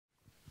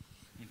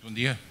Bom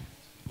dia.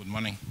 Good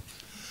morning.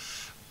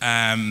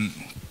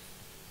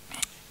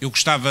 Eu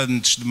gostava,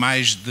 antes de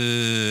mais,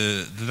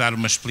 de dar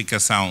uma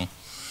explicação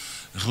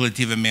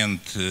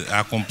relativamente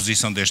à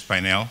composição deste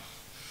painel,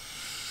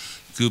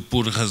 que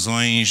por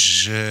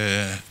razões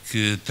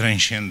que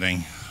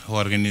transcendem a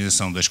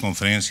organização das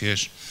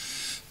conferências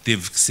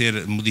teve que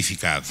ser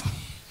modificado.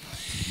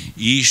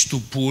 E isto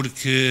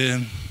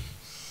porque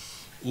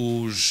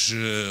os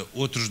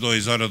outros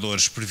dois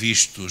oradores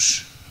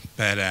previstos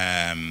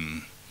para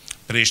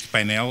este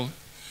painel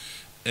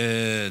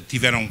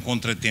tiveram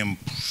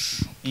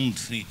contratempos, um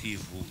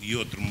definitivo e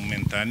outro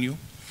momentâneo.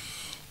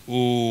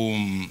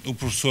 O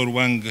professor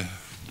Wang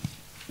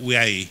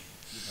Wei,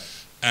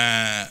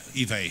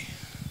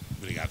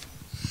 obrigado,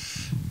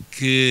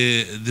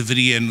 que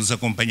deveria nos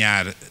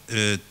acompanhar,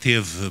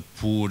 teve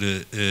por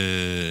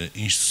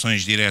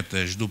instruções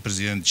diretas do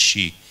presidente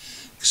Xi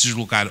que se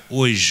deslocar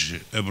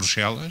hoje a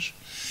Bruxelas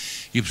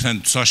e,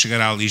 portanto, só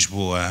chegará a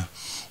Lisboa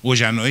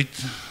hoje à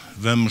noite.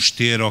 Vamos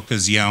ter a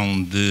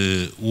ocasião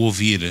de o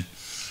ouvir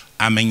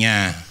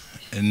amanhã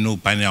no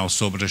painel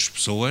sobre as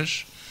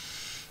pessoas,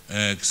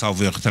 que,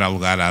 salvo erro, terá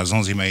lugar às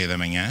 11h30 da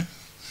manhã.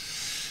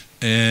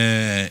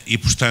 E,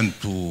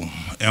 portanto,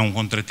 é um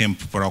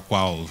contratempo para o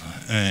qual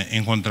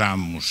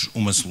encontramos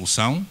uma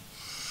solução.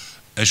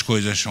 As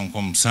coisas são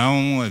como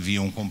são,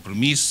 havia um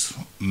compromisso,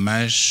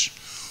 mas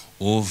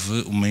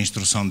houve uma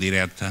instrução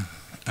direta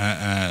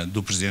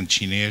do presidente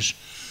chinês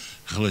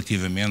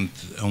relativamente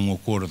a um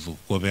acordo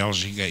com a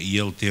Bélgica e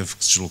ele teve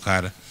que se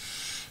deslocar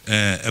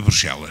a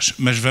Bruxelas.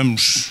 Mas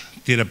vamos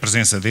ter a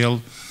presença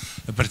dele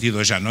a partir de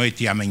hoje à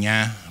noite e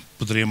amanhã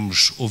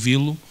poderemos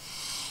ouvi-lo.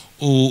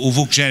 O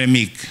Vuk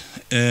Jeremik,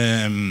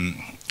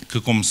 que,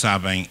 como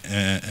sabem,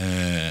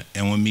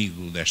 é um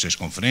amigo destas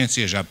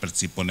conferências, já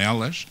participou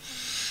nelas,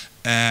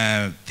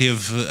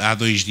 teve há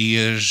 2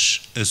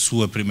 dias a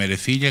sua primeira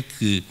filha,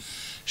 que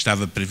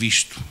estava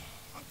previsto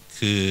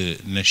que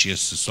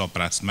nascesse só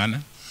para a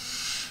semana,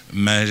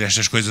 mas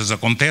estas coisas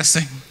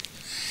acontecem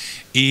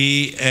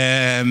e,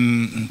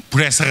 por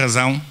essa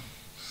razão,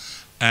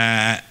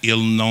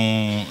 ele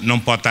não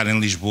pode estar em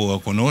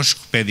Lisboa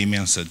connosco, pede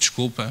imensa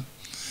desculpa,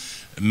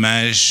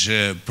 mas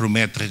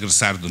promete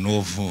regressar de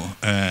novo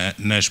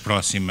nas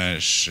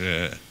próximas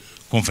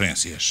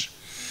conferências.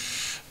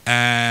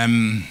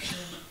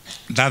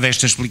 Dada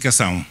esta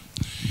explicação,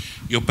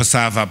 eu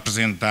passava a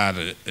apresentar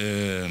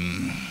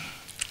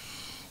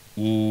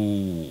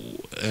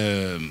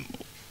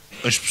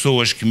as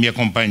pessoas que me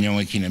acompanham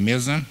aqui na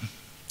mesa.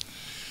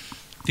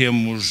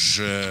 Temos,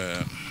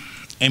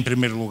 em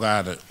primeiro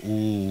lugar,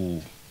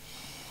 o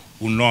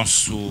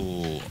nosso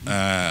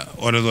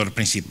orador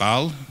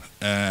principal,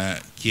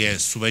 que é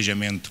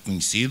subejamente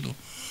conhecido,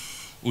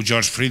 o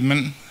Jorge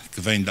Friedman, que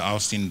vem de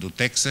Austin, do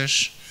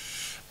Texas.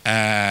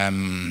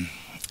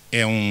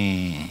 É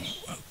um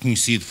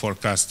conhecido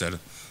forecaster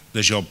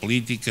da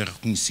geopolítica,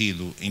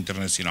 reconhecido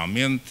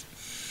internacionalmente,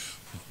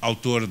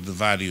 autor de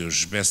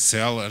vários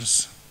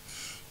best-sellers,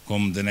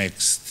 como The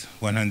Next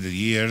 100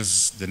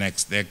 Years, The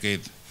Next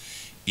Decade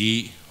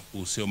e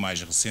o seu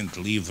mais recente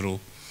livro,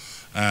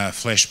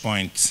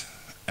 Flashpoint.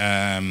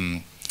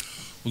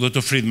 O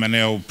Dr. Friedman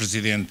é o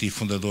presidente e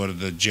fundador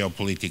da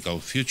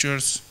Geopolitical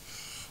Futures,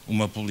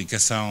 uma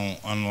publicação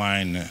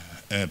online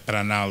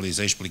para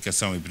análise,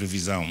 explicação e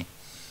previsão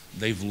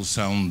da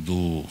evolução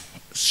do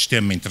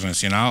sistema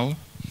internacional.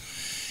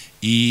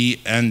 E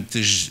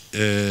antes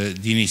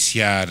de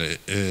iniciar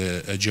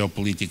a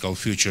Geopolitical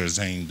Futures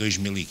em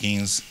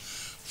 2015,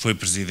 foi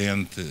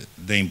presidente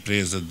da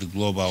empresa de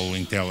Global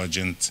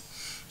Intelligence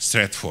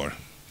Stratfor.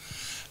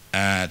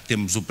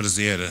 Temos o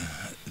prazer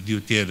de o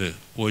ter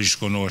hoje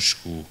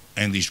conosco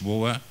em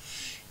Lisboa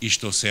e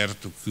estou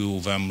certo que o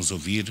vamos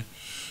ouvir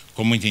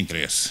com muito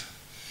interesse.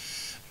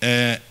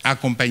 A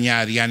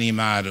acompanhar e a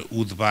animar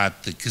o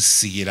debate que se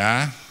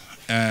seguirá,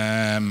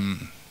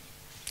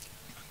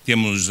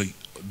 temos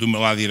do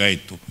meu lado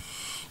direito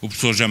o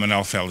professor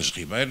José Félix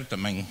Ribeiro,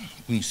 também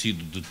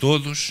conhecido de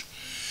todos,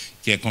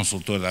 que é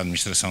consultor da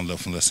administração da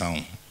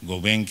Fundação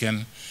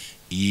Gulbenkian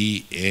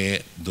e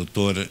é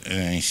doutor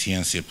em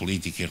Ciência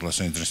Política e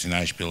Relações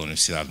Internacionais pela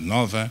Universidade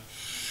Nova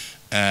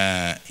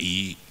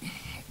e,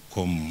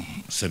 como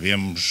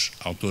sabemos,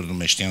 autor de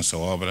uma extensa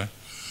obra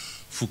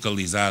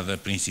focalizada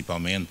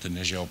principalmente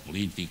na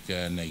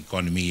geopolítica, na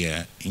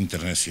economia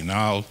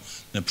internacional,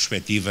 na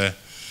perspectiva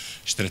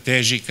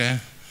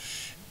estratégica,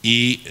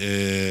 e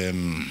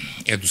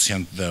é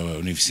docente da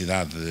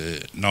Universidade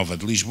Nova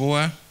de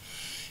Lisboa.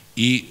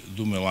 E,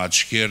 do meu lado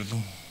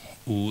esquerdo,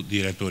 o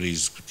diretor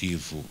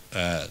executivo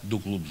do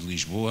Clube de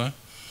Lisboa,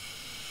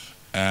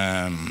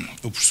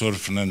 o professor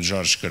Fernando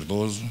Jorge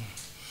Cardoso,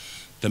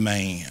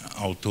 também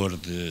autor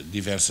de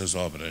diversas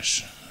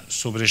obras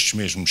sobre estes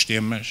mesmos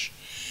temas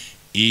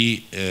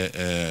e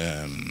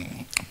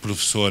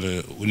professor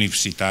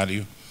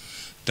universitário,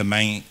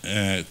 também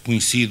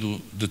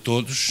conhecido de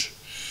todos.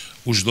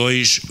 Os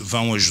dois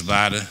vão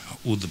ajudar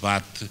o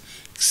debate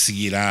que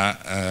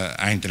seguirá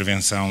à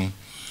intervenção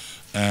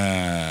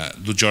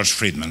do Jorge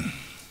Friedman.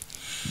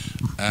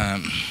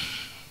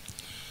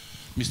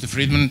 Mr.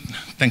 Friedman,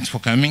 thanks for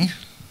coming.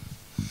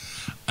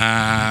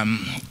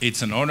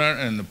 It's an honor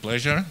and a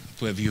pleasure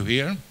to have you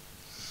here.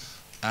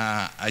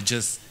 I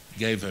just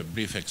gave a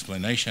brief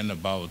explanation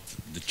about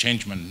the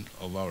changement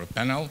of our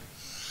panel,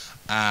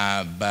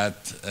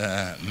 but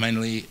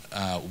mainly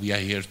we are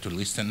here to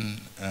listen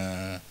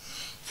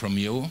from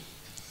you,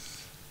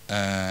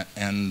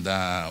 and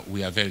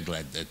we are very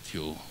glad that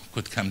you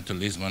could come to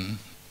Lisbon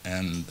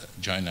and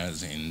join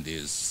us in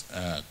this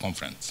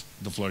conference.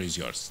 The floor is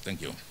yours.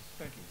 Thank you.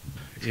 Thank you.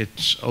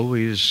 It's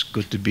always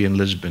good to be in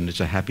Lisbon.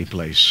 It's a happy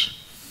place.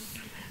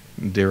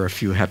 There are a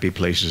few happy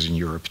places in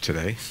Europe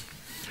today,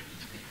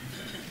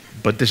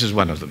 but this is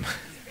one of them.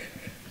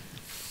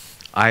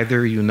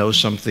 Either you know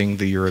something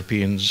the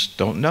Europeans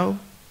don't know,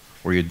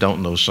 or you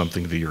don't know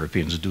something the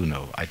Europeans do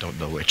know. I don't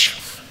know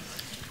which.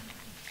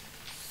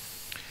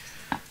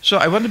 So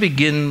I want to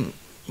begin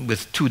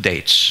with two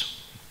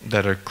dates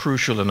that are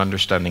crucial in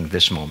understanding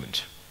this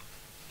moment.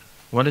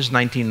 One is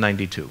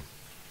 1992.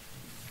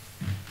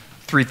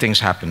 Three things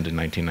happened in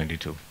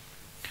 1992.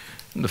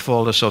 The fall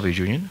of the Soviet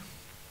Union,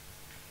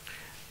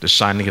 the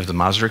signing of the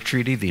Maastricht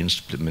Treaty, the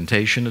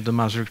implementation of the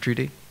Maastricht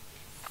Treaty,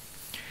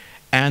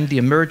 and the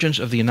emergence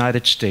of the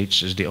United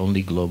States as the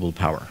only global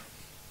power.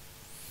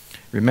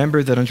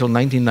 Remember that until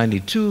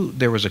 1992,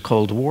 there was a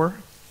Cold War.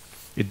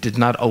 It did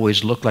not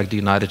always look like the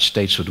United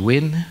States would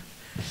win.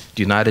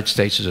 The United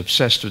States is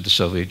obsessed with the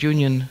Soviet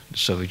Union. The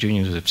Soviet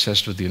Union is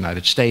obsessed with the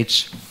United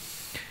States.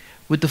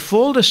 With the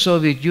fall of the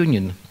Soviet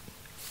Union,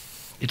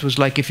 it was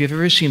like if you've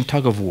ever seen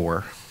tug of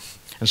war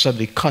and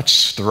somebody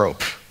cuts the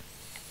rope.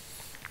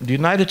 The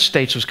United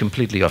States was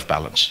completely off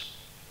balance.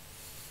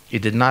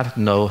 It did not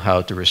know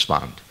how to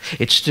respond.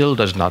 It still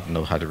does not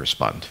know how to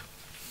respond.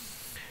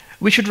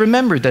 We should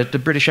remember that the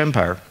British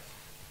Empire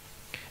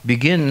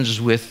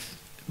begins with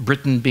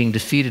Britain being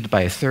defeated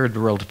by a third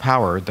world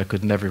power that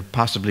could never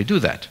possibly do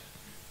that,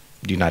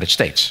 the United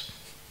States.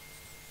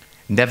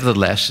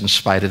 Nevertheless, in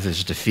spite of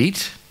this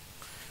defeat,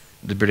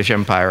 the British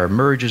Empire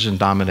emerges and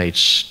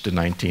dominates the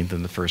 19th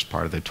and the first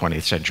part of the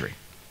 20th century.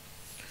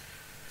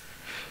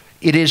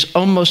 It is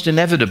almost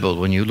inevitable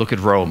when you look at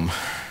Rome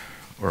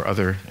or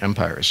other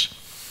empires,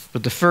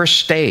 but the first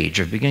stage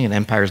of beginning an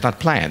empire is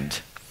not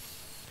planned,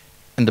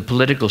 and the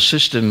political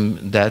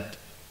system that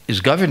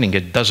is governing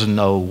it doesn't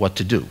know what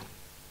to do.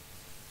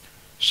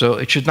 So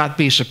it should not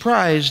be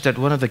surprised that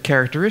one of the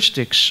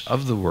characteristics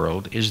of the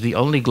world is the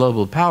only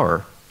global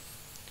power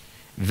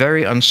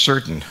very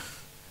uncertain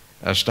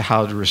as to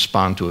how to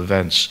respond to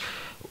events.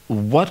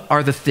 What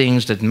are the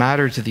things that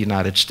matter to the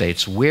United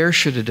States? Where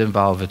should it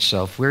involve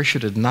itself? Where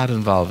should it not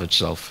involve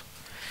itself?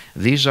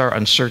 These are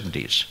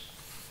uncertainties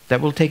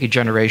that will take a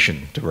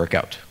generation to work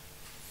out.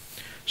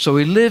 So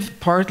we live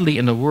partly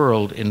in a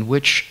world in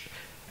which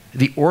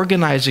the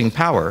organizing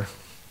power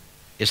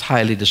is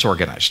highly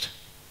disorganized.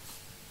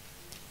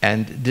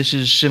 And this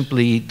is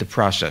simply the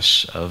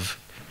process of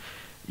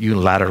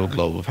unilateral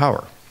global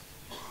power.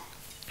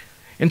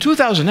 In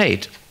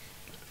 2008,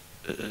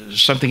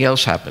 something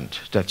else happened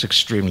that's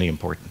extremely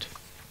important.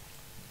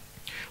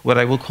 What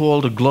I will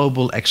call the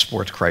global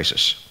export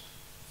crisis.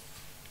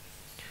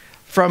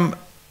 From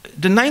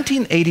the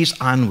 1980s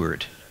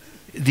onward,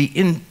 the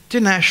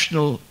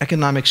international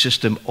economic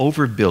system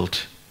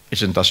overbuilt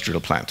its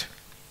industrial plant.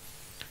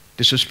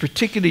 This was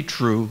particularly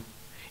true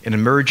in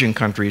emerging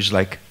countries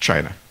like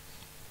China.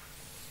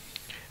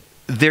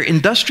 Their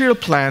industrial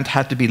plant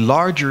had to be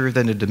larger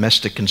than the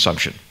domestic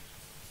consumption,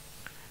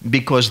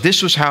 because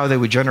this was how they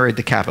would generate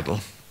the capital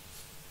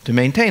to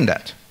maintain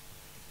that.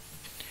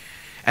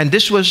 And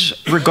this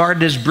was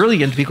regarded as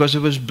brilliant because it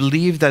was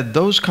believed that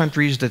those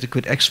countries that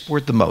could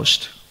export the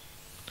most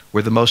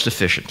were the most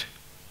efficient,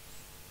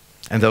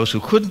 and those who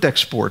couldn't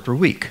export were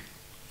weak.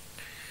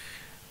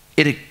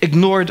 It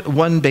ignored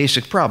one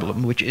basic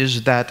problem, which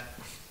is that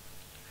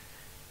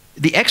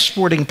the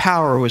exporting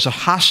power was a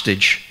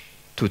hostage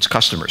to its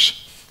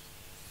customers.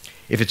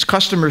 If its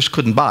customers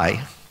couldn't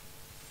buy,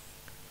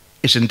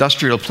 its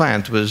industrial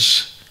plant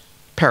was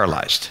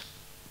paralyzed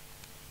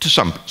to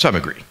some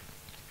degree.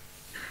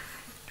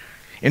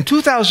 In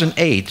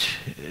 2008,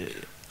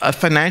 a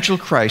financial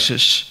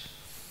crisis,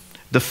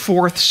 the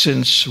fourth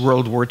since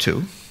World War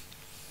II,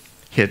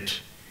 hit,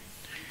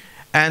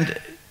 and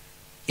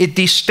it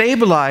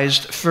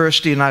destabilized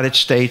first the United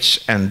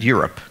States and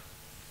Europe,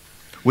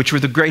 which were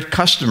the great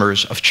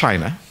customers of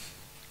China,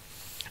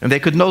 and they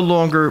could no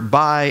longer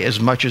buy as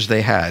much as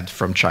they had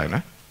from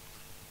China.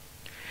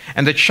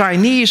 And the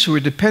Chinese, who were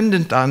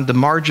dependent on the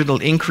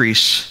marginal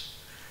increase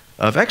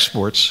of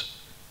exports,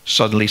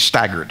 suddenly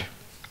staggered.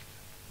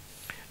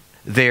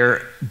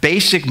 Their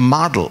basic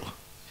model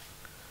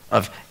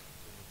of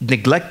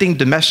neglecting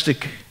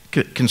domestic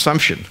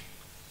consumption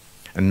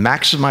and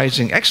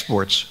maximizing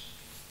exports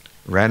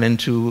ran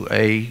into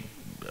a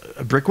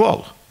brick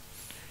wall.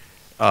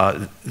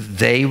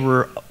 They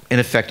were, in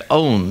effect,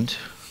 owned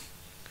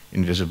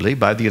invisibly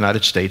by the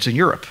United States and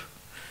Europe.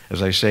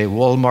 As I say,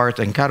 Walmart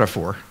and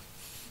Carrefour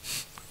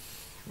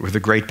were the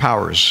great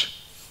powers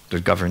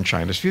that governed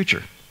China's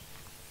future.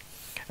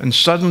 And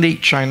suddenly,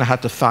 China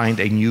had to find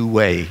a new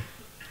way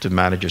to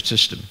manage its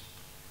system.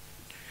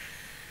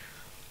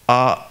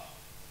 After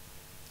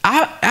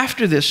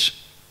this,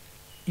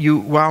 you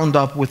wound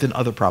up with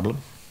another problem,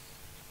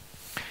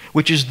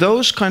 which is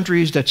those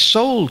countries that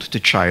sold to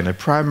China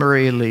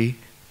primarily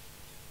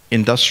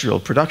industrial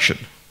production,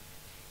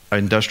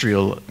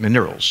 industrial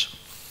minerals,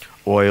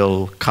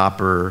 oil,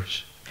 copper.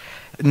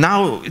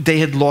 Now they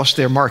had lost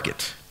their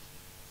market.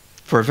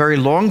 For a very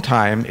long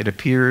time, it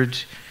appeared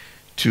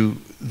to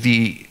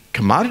the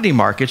commodity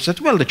markets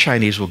that, well, the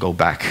Chinese will go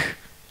back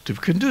to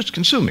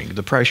consuming.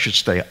 The price should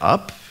stay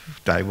up.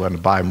 I want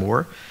to buy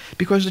more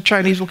because the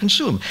Chinese will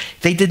consume.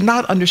 They did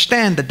not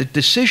understand that the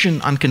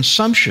decision on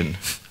consumption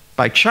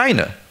by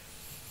China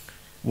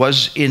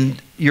was in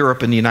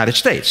Europe and the United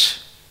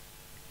States.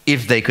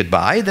 If they could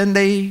buy, then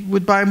they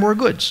would buy more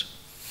goods.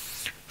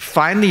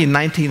 Finally, in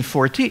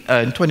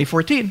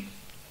 2014,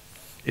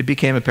 it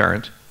became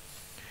apparent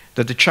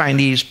that the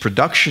Chinese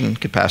production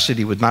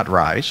capacity would not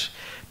rise,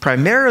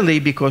 primarily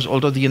because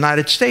although the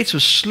United States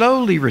was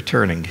slowly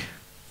returning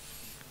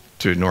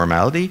to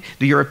normality,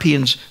 the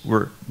Europeans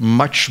were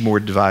much more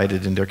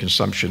divided in their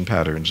consumption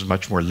patterns,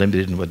 much more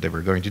limited in what they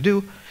were going to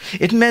do.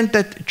 It meant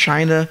that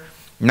China,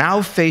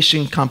 now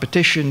facing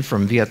competition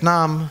from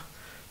Vietnam,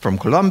 from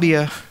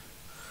Colombia,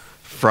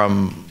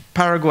 from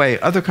Paraguay,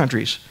 other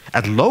countries,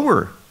 at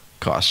lower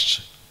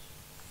costs,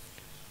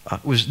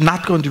 was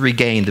not going to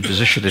regain the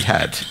position it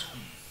had.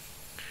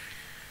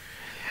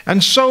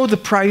 And so the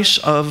price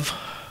of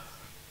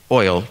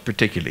oil,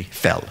 particularly,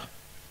 fell.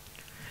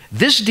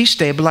 This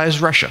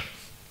destabilized Russia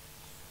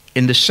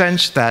in the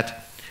sense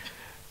that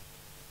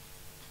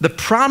the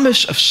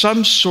promise of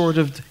some sort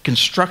of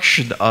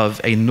construction of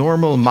a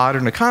normal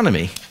modern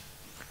economy,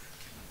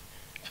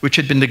 which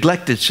had been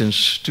neglected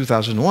since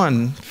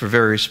 2001 for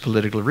various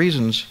political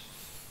reasons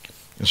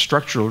and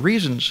structural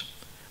reasons,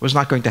 was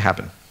not going to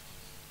happen.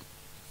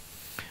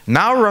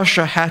 Now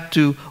Russia had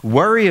to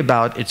worry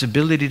about its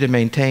ability to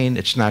maintain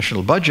its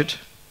national budget,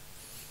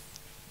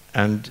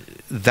 and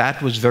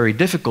that was very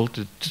difficult.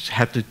 It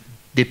had to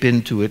dip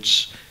into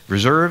its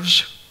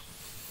reserves,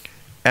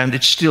 and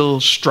it's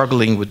still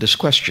struggling with this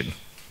question.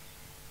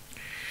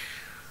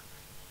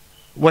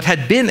 What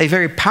had been a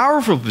very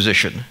powerful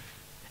position,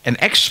 an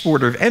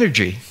exporter of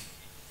energy,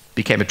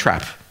 became a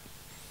trap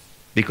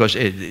because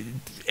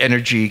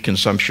energy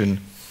consumption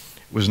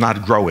was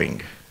not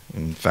growing.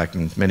 In fact,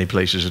 in many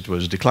places it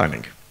was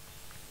declining.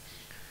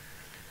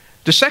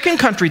 The second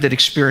country that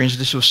experienced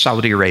this was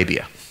Saudi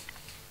Arabia.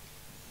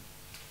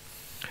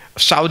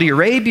 Saudi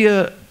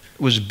Arabia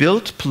was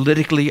built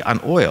politically on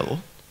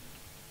oil.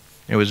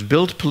 It was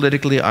built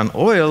politically on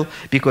oil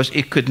because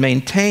it could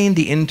maintain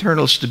the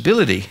internal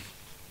stability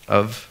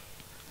of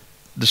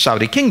the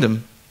Saudi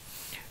kingdom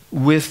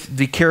with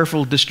the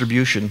careful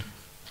distribution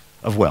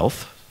of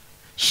wealth,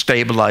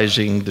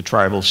 stabilizing the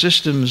tribal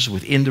systems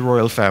within the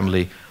royal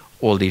family,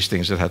 all these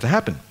things that had to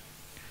happen.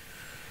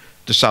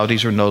 The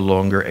Saudis are no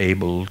longer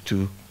able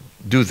to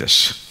do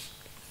this.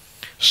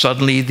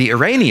 Suddenly, the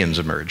Iranians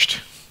emerged,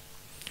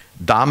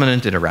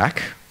 dominant in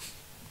Iraq,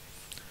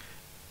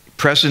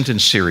 present in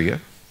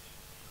Syria,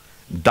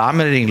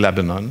 dominating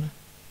Lebanon,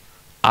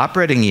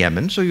 operating in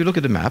Yemen. So you look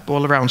at the map,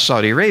 all around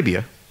Saudi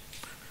Arabia,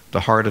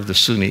 the heart of the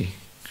Sunni,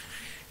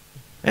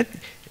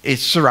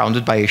 it's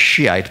surrounded by a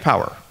Shiite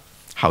power.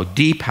 How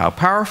deep, how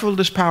powerful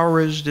this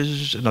power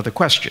is another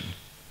question.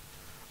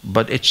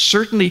 But it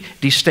certainly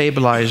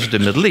destabilized the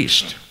Middle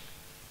East.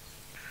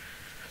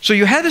 So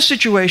you had a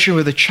situation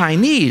where the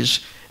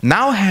Chinese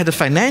now had a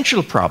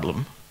financial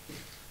problem,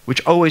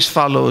 which always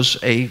follows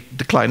a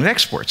decline in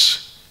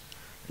exports.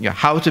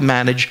 How to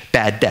manage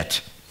bad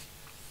debt.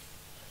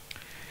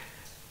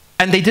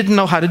 And they didn't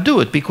know how to do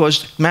it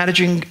because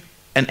managing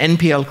an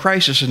NPL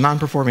crisis, a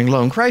non-performing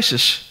loan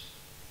crisis,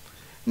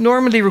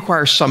 normally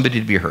requires somebody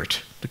to be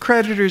hurt. The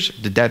creditors,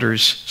 the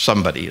debtors,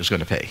 somebody is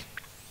going to pay.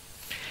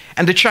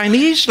 And the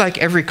Chinese, like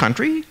every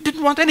country,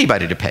 didn't want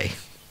anybody to pay.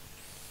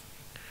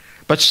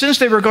 But since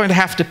they were going to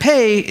have to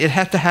pay, it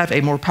had to have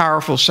a more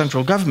powerful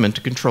central government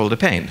to control the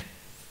pain.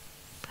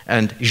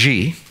 And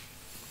Xi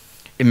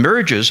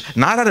emerges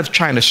not out of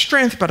China's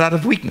strength, but out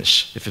of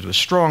weakness. If it was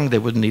strong, they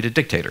wouldn't need a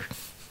dictator.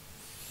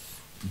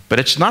 But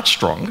it's not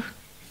strong,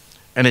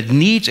 and it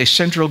needs a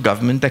central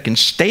government that can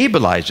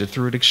stabilize it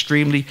through an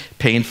extremely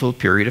painful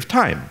period of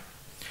time.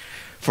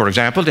 For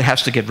example, it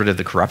has to get rid of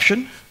the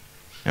corruption,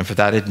 and for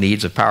that it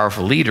needs a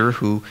powerful leader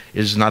who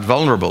is not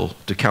vulnerable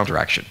to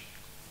counteraction.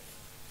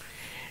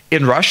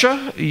 In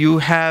Russia, you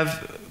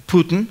have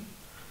Putin,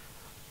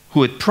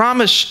 who had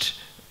promised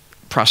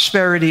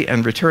prosperity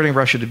and returning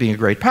Russia to being a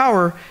great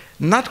power,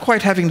 not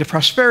quite having the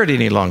prosperity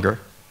any longer,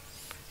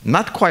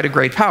 not quite a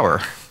great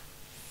power,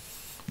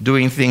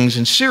 doing things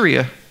in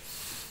Syria,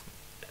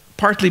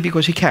 partly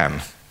because he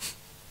can,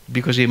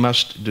 because he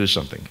must do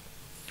something.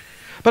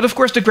 But of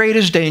course, the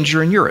greatest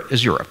danger in Europe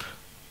is Europe.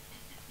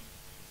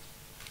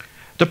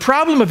 The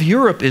problem of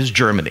Europe is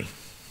Germany.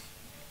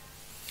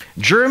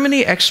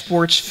 Germany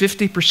exports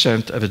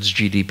 50% of its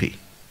GDP.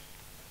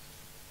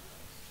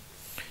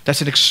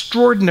 That's an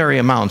extraordinary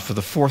amount for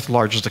the fourth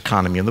largest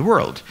economy in the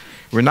world.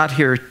 We're not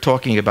here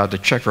talking about the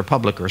Czech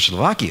Republic or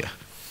Slovakia.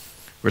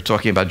 We're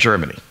talking about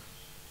Germany.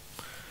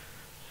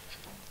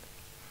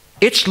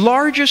 Its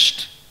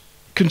largest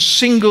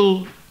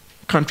single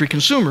country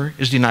consumer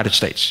is the United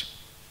States,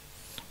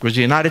 because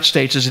the United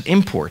States is an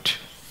import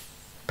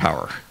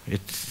power.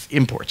 It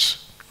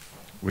imports,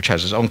 which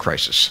has its own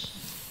crisis.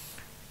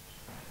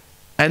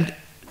 And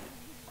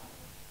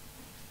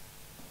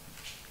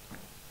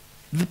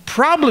the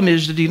problem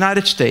is that the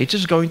United States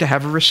is going to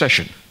have a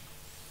recession.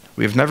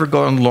 We have never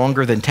gone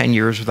longer than 10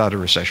 years without a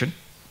recession.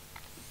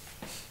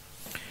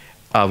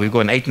 We've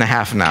gone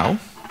 8.5 now.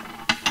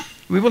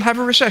 We will have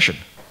a recession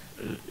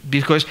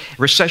because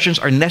recessions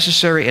are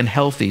necessary and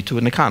healthy to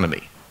an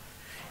economy.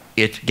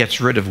 It gets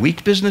rid of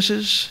weak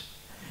businesses.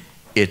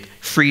 It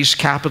frees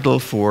capital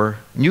for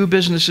new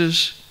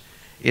businesses.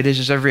 It is,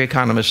 as every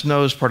economist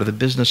knows, part of the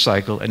business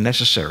cycle and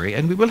necessary,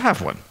 and we will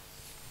have one.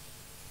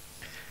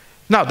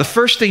 Now, the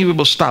first thing we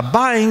will stop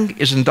buying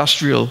is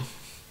industrial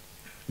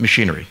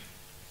machinery.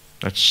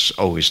 That's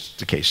always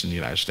the case in the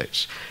United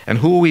States. And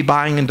who are we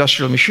buying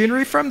industrial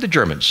machinery from? The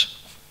Germans.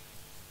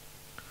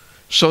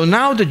 So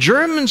now the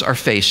Germans are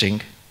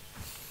facing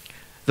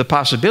the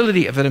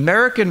possibility of an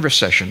American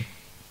recession,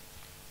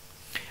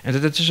 and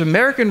that this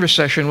American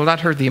recession will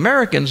not hurt the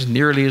Americans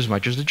nearly as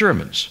much as the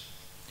Germans.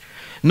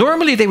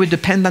 Normally they would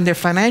depend on their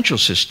financial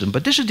system,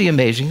 but this is the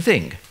amazing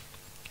thing.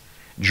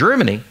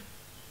 Germany,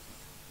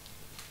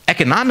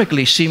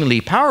 economically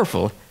seemingly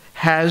powerful,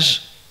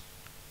 has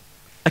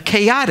a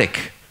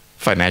chaotic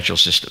financial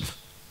system.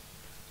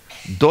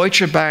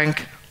 Deutsche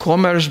Bank,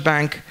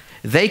 Commerzbank,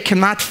 they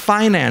cannot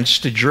finance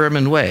the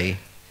German way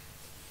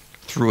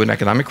through an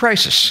economic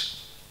crisis.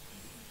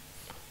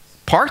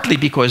 Partly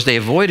because they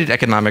avoided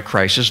economic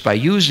crisis by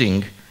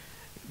using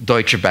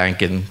Deutsche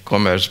Bank and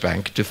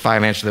Commerzbank to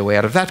finance their way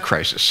out of that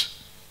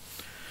crisis.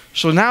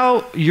 So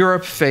now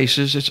Europe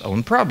faces its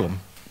own problem.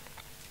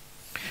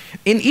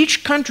 In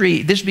each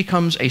country, this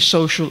becomes a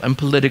social and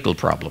political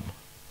problem.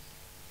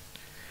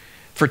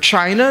 For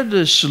China,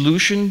 the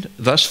solution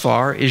thus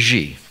far is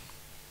Xi.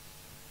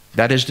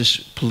 That is this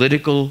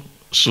political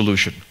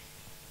solution.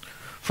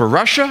 For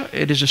Russia,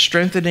 it is a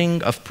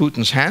strengthening of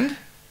Putin's hand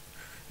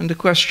and the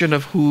question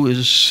of who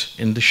is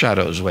in the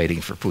shadows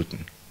waiting for Putin.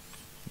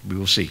 We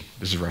will see.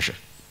 This is Russia.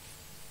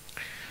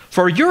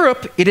 For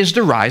Europe, it is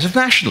the rise of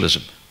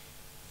nationalism.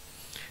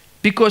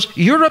 Because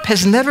Europe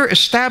has never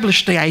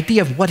established the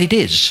idea of what it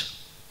is.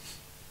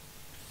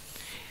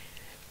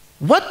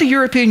 What the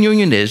European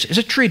Union is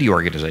a treaty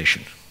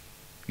organization.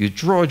 You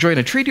join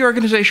a treaty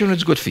organization when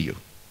it's good for you.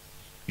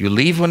 You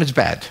leave when it's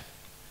bad.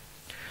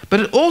 But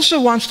it also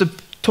wants to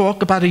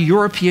talk about a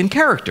European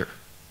character.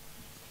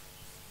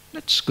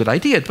 That's a good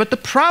idea. But the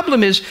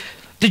problem is,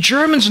 the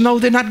Germans know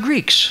they're not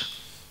Greeks.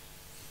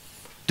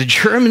 The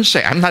Germans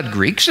say, I'm not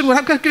Greeks, and we're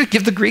not going to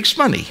give the Greeks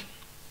money.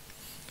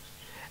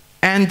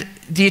 And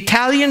the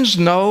Italians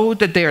know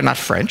that they are not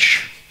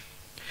French.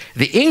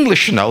 The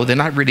English know they're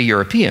not really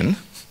European.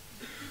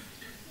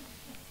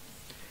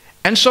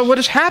 And so what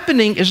is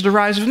happening is the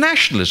rise of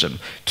nationalism,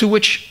 to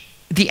which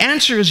the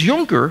answer is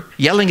Juncker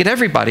yelling at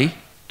everybody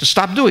to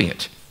stop doing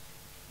it.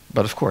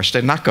 But of course,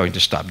 they're not going to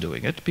stop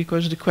doing it,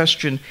 because the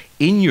question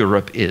in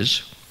Europe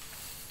is,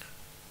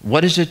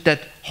 what is it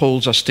that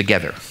holds us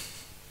together?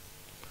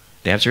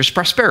 The answer is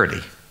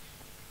prosperity.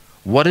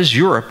 What is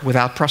Europe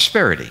without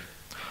prosperity?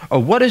 Or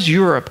what is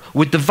Europe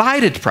with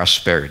divided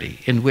prosperity,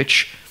 in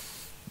which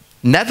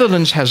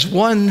Netherlands has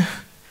one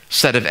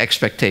set of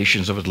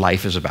expectations of what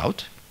life is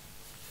about,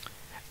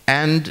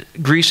 and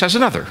Greece has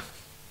another?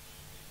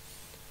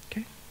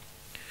 Okay.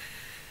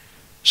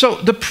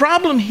 So the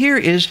problem here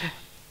is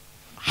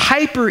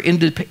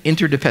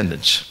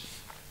hyper-interdependence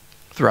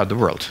throughout the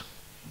world.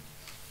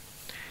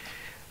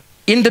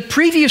 In the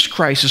previous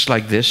crisis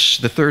like this,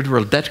 the Third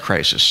World Debt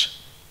Crisis,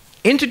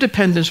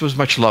 interdependence was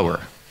much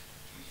lower.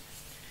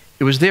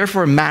 It was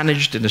therefore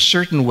managed in a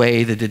certain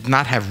way that did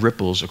not have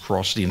ripples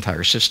across the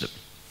entire system.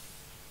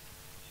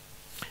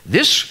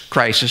 This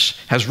crisis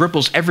has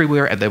ripples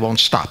everywhere, and they won't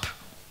stop.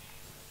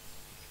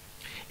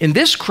 In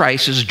this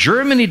crisis,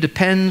 Germany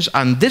depends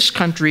on this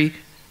country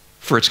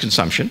for its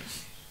consumption.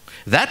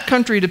 That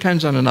country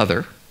depends on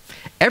another.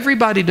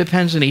 Everybody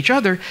depends on each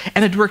other,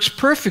 and it works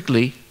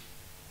perfectly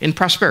in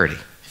prosperity.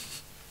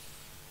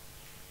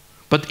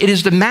 But it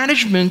is the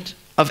management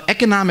of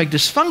economic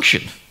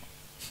dysfunction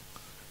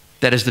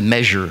that is the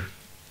measure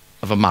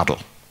of a model.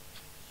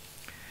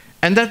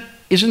 And that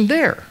isn't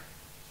there.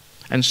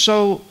 And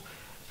so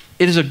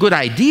it is a good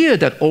idea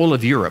that all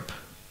of Europe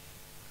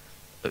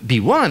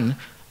be one,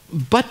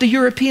 but the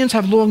Europeans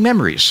have long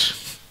memories.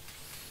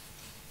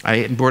 I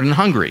am born in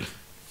Hungary,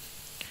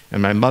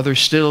 and my mother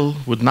still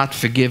would not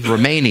forgive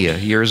Romania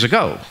years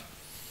ago.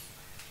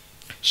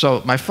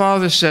 So my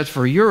father said,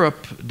 for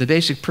Europe, the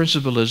basic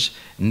principle is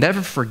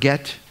never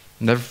forget,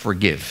 never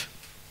forgive.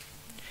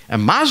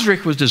 And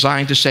Maastricht was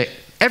designed to say,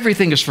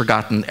 everything is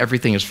forgotten,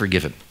 everything is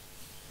forgiven.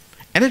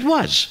 And it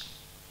was,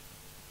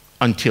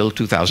 until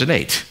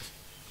 2008.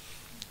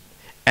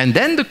 And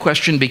then the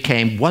question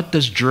became, what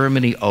does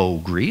Germany owe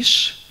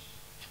Greece?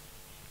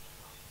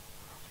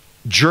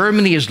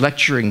 Germany is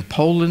lecturing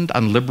Poland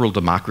on liberal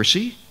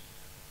democracy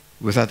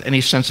without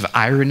any sense of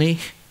irony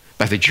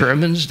by the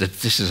Germans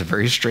that this is a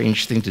very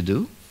strange thing to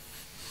do.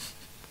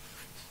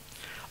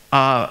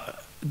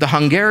 The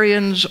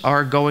Hungarians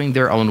are going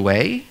their own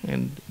way,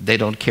 and they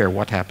don't care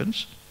what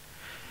happens.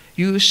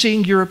 You're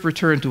seeing Europe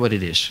return to what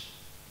it is.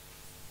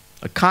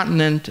 A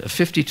continent of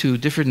 52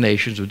 different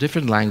nations with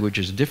different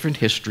languages, different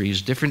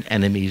histories, different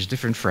enemies,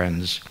 different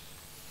friends,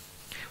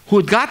 who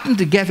had gotten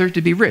together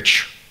to be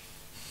rich.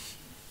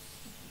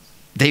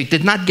 They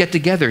did not get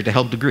together to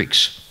help the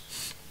Greeks.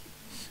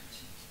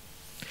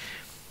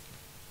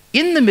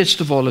 In the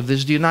midst of all of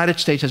this, the United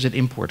States has an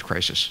import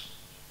crisis.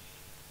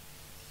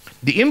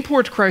 The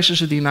import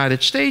crisis of the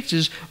United States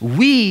is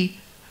we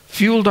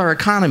fueled our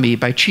economy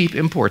by cheap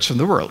imports from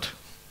the world.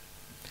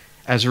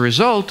 As a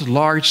result,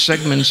 large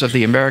segments of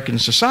the American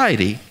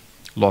society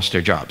lost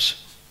their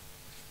jobs.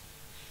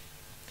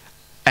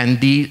 And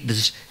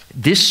this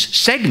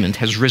segment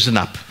has risen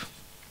up.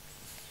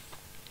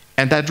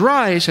 And that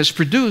rise has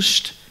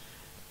produced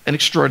an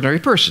extraordinary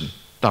person,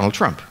 Donald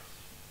Trump.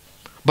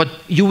 But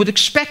you would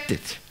expect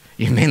it.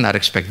 You may not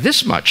expect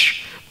this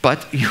much,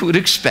 but you would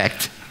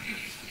expect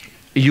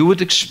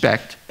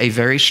a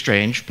very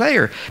strange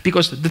player.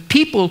 Because the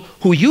people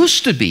who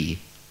used to be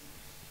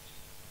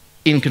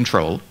in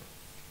control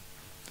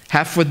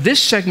have, for this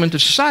segment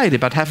of society,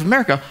 about half of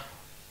America,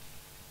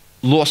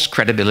 lost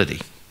credibility.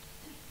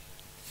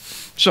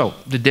 So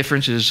the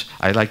difference is,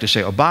 I'd like to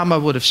say Obama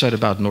would have said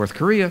about North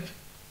Korea,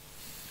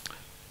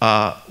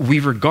 we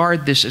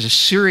regard this as a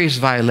serious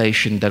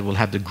violation that will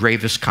have the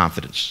gravest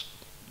consequence.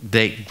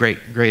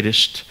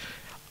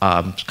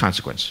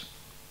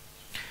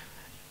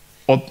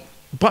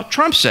 But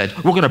Trump said,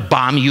 we're going to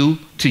bomb you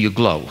till you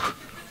glow.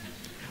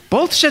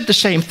 Both said the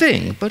same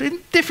thing, but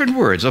in different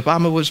words.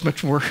 Obama was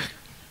much more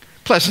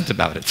pleasant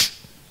about it.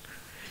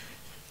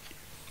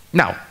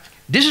 Now,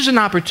 this is an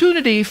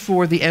opportunity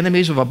for the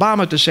enemies of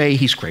Obama to say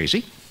he's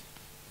crazy,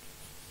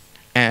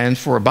 and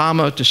for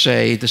Obama to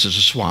say this is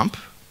a swamp,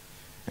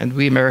 and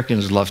we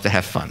Americans love to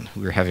have fun.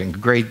 We're having a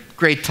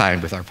great time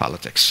with our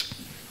politics.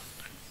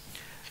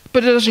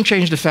 But it doesn't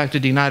change the fact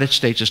that the United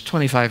States is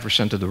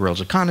 25% of the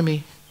world's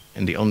economy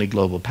and the only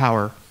global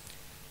power,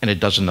 and it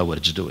doesn't know what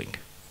it's doing.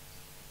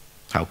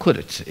 How could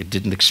it? It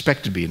didn't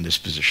expect to be in this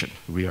position.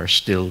 We are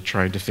still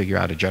trying to figure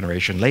out a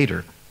generation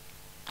later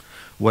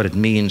what it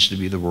means to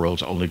be the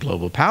world's only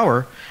global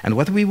power and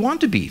whether we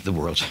want to be the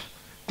world's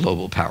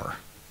global power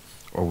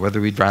or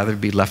whether we'd rather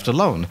be left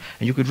alone.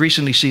 And you could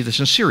recently see this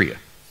in Syria,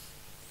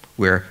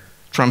 where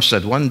Trump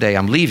said one day,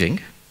 I'm leaving,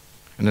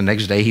 and the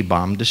next day he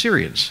bombed the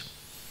Syrians.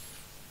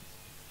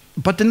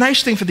 But the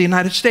nice thing for the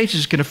United States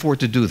is it can afford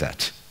to do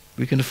that.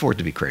 We can afford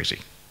to be crazy.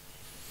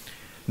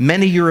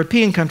 Many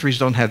European countries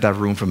don't have that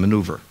room for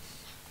maneuver.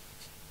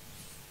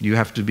 You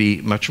have to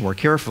be much more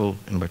careful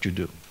in what you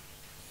do.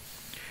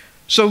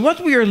 So what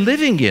we are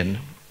living in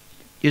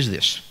is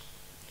this.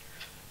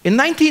 In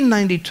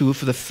 1992,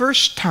 for the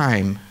first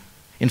time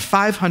in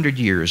 500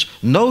 years,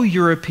 no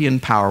European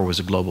power was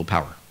a global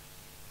power.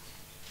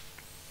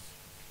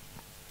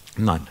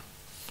 None.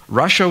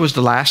 Russia was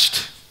the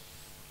last,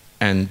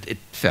 and it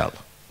fell.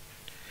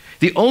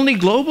 The only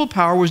global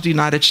power was the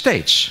United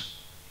States,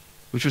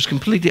 which was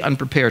completely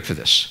unprepared for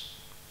this.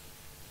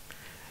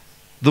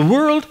 The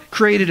world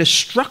created a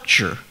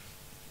structure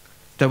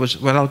that was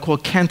what I'll call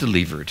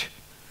cantilevered,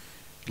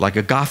 like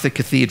a Gothic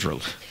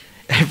cathedral.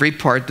 Every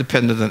part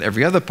depended on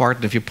every other part,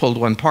 and if you pulled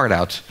one part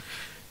out,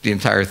 the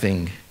entire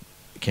thing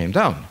came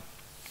down,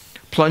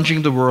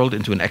 plunging the world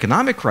into an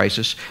economic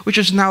crisis, which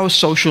is now a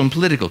social and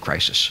political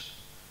crisis.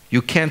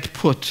 You can't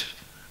put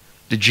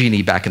the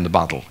genie back in the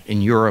bottle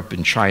in Europe,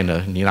 in China,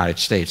 in the United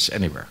States,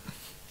 anywhere.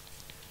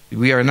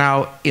 We are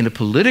now in a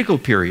political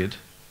period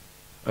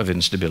of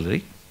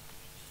instability,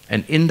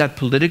 and in that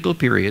political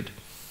period,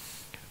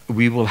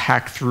 we will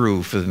hack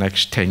through for the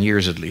next 10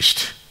 years at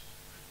least,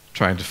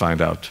 trying to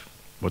find out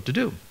what to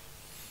do.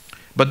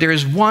 But there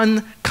is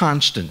one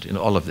constant in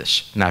all of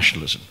this,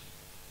 nationalism,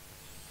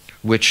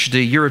 which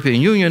the European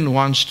Union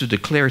wants to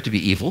declare to be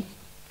evil,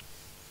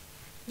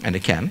 and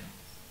it can.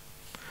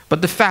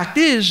 But the fact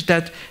is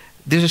that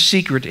there's a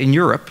secret in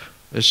Europe,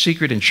 a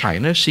secret in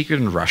China, a secret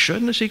in Russia,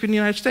 and a secret in the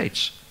United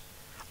States.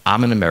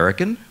 I'm an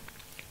American,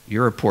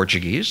 you're a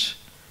Portuguese,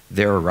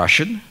 they're a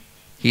Russian,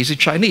 he's a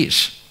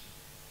Chinese.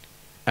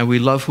 And we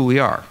love who we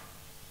are.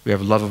 We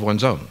have a love of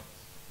one's own.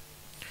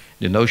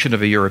 The notion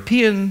of a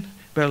European,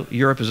 well,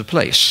 Europe is a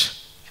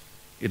place.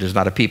 It is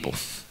not a people.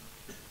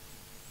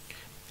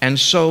 And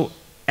so,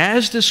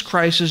 as this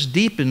crisis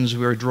deepens,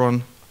 we are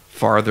drawn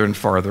farther and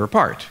farther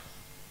apart.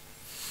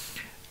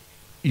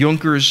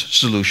 Juncker's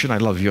solution, I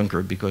love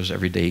Juncker because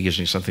every day he gives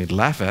me something to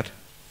laugh at,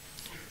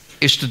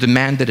 is to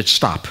demand that it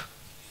stop.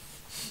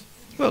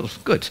 Well,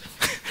 good.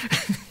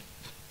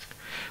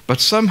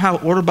 But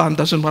somehow Orban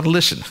doesn't want to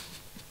listen.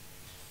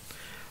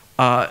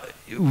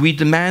 We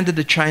demand that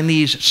the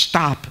Chinese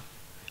stop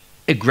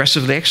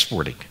aggressively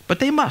exporting, but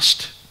they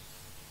must.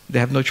 They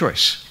have no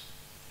choice.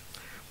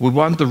 We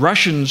want the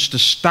Russians to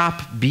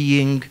stop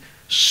being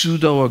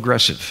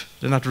pseudo-aggressive.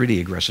 They're not really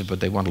aggressive, but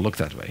they want to look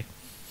that way.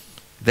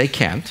 They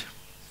can't.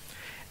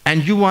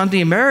 And you want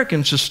the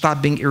Americans to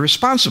stop being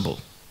irresponsible.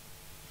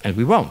 And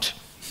we won't.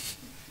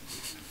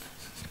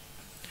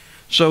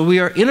 So we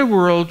are in a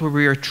world where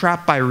we are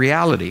trapped by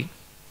reality,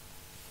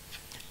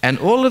 and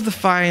all of the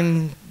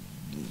fine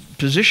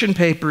position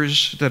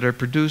papers that are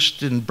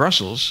produced in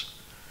Brussels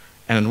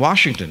and in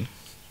Washington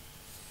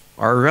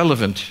are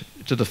irrelevant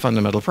to the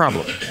fundamental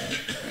problem,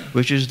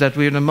 which is that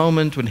we're in a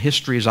moment when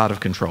history is out of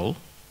control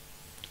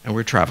and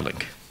we're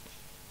traveling.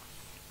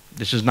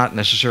 This is not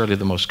necessarily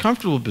the most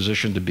comfortable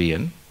position to be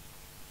in,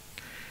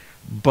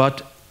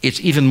 but it's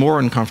even more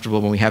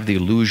uncomfortable when we have the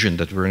illusion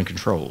that we're in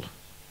control.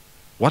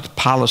 What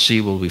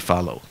policy will we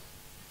follow?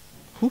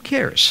 Who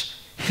cares?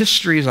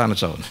 History is on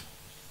its own.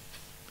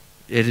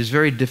 It is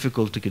very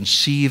difficult to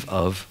conceive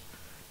of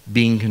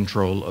being in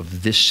control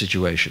of this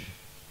situation,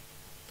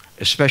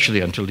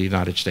 especially until the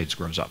United States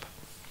grows up.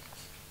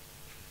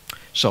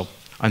 So,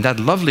 on that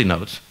lovely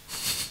note,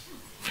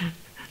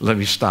 let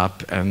me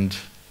stop and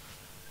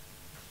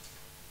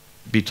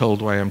be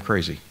told why I'm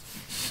crazy.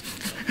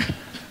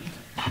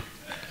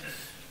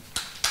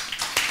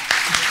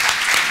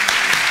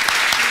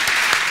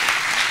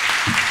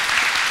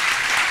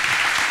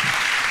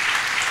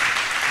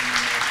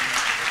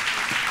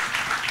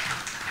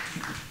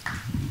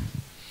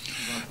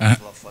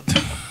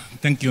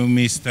 Thank you,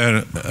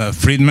 Mr.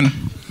 Friedman.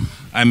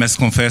 I must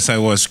confess I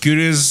was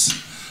curious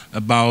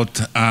about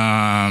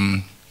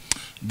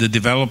the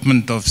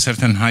development of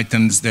certain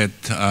items that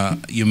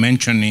you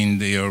mentioned in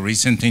your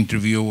recent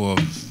interview of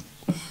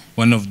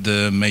one of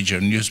the major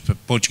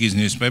Portuguese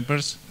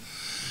newspapers,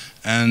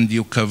 and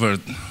you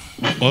covered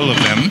all of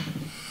them.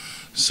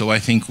 So I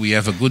think we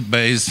have a good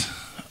base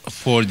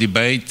for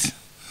debate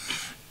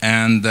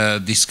and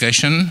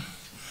discussion.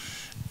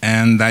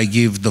 And I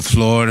give the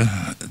floor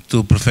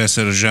to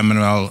Professor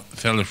José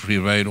Félix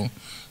Ribeiro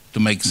to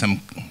make some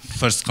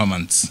first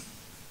comments.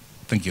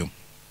 Thank you.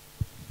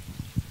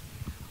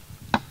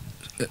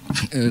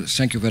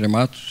 Thank you very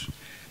much.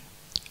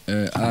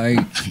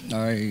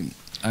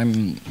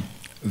 I'm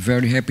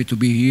very happy to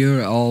be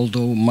here,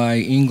 although my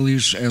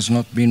English has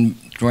not been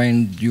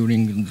trained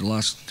during the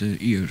last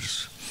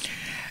years.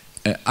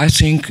 I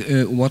think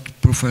what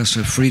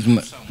Professor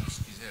Friedman...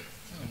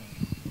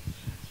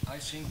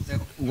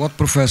 What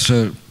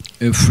Professor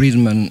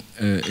Friedman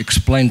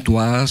explained to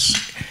us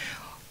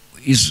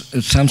is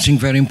something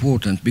very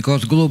important,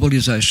 because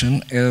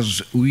globalization,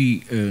 as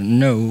we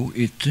know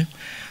it,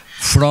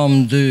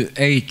 from the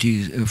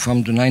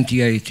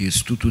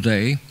 1980s to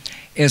today,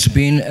 has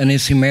been a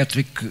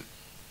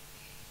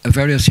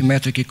very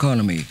asymmetric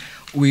economy,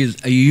 with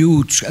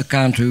a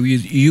country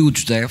with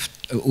huge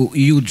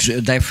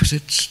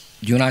deficits,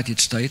 the United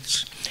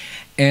States,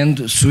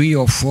 and 3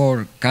 or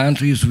 4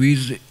 countries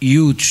with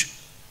huge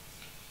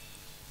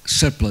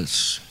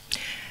surplus.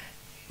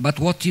 But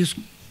what is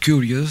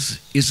curious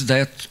is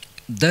that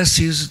this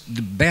is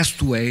the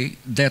best way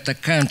that a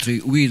country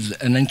with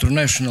an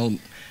international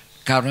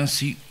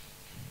currency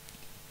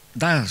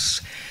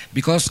does,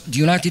 because the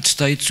United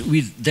States,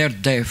 with their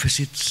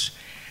deficits,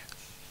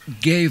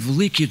 gave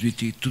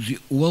liquidity to the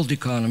world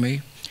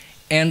economy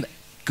and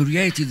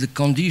created the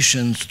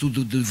conditions to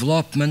the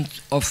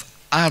development of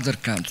other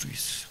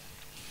countries.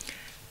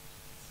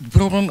 The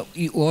problem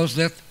was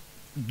that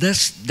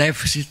these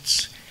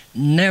deficits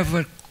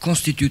never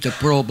constitute a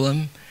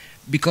problem,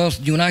 because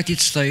the United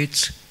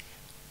States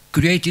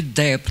created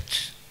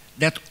debt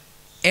that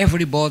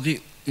everybody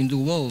in the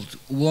world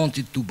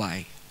wanted to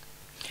buy.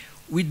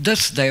 With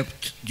this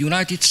debt, the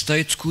United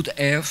States could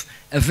have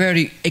a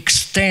very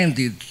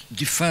extended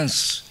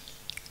defense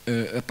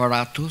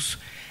apparatus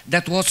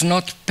that was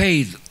not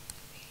paid,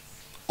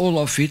 all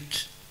of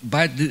it,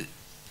 by the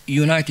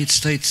United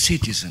States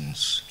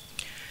citizens.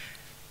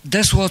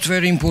 This was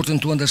very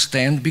important to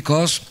understand,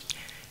 because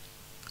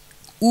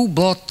who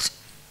bought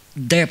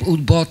debt? Who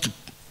bought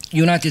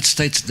United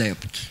States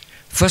debt?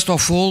 First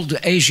of all, the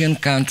Asian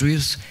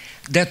countries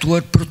that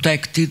were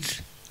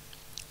protected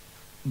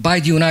by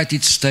the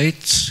United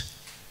States,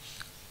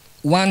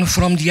 one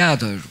from the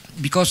other,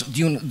 because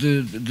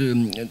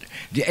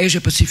the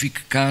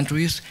Asia-Pacific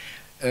countries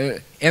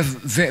have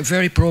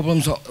very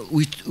problems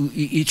with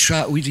each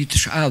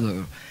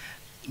other.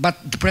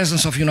 But the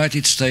presence of the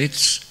United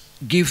States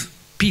gives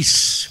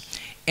peace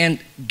and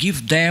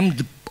give them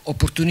the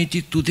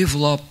opportunity to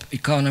develop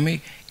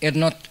economy and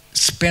not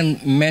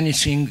spend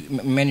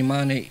many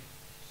money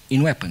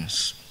in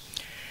weapons.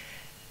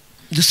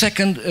 The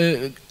second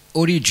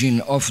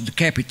origin of the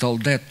capital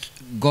that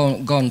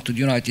gone to the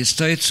United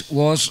States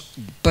was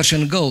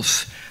Persian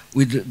Gulf,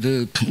 with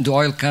the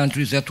oil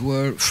countries that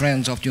were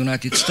friends of the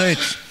United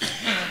States.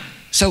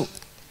 So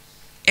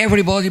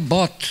everybody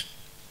bought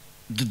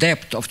the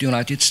debt of the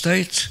United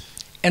States,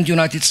 and the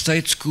United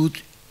States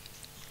could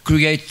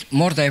create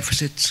more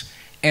deficits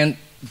and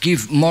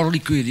give more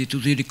liquidity to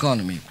the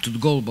economy, to the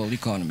global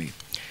economy.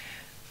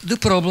 The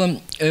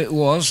problem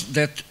was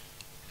that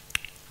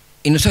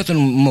in a certain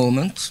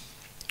moment,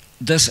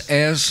 this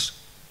has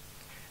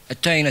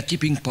attained a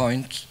tipping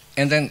point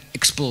and then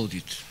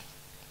exploded.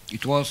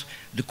 It was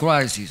the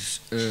crisis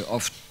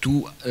of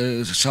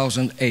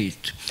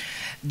 2008.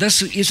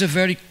 This is a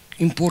very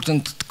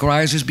important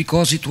crisis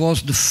because it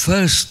was the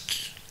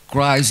first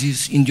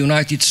crisis in the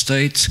United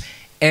States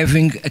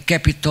having a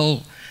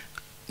capital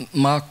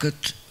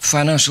market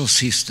financial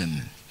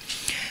system,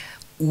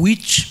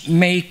 which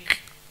make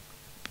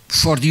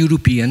for the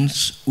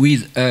Europeans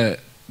with a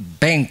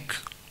bank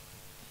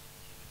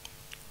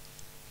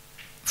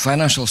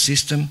financial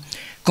system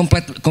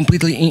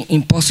completely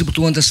impossible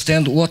to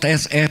understand what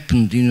has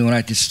happened in the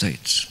United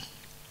States.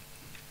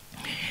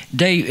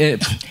 The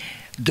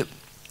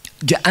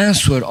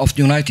answer of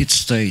the United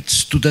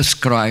States to this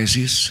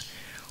crisis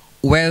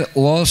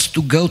was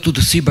to go to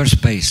the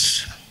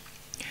cyberspace.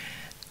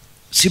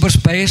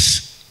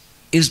 Cyberspace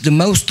is the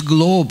most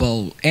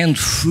global and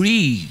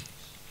free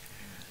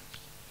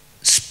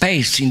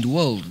space in the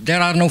world.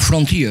 There are no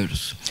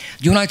frontiers.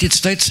 The United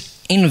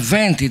States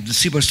invented the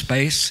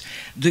cyberspace.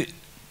 The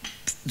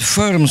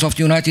firms of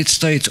the United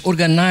States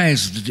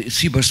organized the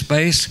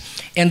cyberspace,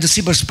 and the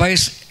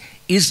cyberspace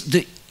is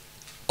the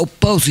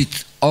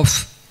opposite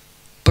of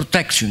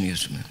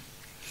protectionism.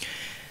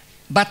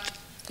 But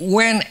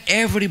when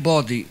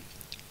everybody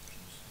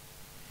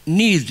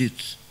needed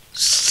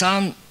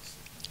some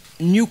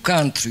new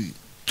country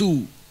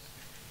to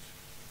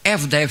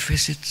have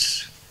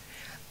deficits,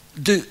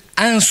 the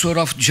answer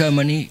of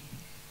Germany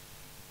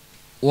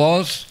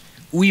was,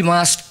 we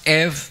must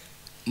have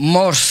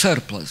more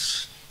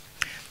surplus.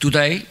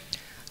 Today,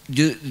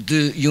 the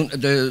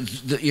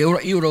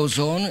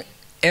Eurozone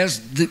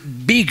has the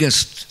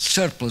biggest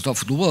surplus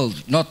of the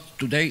world. Not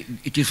today,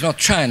 it is not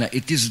China,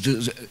 it is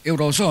the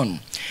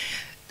Eurozone.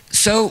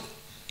 So,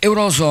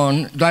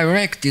 Eurozone,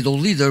 directed or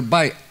led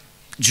by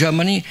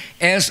Germany,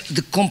 is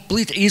the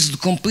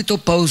complete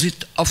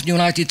opposite of the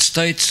United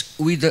States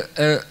with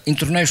the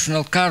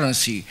international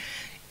currency.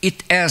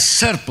 It has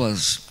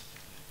surplus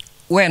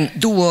when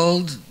the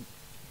world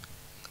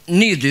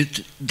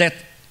needed that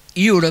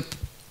Europe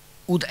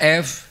would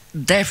have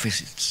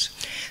deficits.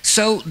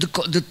 So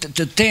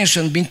the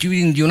tension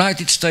between the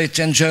United States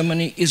and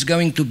Germany is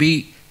going to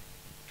be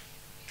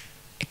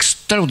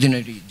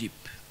extraordinarily deep.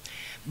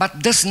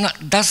 But this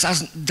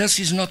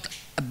is not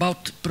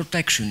about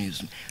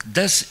protectionism.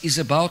 This is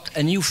about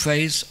a new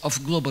phase of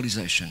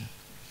globalization.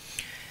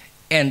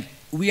 And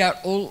we are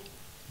all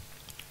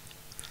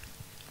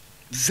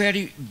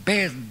very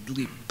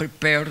badly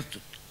prepared,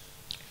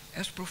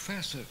 as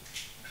Professor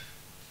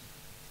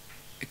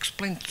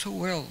explained so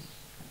well.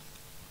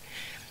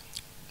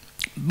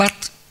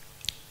 But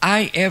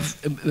I have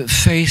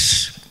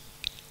faced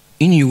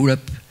in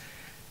Europe,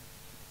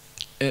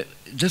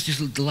 this is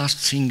the last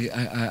thing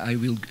I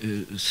will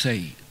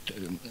say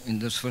in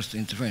this first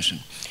intervention.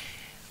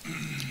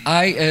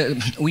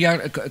 We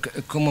are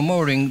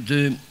commemorating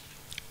the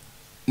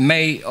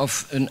May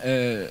of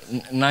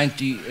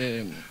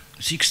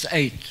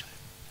 1968.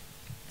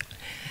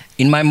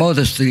 In my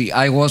modesty,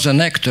 I was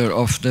an actor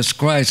of this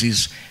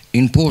crisis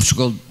in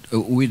Portugal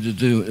with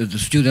the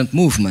student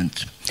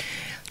movement.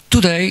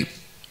 Today,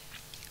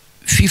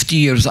 50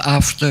 years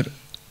after,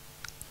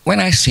 when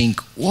I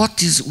think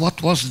what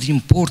was the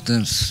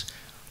importance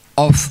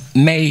of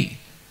May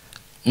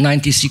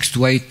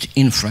 1968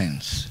 in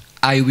France,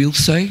 I will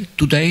say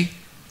today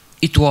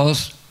it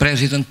was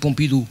President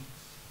Pompidou.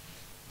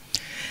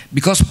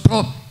 Because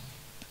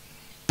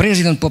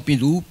President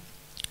Pompidou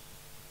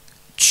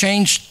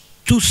changed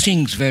two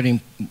things very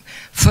important.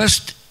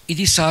 First, he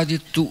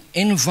decided to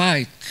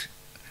invite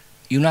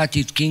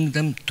United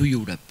Kingdom to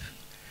Europe,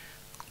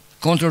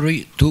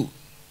 contrary to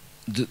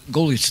the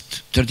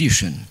Gaullist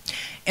tradition.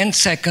 And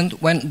second,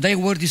 when they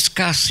were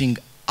discussing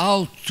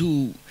how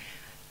to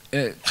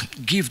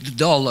give the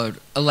dollar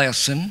a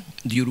lesson,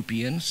 the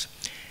Europeans,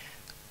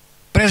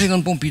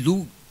 President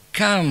Pompidou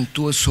came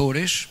to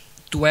Açores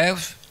to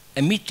have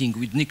a meeting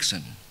with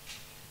Nixon.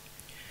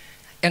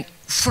 And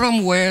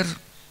from where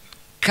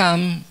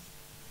came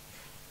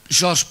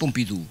Georges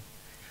Pompidou?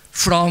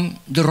 From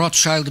the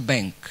Rothschild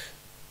Bank.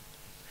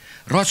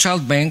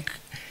 Rothschild Bank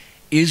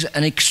is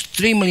an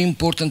extremely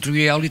important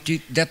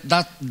reality that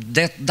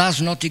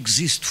does not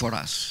exist for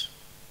us.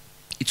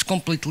 It's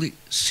completely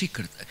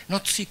secret.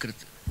 Not secret,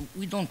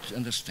 we don't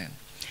understand.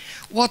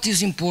 What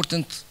is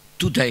important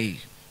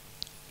today?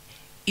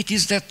 It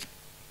is that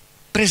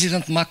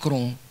President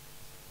Macron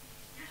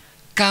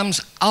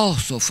comes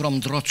also from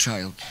the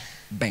Rothschild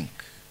Bank.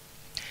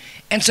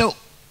 And so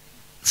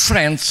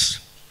France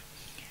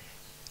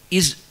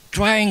is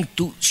trying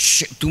to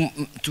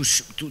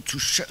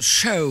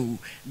show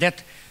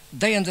that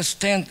they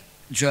understand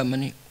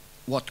Germany,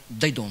 what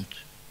they don't.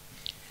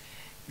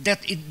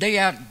 That they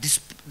are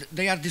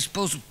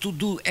disposed to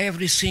do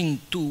everything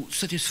to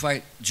satisfy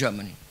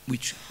Germany,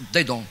 which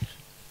they don't.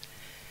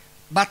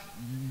 But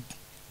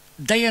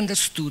they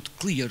understood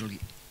clearly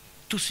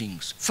two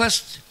things.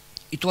 First,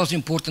 it was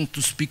important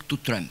to speak to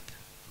Trump.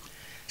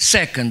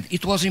 Second,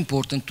 it was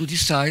important to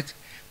decide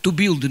to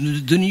build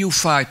the new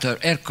fighter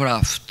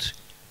aircraft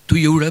to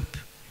Europe,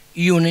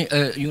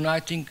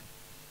 uniting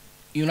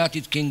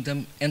United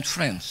Kingdom and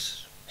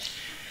France.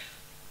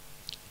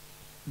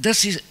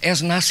 This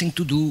has nothing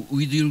to do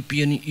with the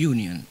European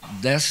Union.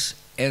 This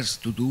has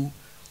to do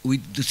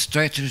with the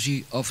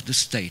strategy of the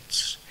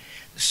states.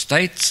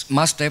 States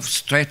must have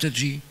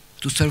strategy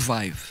to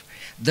survive.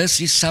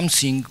 This is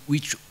something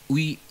which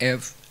we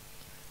have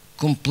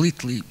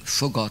completely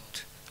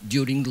forgot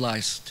during the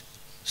last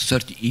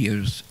 30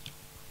 years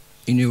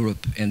in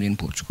Europe and in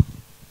Portugal.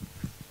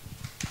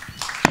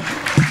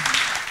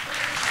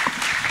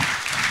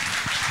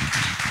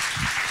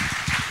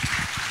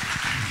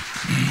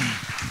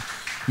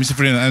 Mr.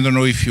 Friedman, I don't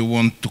know if you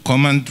want to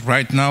comment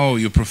right now or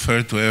you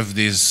prefer to have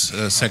this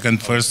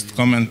first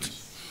comment.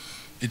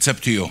 It's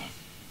up to you.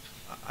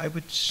 I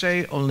would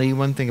say only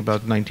one thing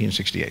about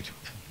 1968,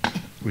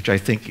 which I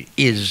think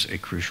is a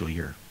crucial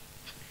year.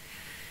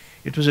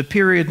 It was a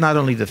period not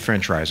only the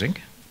French Rising,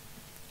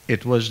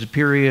 it was the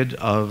period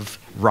of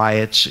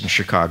riots in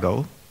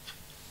Chicago,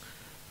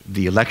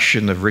 the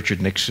election of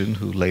Richard Nixon,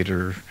 who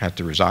later had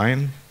to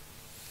resign.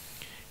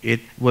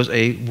 It was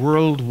a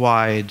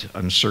worldwide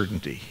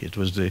uncertainty. It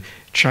was the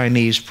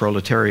Chinese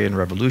proletarian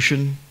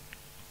revolution.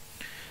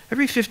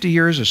 Every 50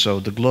 years or so,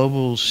 the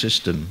global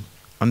system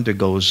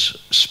undergoes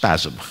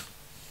spasm.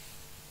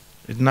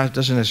 It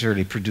doesn't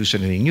necessarily produce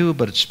anything new,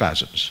 but it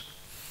spasms.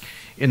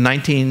 In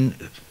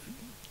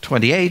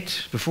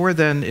 1928, before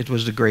then, it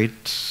was the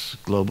great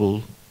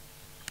global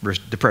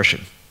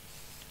depression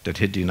that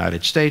hit the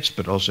United States,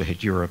 but also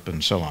hit Europe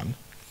and so on.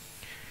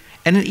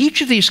 And in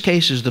each of these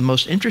cases, the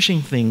most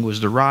interesting thing was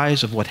the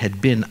rise of what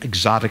had been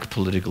exotic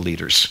political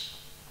leaders.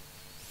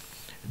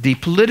 The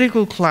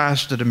political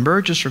class that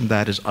emerges from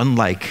that is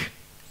unlike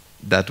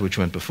that which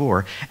went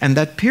before, and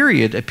that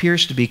period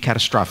appears to be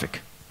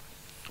catastrophic.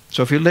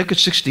 So if you look at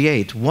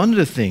 68, one of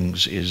the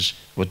things is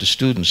what the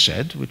students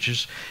said, which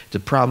is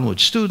the problem with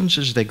students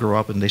is they grow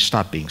up and they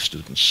stop being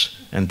students,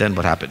 and then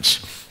what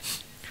happens?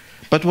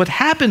 But what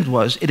happened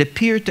was it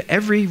appeared to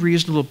every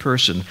reasonable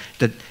person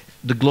that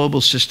the global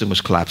system was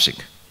collapsing.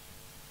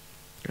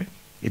 Okay?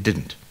 It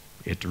didn't.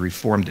 It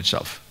reformed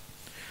itself.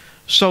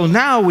 So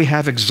now we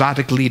have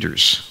exotic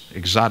leaders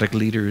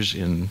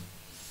in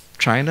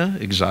China,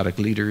 exotic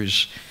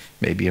leaders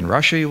maybe in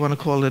Russia, you want to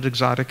call it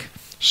exotic.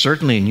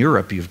 Certainly in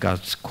Europe, you've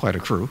got quite a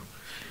crew.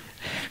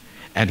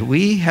 And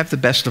we have the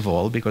best of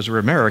all because we're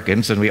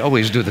Americans and we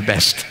always do the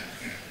best.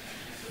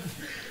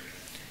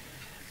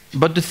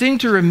 But the thing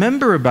to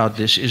remember about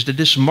this is that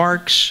this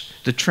marks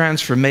the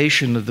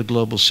transformation of the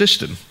global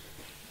system,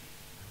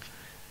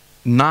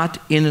 not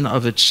in and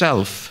of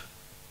itself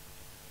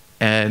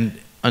an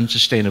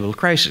unsustainable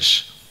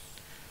crisis.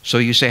 So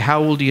you say,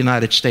 how will the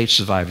United States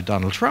survive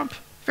Donald Trump?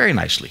 Very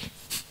nicely.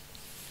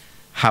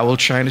 How will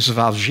China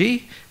survive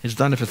Xi? It's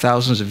done it for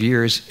thousands of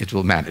years, it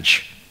will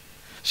manage.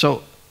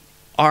 So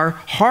our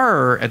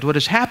horror at what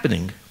is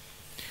happening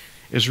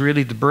is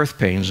really the birth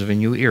pains of a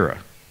new era.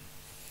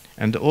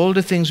 And all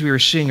the things we are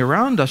seeing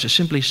around us is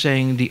simply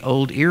saying the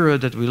old era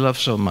that we love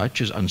so much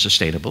is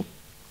unsustainable.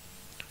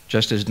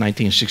 Just as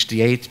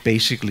 1968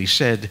 basically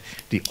said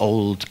the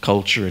old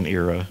culture and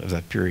era of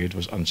that period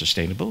was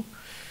unsustainable.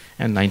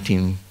 And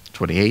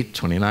 1928,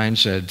 29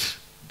 said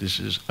this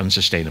is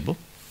unsustainable.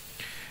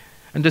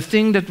 And the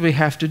thing that we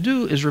have to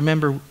do is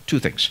remember two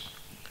things.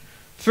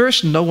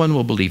 First, no one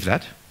will believe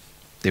that.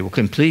 They will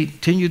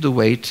continue to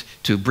wait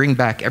to bring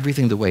back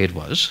everything the way it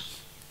was.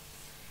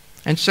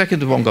 And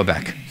second, it won't go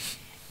back.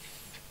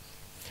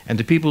 And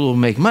the people who will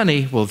make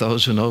money will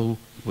those who know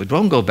it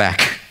won't go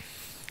back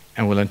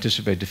and will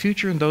anticipate the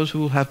future, and those who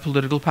will have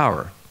political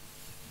power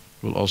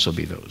will also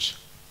be those.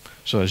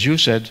 So as you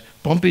said,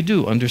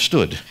 Pompidou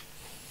understood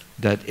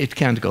that it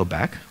can't go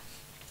back.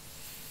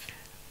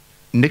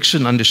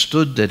 Nixon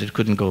understood that it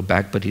couldn't go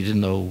back, but he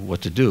didn't know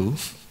what to do.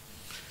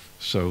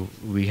 So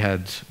we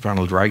had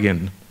Ronald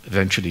Reagan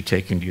eventually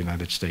taking the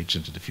United States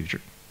into the future.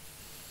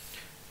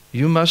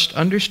 You must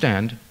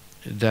understand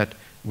that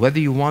whether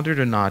you want it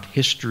or not,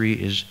 history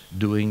is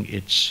doing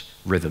its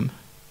rhythm.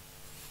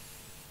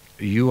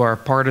 You are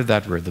part of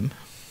that rhythm,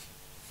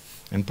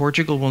 and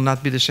Portugal will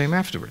not be the same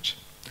afterwards.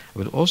 I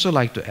would also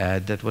like to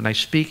add that when I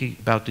speak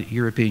about the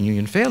European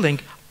Union failing,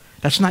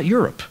 that's not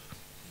Europe.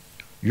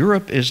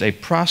 Europe is a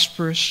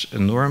prosperous,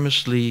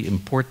 enormously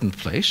important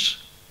place,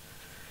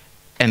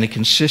 and it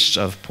consists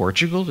of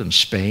Portugal and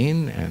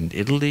Spain and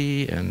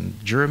Italy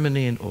and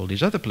Germany and all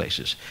these other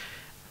places.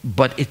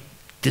 But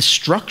this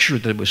structure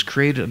that was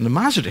created in the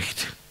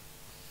Maastricht,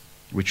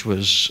 which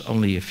was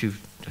only a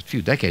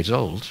few decades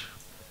old,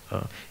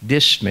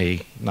 this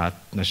may not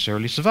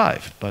necessarily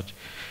survive, but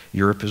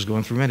Europe is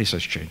going through many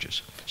such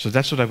changes. So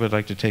that's what I would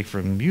like to take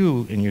from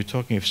you, and you're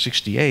talking of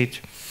 68.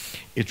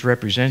 It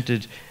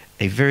represented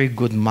a very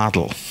good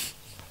model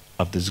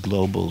of this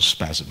global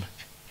spasm.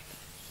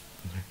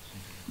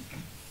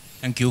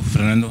 Thank you,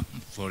 Fernando.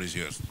 The floor is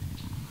yours.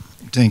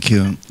 Thank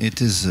you.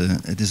 It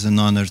is an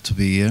honor to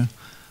be here.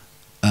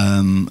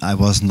 I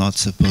was not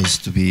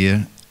supposed to be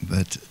here,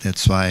 but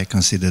that's why I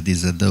consider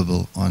this a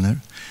double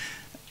honor.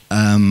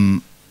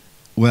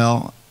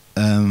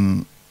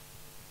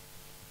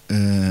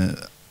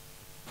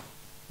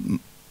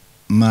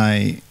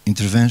 my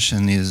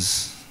intervention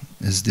is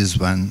this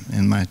one,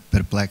 and my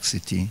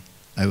perplexity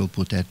I will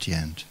put at the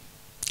end.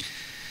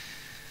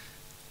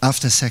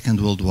 After Second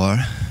World War,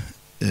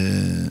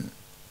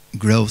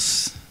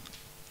 growth,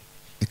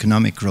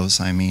 economic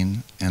growth I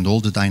mean, and all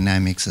the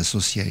dynamics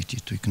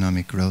associated to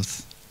economic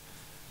growth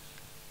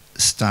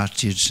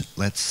started,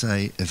 let's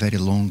say, a very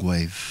long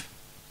wave.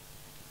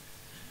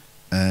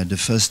 The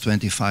first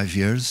 25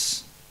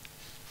 years,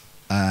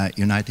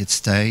 United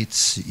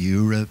States,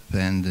 Europe,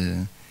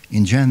 and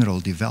in general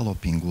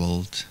developing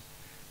world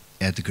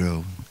had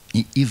grown.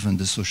 Even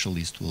the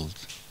socialist world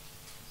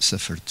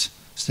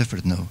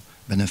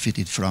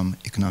benefited from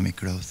economic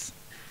growth.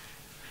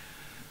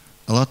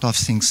 A lot of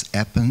things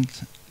happened,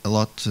 a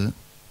lot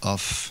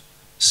of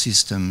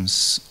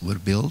systems were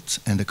built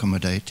and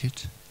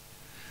accommodated,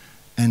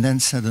 and then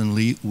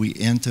suddenly we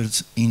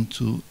entered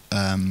into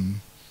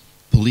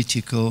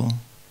political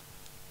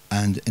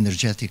and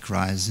energetic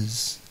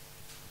crises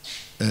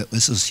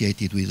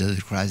associated with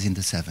the crisis in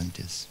the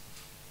 70s.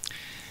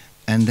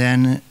 And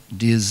then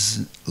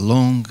this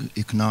long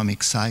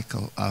economic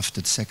cycle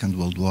after the Second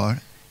World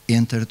War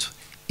entered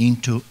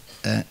into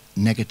a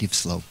negative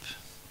slope,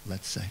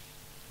 let's say.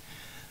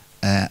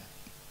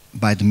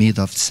 By the mid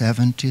of the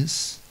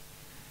 70s,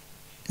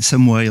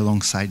 some way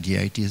alongside the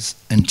 80s,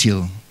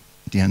 until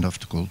the end of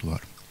the Cold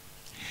War.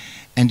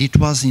 And it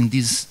was in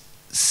this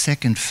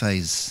second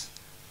phase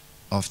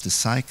of the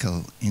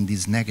cycle, in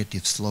this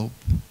negative slope,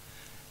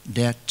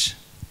 that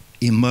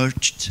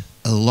emerged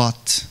a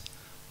lot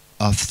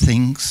of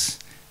things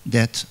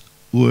that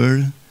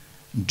were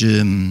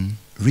the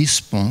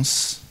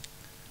response,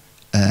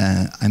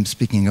 I'm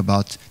speaking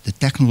about the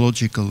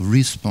technological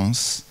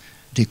response,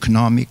 the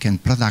economic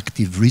and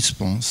productive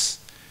response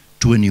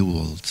to a new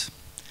world.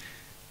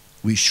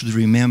 We should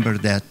remember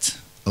that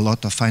a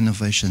lot of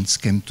innovations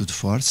came to the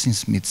fore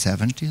since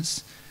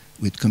mid-70s,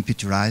 with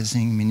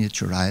computerizing,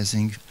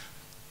 miniaturizing,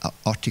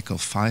 optical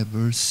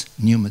fibers,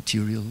 new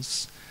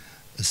materials,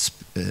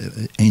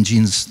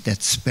 engines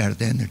that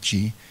spared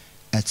energy,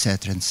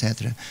 etc.,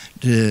 etc.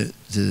 The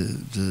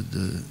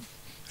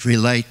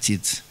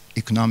related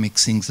economic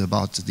things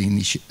about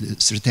the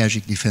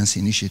Strategic Defense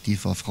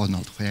Initiative of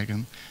Ronald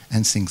Reagan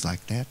and things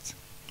like that.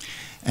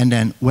 And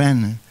then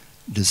when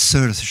the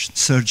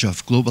surge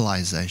of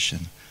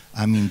globalization,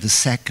 I mean the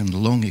second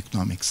long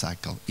economic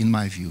cycle, in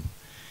my view,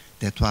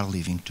 that we are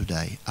living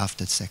today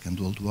after the Second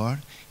World War,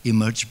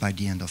 emerged by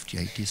the end of the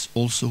 80s,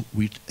 also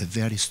with a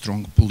very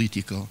strong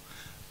political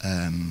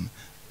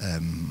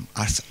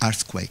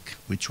earthquake,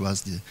 which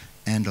was the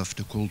end of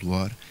the Cold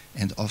War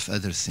and of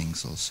other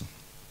things also.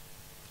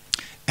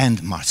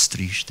 And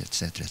Maastricht,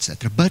 etc.,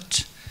 etc.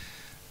 But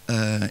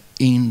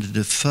in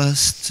the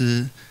first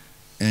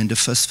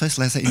phase,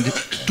 let's say in the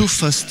two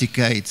first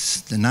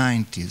decades, the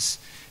 90s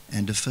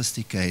and the first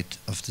decade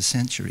of the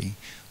century,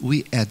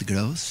 we had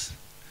growth,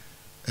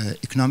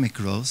 economic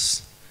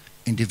growth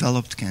in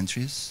developed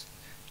countries,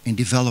 in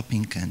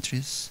developing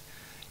countries.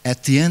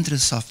 At the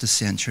entrance of the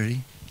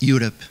century,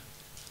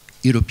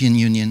 European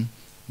Union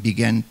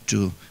began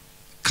to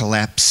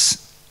collapse,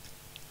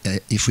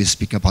 if we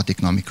speak about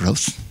economic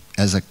growth,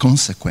 as a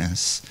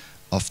consequence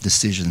of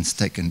decisions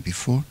taken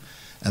before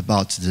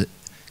about the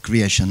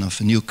creation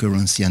of a new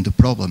currency and the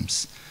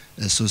problems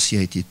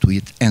associated to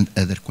it, and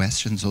other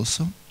questions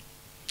also.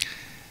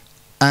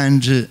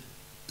 And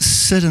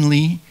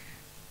suddenly,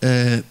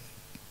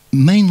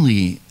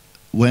 mainly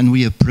when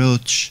we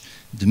approach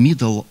the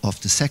middle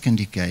of the second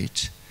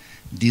decade,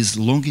 these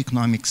long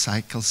economic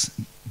cycles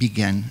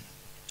began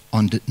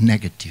on the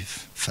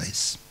negative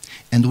phase.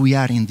 And we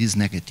are in this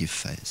negative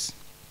phase.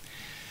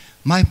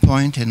 My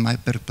point and my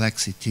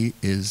perplexity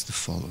is the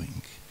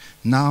following.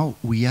 Now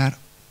we are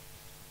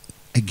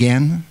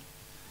again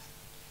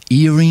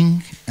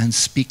hearing and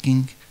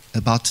speaking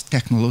about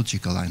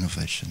technological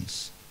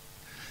innovations,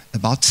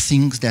 about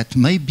things that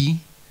maybe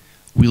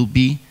will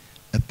be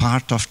a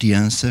part of the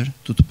answer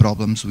to the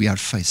problems we are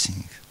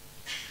facing,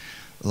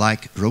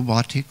 like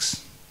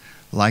robotics,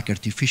 like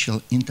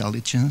artificial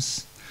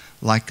intelligence,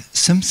 like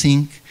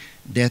something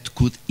that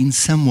could in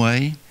some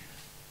way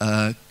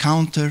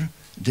counter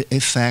the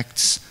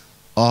effects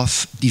of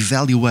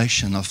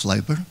devaluation of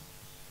labor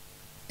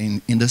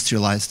in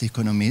industrialized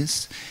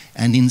economies,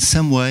 and in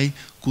some way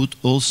could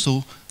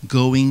also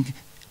going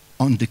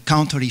on the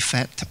counter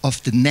effect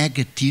of the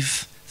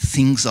negative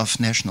things of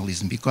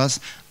nationalism, because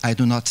I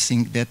do not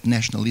think that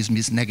nationalism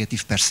is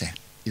negative per se.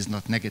 It's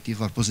not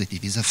negative or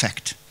positive, it's a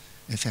fact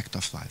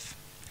of life.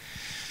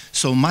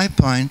 So my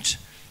point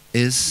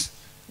is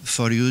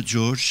for you,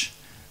 George,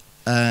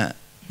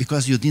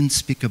 because you didn't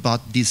speak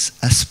about this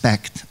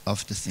aspect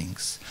of the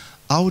things.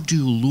 How do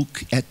you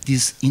look at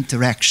this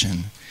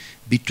interaction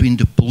between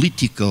the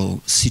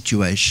political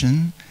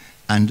situation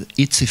and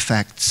its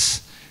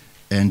effects,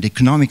 and the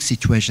economic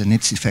situation and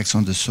its effects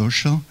on the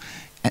social,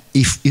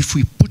 if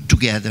we put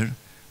together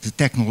the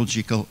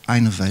technological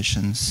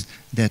innovations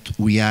that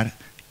we are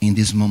in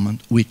this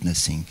moment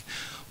witnessing?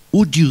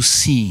 Would you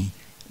see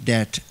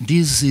that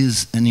this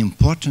is an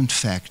important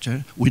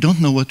factor. We don't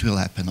know what will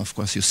happen, of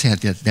course, you said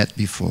that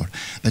before,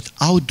 but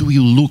how do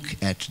you look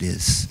at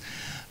this?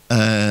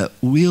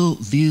 Will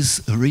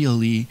this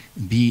really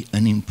be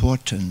an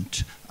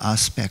important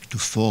aspect to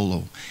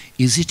follow?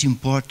 Is it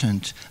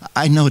important?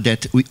 I know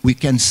that we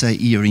can say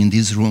here in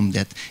this room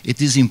that it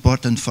is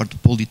important for the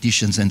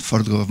politicians and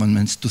for the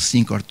governments to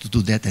think or to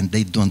do that, and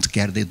they don't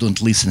care, they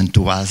don't listen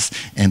to us,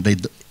 and they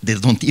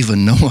don't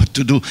even know what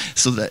to do.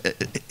 So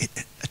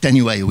but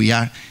anyway, we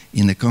are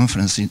in a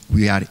conference,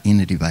 we are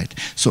in a debate.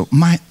 So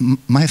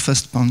my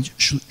first point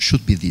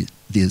should be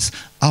this.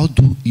 How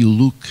do you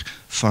look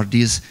for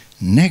this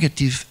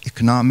negative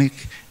economic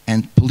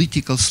and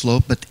political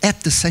slope, but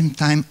at the same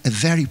time a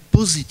very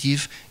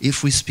positive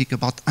if we speak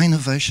about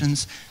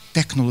innovations,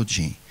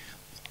 technology?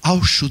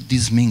 How should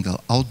this mingle?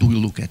 How do we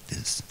look at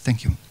this?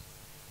 Thank you.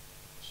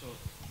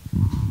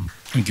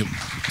 Thank you.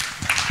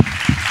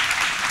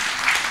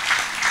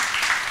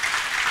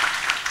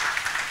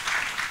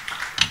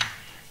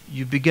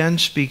 You began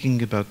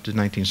speaking about the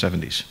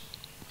 1970s.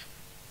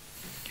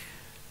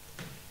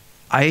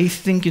 I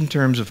think in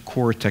terms of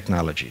core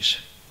technologies,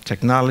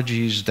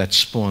 technologies that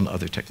spawn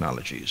other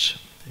technologies.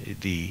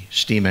 The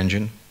steam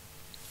engine,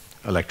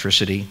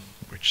 electricity,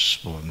 which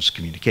spawns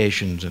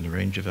communications and a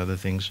range of other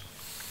things.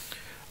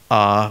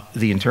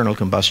 The internal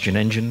combustion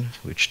engine,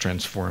 which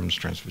transforms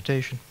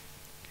transportation.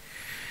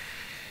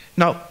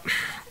 Now,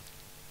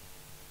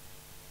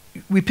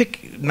 we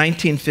pick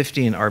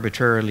 1915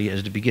 arbitrarily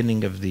as the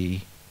beginning of the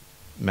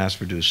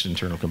mass-produced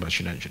internal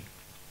combustion engine,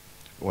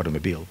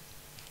 automobile.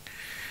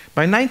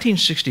 By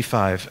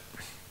 1965,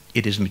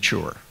 it is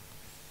mature.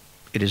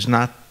 It is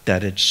not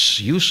that it's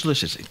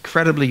useless, it's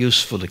incredibly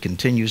useful, it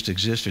continues to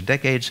exist for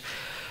decades,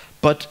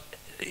 but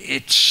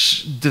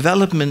its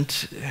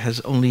development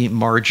has only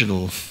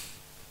marginal,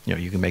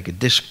 you can make a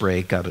disc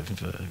brake out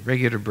of a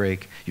regular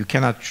brake, you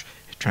cannot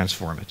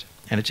transform it.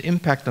 And its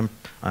impact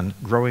on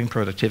growing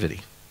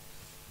productivity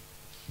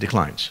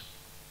declines.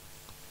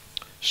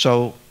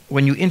 So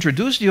when you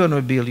introduce the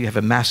automobile, you have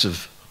a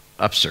massive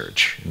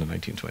upsurge in the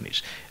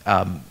 1920s.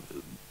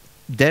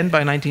 Then by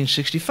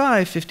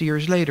 1965, 50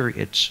 years later,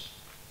 it's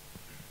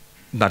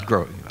not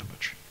growing that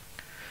much.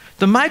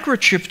 The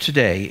microchip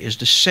today is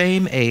the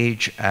same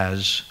age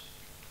as,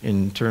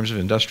 in terms of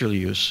industrial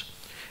use,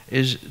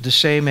 is the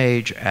same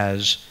age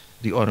as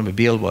the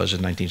automobile was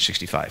in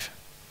 1965.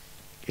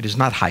 It is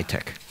not high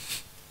tech.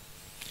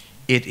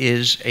 It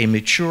is a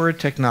mature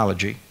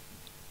technology,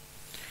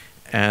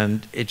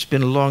 and it's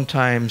been a long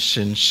time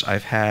since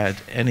I've had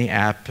any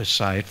app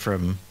aside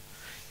from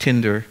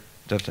Tinder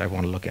that I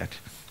want to look at.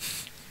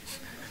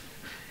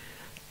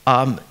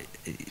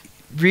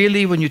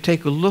 Really, when you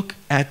take a look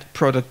at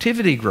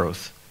productivity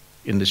growth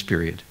in this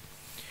period,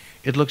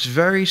 it looks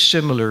very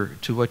similar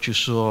to what you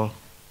saw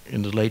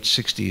in the late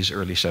 60s,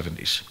 early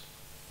 70s,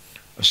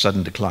 a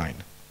sudden decline.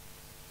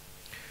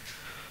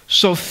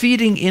 So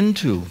feeding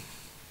into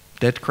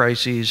debt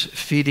crises,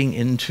 feeding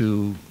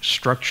into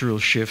structural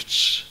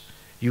shifts,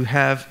 you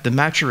have the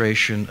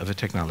maturation of a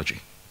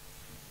technology.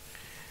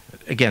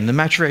 Again, the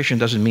maturation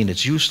doesn't mean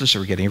it's useless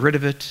or we're getting rid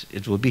of it.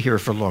 It will be here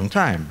for a long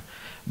time.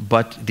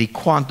 But the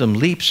quantum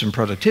leaps in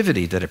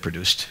productivity that it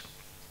produced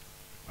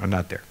are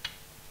not there.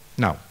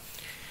 Now,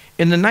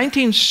 in the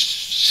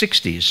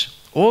 1960s,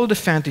 all the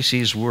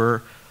fantasies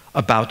were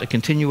about a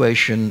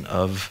continuation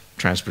of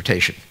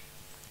transportation.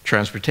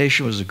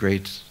 Transportation was a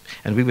great,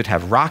 and we would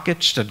have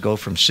rockets that go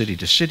from city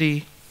to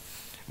city.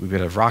 We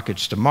would have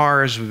rockets to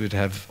Mars. We would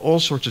have all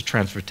sorts of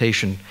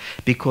transportation,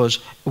 because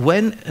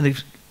when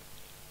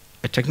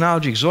a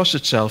technology exhausts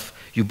itself,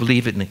 you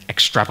believe in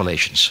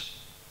extrapolations.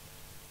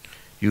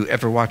 You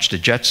ever watched the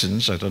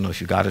Jetsons? I don't know if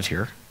you got it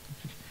here.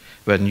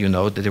 When you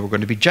know that there were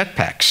going to be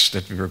jetpacks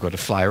that we were going to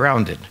fly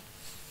around in.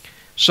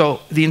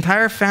 So the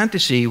entire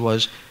fantasy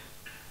was,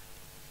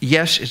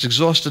 yes, it's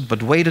exhausted,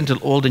 but wait until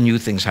all the new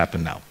things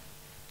happen now.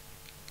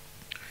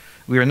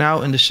 We are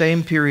now in the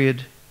same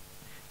period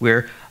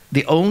where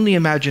the only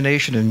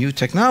imagination of new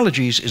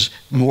technologies is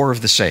more of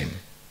the same.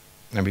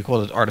 And we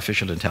call it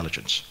artificial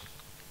intelligence.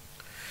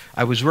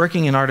 I was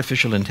working in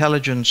artificial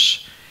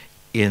intelligence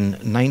in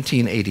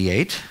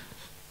 1988,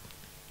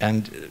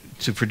 and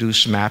to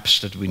produce maps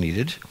that we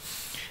needed,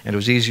 and it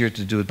was easier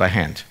to do it by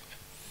hand.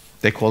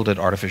 They called it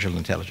artificial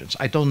intelligence.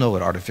 I don't know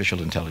what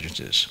artificial intelligence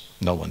is.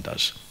 No one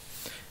does.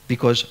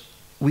 Because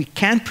we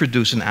can't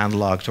produce an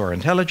analog to our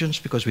intelligence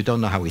because we don't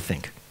know how we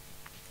think.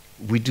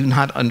 We do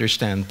not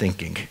understand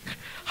thinking.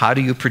 How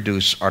do you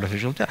produce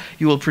artificial intelligence?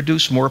 You will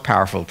produce more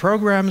powerful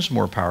programs,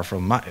 more powerful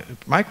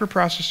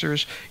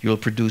microprocessors. You will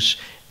produce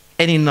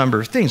any number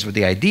of things, but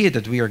the idea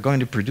that we are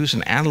going to produce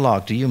an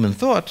analog to human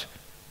thought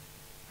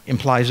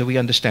implies that we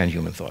understand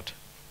human thought.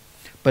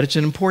 But it's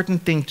an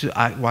important thing to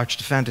watch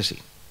the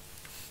fantasy.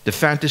 The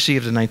fantasy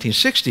of the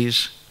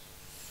 1960s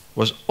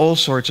was all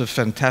sorts of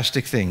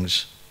fantastic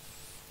things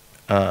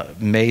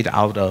made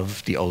out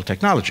of the old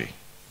technology.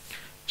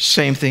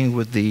 Same thing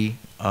with the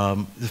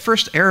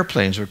first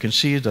airplanes were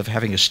conceived of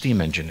having a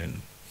steam engine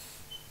in.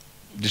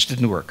 This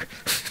didn't work.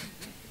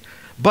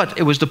 But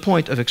it was the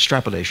point of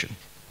extrapolation.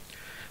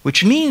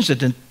 which means that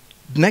the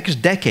next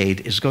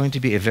decade is going to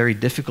be a very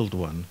difficult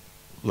one,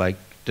 like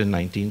the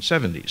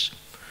 1970s,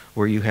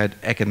 where you had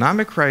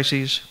economic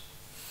crises,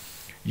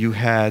 you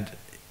had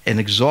an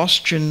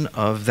exhaustion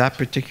of that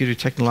particular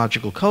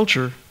technological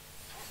culture,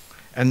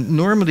 and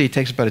normally it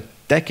takes about a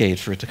decade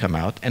for it to come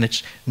out, and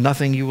it's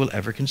nothing you will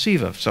ever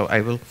conceive of. So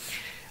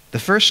the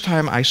first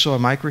time I saw a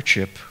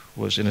microchip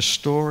was in a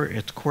store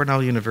at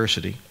Cornell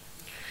University,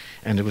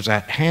 and it was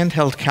a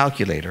handheld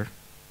calculator,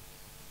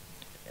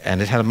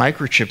 and it had a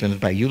microchip in it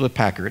by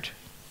Hewlett-Packard,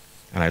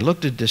 and I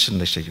looked at this and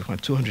they said, "You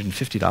want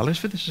 $250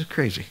 for this? This is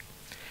crazy."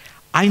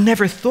 I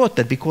never thought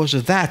that because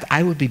of that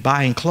I would be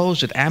buying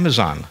clothes at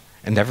Amazon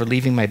and never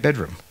leaving my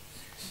bedroom.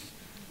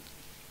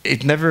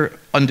 It never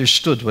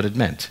understood what it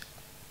meant.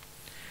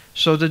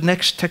 So the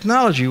next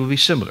technology will be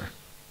similar.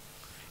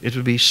 It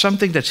will be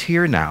something that's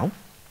here now.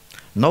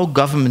 No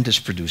government is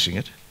producing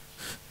it.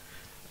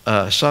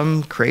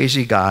 Some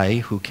crazy guy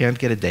who can't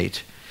get a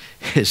date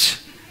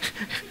is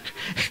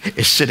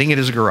sitting in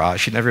his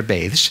garage, he never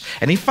bathes,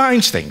 and he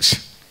finds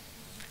things.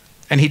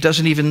 And he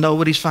doesn't even know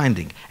what he's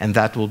finding, and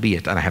that will be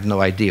it, and I have no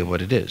idea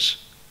what it is.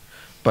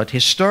 But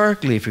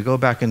historically, if we go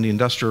back in the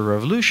Industrial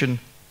Revolution,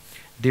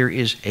 there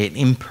is an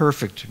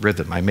imperfect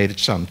rhythm. I made it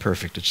sound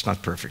perfect, it's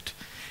not perfect.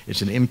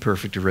 It's an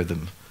imperfect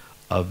rhythm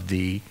of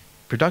the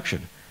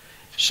production.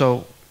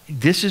 So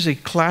this is a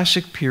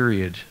classic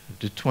period,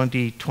 the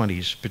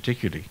 2020s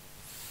particularly,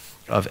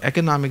 of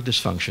economic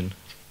dysfunction,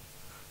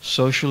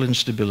 social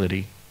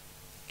instability,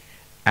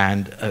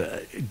 and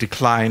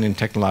decline in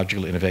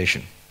technological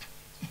innovation.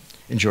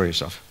 Enjoy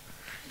yourself.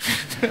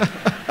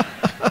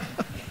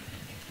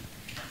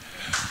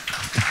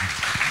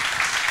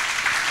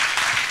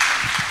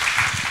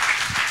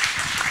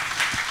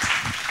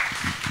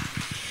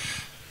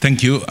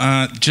 Thank you.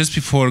 Just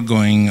before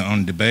going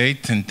on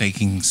debate and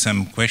taking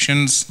some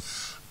questions,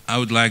 I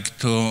would like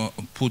to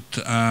put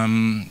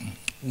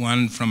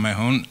one from my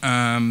own.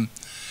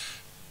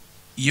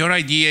 Your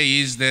idea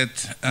is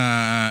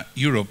that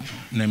Europe,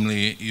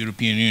 namely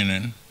European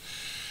Union,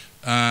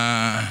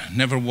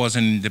 never was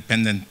an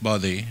independent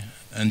body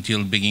until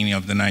the beginning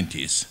of the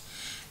 90s,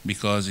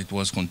 because it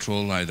was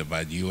controlled either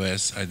by the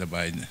US, either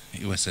by the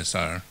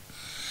USSR.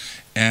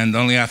 And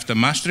only after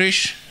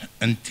Maastricht,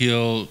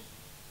 until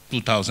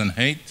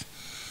 2008,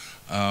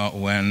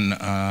 when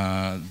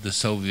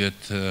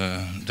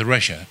the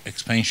Russia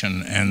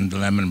expansion and the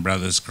Lehman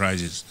Brothers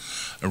crisis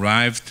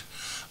arrived,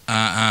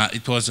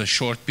 it was a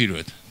short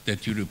period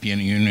that European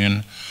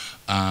Union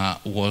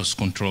was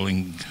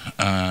controlling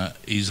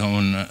his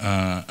own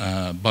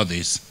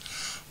bodies.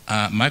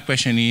 My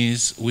question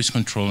is, who is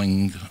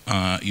controlling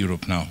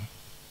Europe now?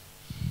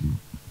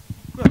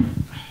 Well,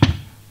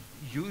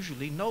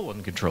 usually no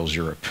one controls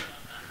Europe,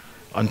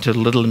 until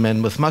little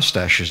men with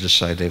mustaches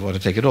decide they want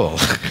to take it all.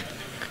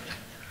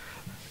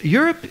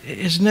 Europe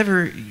is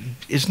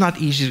not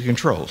easy to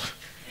control.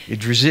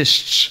 It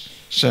resists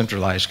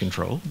centralized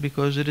control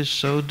because it is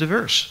so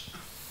diverse.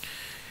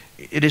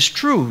 It is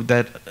true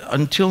that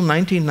until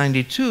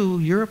 1992,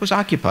 Europe was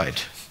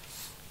occupied.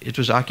 It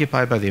was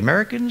occupied by the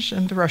Americans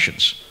and the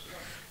Russians.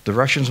 The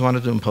Russians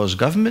wanted to impose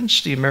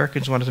governments, the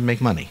Americans wanted to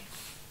make money.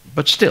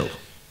 But still,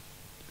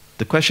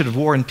 the question of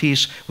war and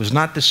peace was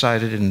not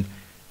decided in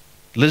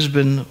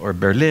Lisbon or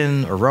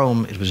Berlin or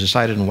Rome, it was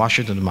decided in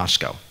Washington and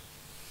Moscow.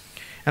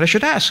 And I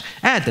should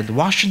add that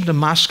Washington and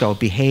Moscow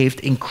behaved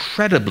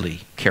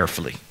incredibly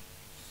carefully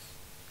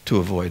to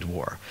avoid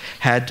war.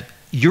 Had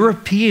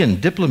European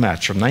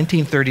diplomats from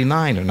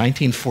 1939 or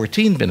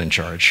 1914 been in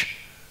charge,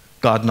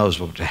 God knows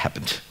what would have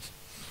happened.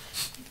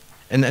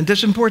 And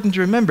that's important to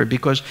remember,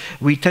 because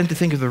we tend to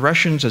think of the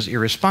Russians as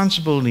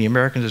irresponsible and the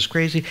Americans as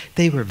crazy.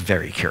 They were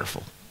very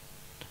careful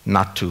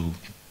not to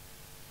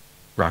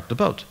rock the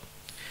boat.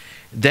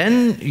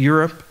 Then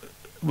Europe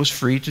was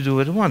free to do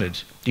what it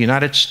wanted. The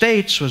United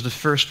States was the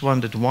first one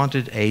that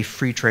wanted a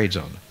free trade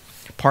zone.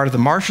 Part of the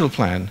Marshall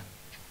Plan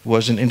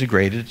was an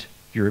integrated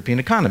European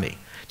economy.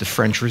 The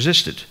French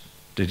resisted.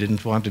 They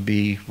didn't want to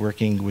be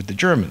working with the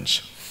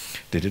Germans.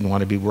 They didn't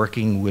want to be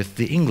working with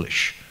the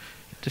English.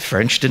 The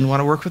French didn't want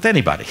to work with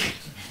anybody.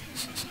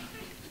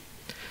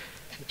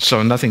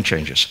 So nothing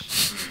changes.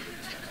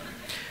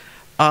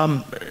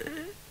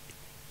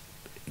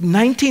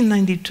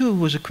 1992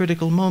 was a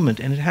critical moment,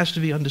 and it has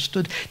to be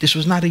understood. This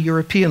was not a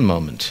European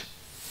moment.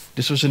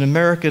 This was an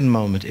American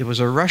moment. It was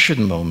a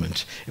Russian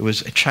moment. It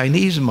was a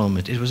Chinese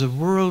moment. It was a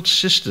world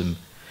system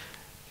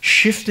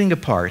shifting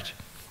apart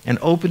and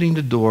opening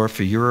the door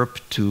for Europe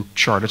to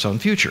chart its own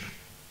future.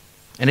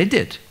 And it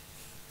did.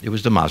 It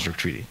was the Maastricht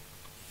Treaty.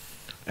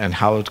 And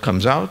how it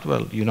comes out,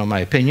 well, you know my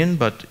opinion,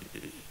 but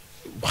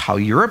how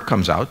Europe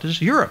comes out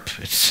is Europe.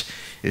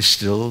 It's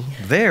still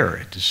there.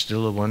 It is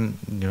still a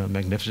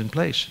magnificent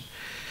place.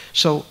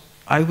 So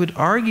I would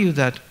argue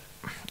that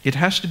it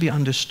has to be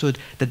understood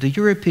that the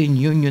European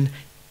Union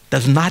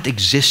does not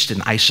exist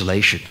in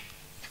isolation.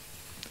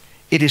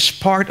 It is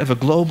part of a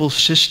global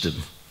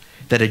system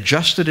that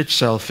adjusted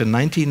itself in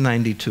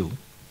 1992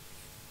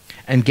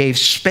 and gave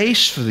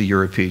space for the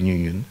European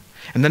Union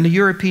And then the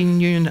European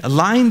Union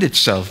aligned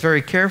itself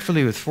very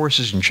carefully with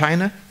forces in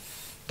China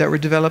that were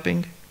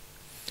developing,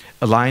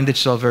 aligned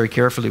itself very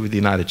carefully with the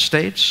United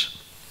States.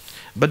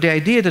 But the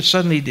idea that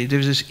suddenly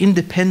there's this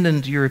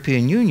independent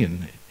European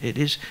Union, it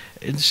is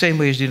in the same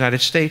way as the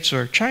United States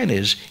or China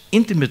is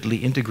intimately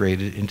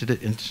integrated into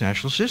the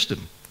international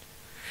system.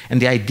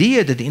 And the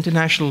idea that the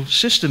international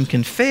system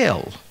can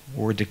fail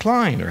or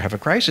decline or have a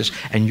crisis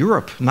and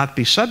Europe not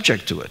be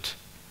subject to it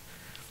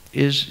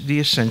is the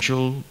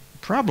essential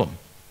problem.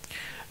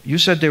 You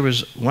said there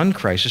was one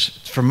crisis.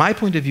 From my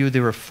point of view,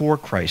 there were four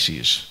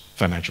crises,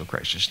 financial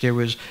crises. There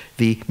was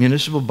the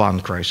municipal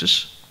bond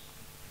crisis.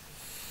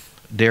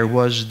 There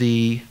was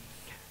the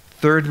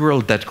third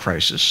world debt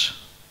crisis.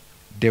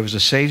 There was the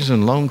savings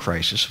and loan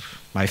crisis,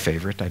 my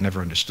favorite. I never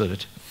understood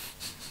it.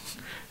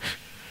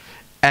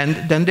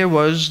 And then there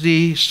was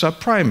the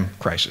subprime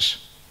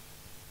crisis.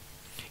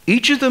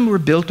 Each of them were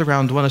built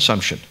around one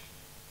assumption: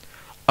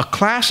 a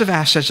class of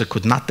assets that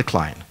could not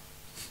decline.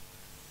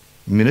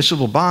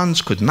 Municipal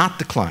bonds could not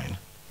decline.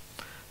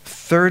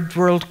 Third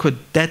world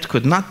debt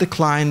could not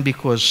decline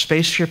because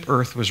spaceship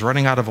Earth was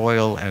running out of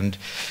oil and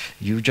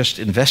you just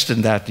invest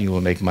in that and you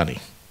will make money.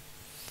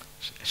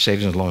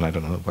 Savings and loan, I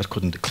don't know, what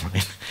couldn't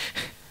decline.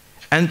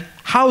 And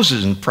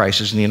houses and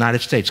prices in the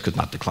United States could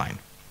not decline.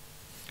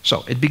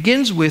 So it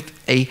begins with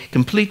a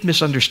complete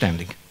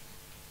misunderstanding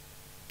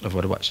of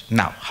what it was.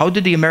 Now, how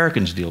did the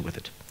Americans deal with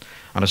it?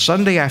 On a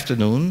Sunday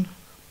afternoon,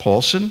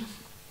 Paulson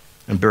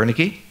and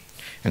Bernanke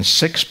and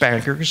 6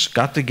 bankers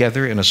got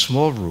together in a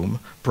small room,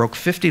 broke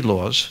 50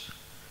 laws,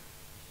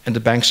 and the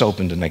banks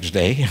opened the next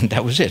day, and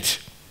that was it.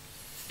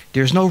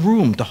 There's no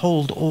room to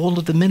hold all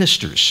of the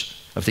ministers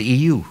of the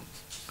EU.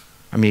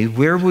 I mean,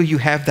 where will you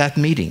have that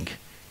meeting?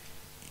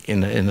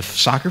 In a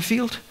soccer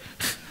field?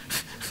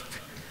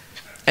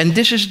 And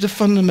this is the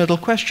fundamental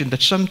question,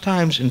 that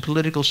sometimes in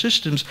political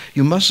systems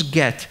you must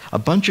get a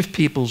bunch of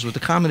peoples with a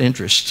common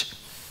interest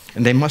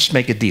and they must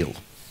make a deal.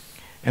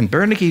 And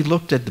Bernanke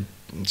looked at the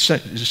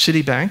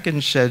Citibank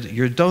and said,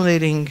 "You're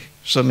donating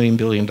so many $1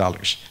 billion."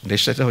 And they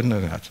said, "Oh, no,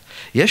 not.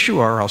 Yes,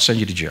 you are. I'll send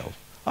you to jail."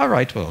 "All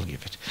right, well, I'll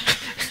give it."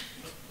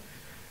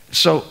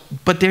 So,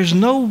 but there's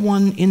no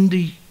one in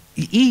the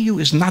EU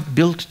is not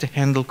built to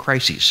handle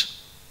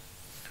crises.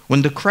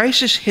 When the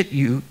crisis hit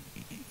you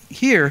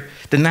here,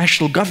 the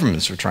national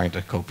governments were trying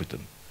to cope with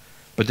them,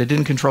 but they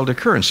didn't control their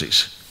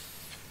currencies.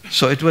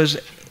 So it was,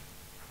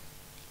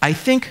 I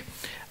think,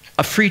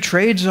 a free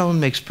trade zone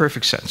makes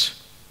perfect sense.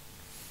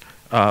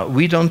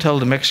 We don't tell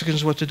the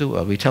Mexicans what to do.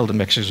 Well, we tell the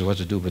Mexicans what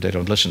to do, but they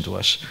don't listen to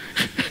us.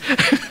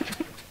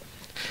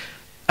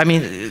 I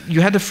mean,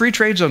 you had a free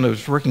trade zone that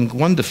was working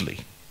wonderfully.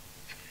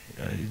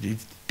 It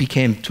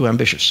became too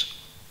ambitious.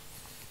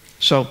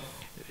 So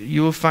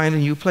you will find a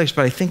new place.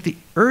 But I think the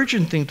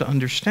urgent thing to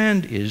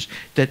understand is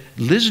that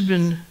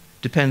Lisbon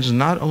depends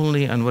not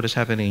only on what is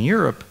happening in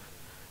Europe,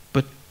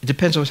 but it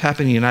depends on what's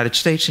happening in the United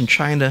States, in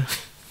China,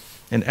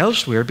 and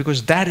elsewhere,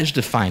 because that is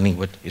defining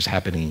what is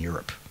happening in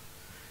Europe.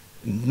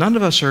 None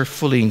of us are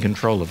fully in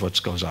control of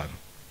what goes on,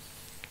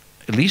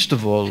 least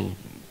of all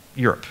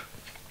Europe.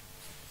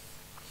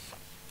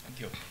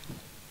 Thank you.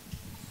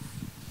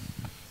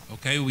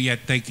 Okay, we are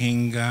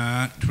taking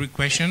 3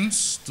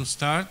 questions to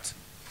start.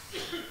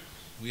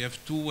 We have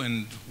 2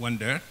 and 1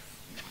 there.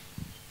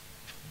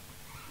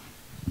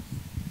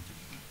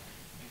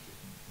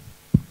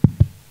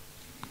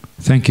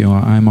 Thank you.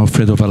 I'm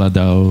Alfredo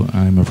Valadao.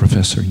 I'm a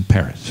professor in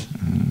Paris.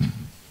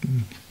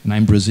 And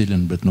I'm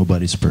Brazilian, but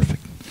nobody's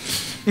perfect.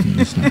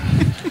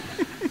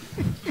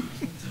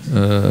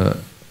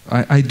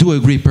 I do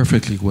agree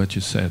perfectly with what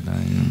you said.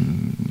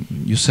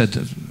 You said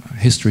that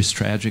history is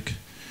tragic,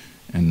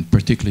 and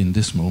particularly in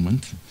this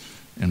moment,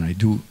 and I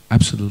do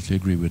absolutely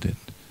agree with it.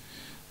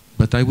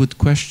 But I would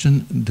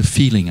question the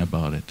feeling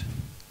about it,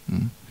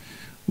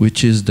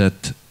 which is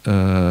that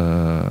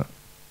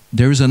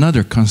there is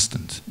another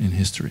constant in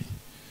history,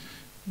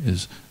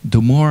 is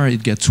the more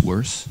it gets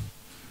worse,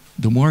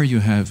 the more you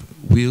have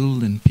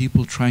will and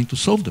people trying to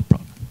solve the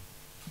problem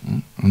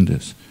on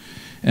this.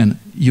 And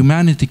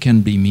humanity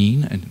can be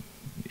mean, and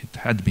it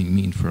had been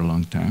mean for a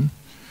long time,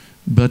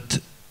 but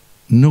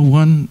no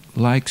one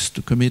likes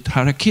to commit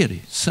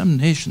harakiri. Some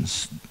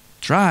nations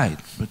tried,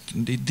 but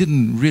they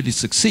didn't really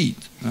succeed.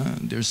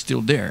 They're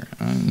still there.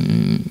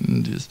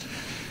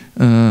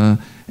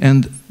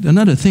 And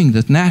another thing,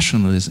 that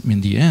nationalism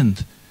in the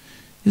end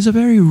is a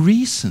very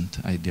recent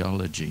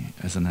ideology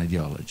as an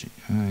ideology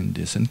in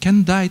this, and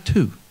can die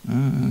too.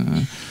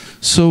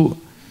 So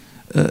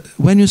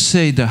when you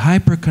say the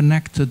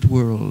hyper-connected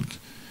world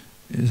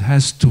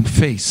has to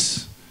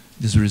face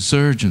this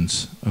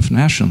resurgence of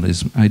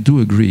nationalism, I do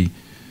agree.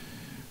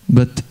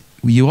 But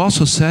you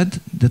also said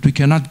that we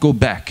cannot go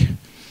back.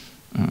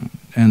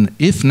 And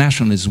if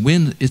nationalism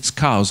wins, it's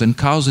chaos, and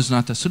chaos is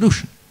not a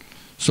solution.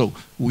 So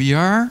we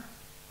are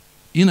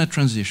in a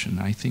transition.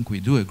 I think we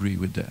do agree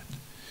with that.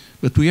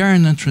 But we are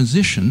in a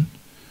transition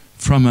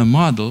from a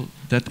model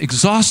that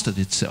exhausted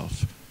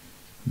itself.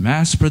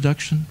 Mass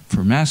production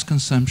for mass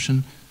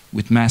consumption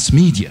with mass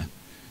media.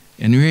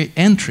 And we're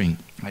entering,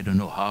 I don't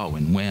know how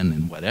and when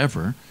and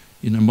whatever,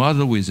 in a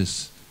model with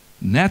this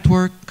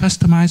network,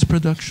 customized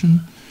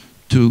production,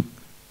 to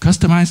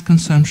customized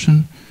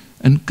consumption,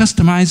 and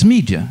customized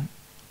media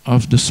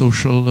of the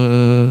social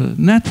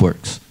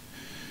networks.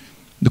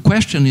 The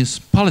question is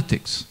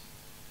politics.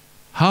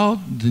 How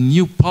the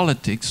new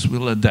politics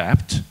will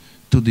adapt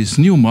to this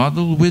new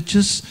model, which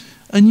is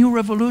a new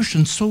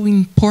revolution, so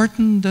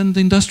important than the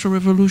Industrial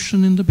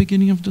Revolution in the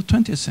beginning of the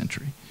 20th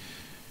century.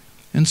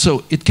 And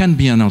so it can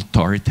be an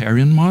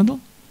authoritarian model.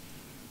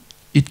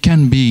 It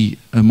can be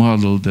a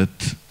model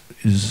that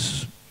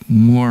is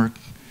more,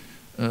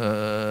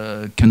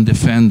 can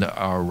defend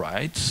our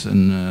rights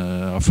and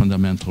our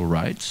fundamental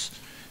rights.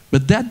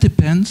 But that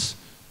depends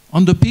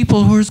on the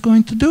people who is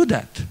going to do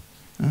that.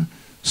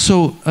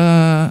 So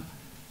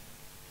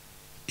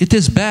it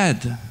is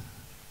bad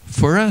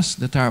for us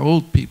that are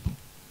old people.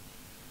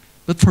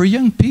 But for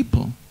young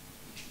people,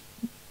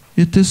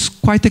 it is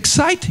quite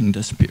exciting,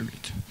 the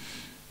spirit.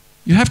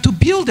 You have to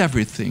build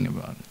everything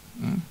about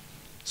it.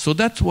 So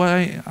that's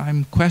why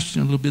I'm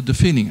questioning a little bit the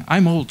feeling.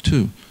 I'm old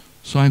too.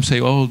 So I'm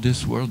saying, oh,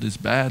 this world is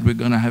bad. We're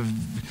going to have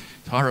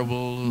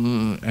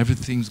horrible,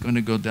 everything's going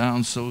to go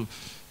down. So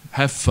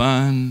have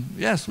fun.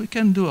 Yes, we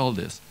can do all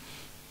this.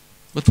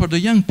 But for the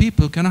young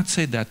people, you cannot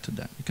say that to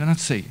them. You cannot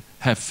say,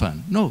 have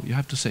fun. No, you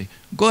have to say,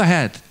 go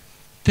ahead.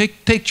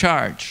 Take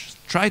charge.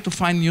 Try to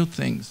find new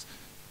things.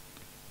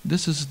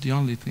 This is the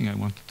only thing I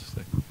wanted to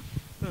say.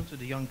 Well, to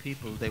the young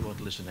people, they won't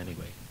listen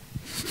anyway.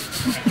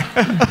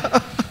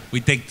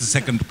 We take the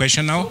second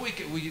question now. So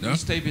we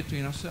stay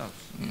between ourselves.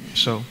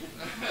 So.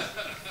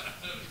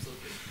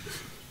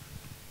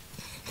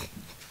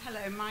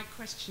 Hello, my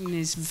question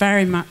is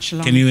very much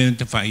along... Can you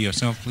identify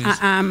yourself,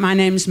 please? My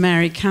name's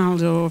Mary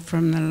Cardoso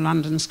from the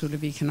London School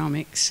of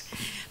Economics.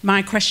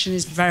 My question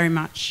is very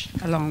much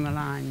along the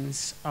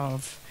lines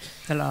of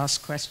the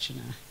last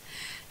questioner.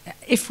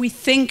 If we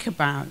think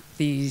about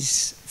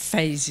these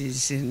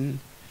phases in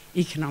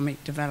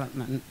economic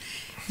development,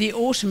 the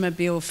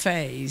automobile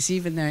phase,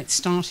 even though it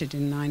started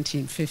in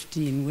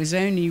 1915, was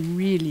only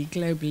really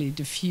globally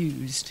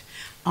diffused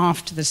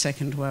after the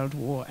Second World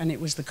War, and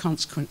it was the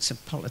consequence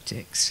of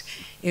politics.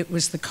 It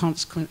was the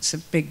consequence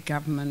of big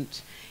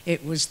government.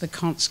 It was the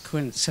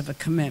consequence of a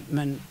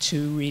commitment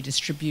to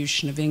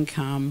redistribution of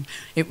income.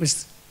 It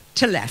was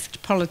to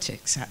left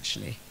politics,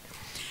 actually.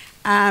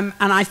 And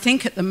I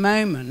think at the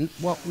moment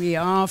what we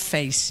are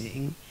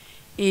facing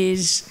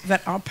is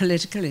that our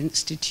political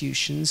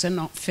institutions are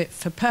not fit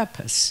for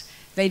purpose.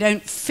 They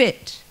don't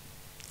fit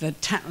the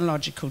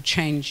technological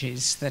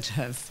changes that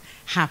have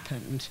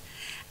happened.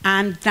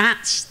 And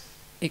that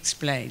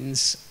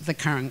explains the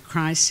current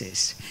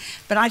crisis.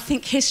 But I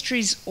think history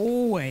is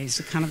always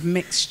a kind of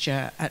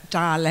mixture, a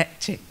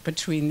dialectic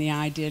between the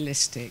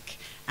idealistic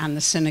and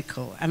the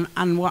cynical.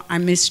 And what I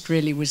missed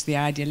really was the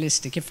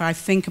idealistic. If I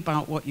think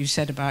about what you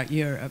said about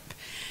Europe,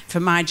 for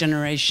my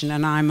generation,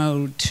 and I'm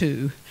old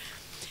too,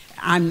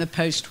 I'm the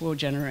post-war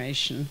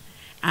generation,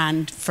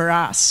 and for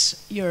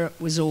us,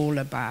 Europe was all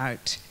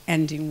about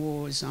ending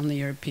wars on the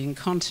European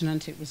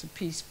continent. It was a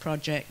peace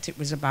project. It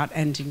was about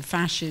ending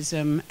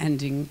fascism,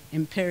 ending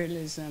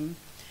imperialism.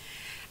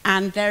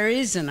 And there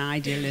is an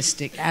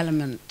idealistic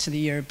element to the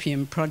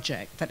European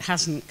project that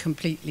hasn't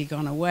completely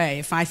gone away.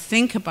 If I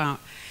think about,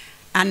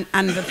 and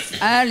the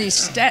early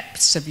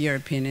steps of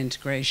European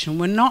integration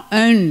were not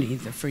only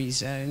the free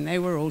zone, they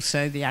were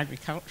also the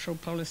agricultural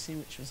policy,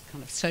 which was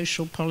kind of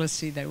social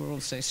policy. They were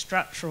also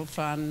structural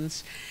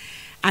funds.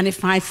 And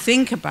if I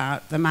think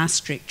about the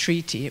Maastricht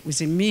Treaty, it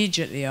was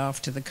immediately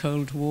after the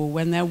Cold War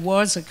when there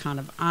was a kind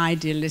of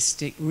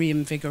idealistic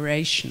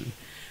reinvigoration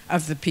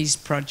of the peace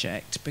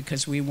project,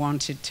 because we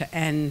wanted to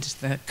end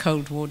the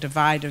Cold War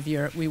divide of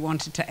Europe. We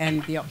wanted to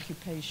end the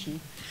occupation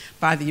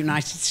by the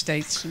United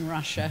States and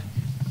Russia.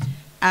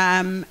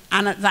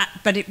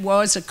 But it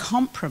was a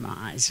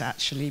compromise,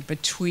 actually,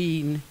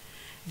 between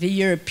the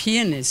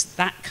Europeanism,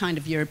 that kind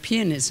of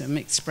Europeanism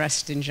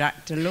expressed in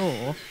Jacques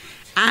Delors,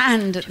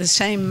 and at the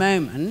same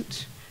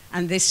moment,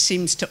 and this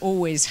seems to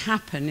always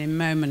happen in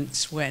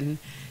moments when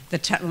the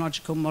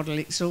technological model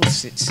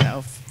exhausts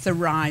itself, the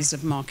rise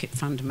of market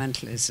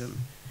fundamentalism.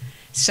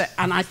 So,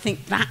 and I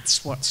think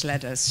that's what's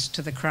led us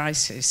to the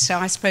crisis. So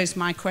I suppose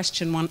my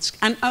question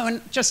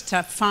and just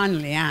to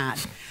finally add,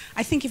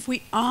 I think if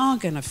we are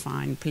going to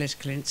find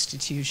political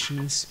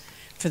institutions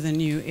for the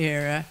new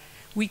era,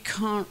 we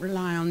can't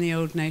rely on the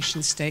old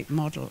nation-state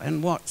model.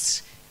 And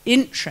what's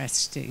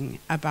interesting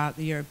about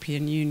the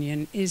European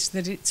Union is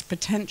that it's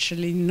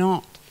potentially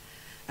not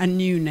a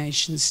new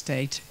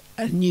nation-state,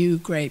 a new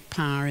great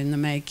power in the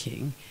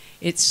making.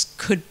 It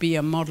could be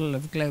a model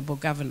of global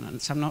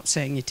governance. I'm not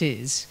saying it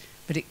is,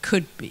 but it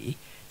could be,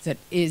 that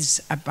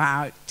is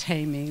about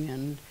taming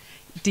and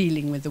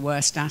dealing with the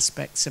worst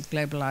aspects of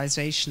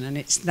globalization. And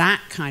it's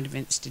that kind of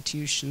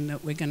institution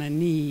that we're going to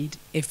need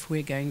if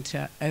we're going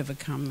to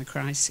overcome the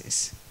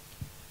crisis.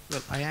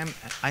 Well, I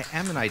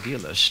am an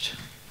idealist.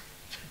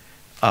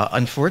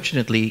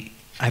 Unfortunately,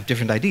 I have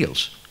different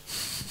ideals.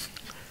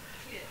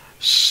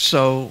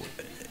 So,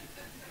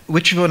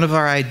 which one of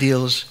our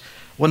ideals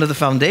One of the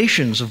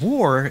foundations of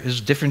war is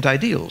different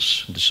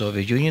ideals. The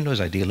Soviet Union was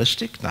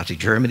idealistic. Nazi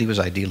Germany was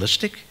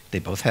idealistic. They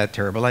both had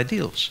terrible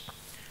ideals.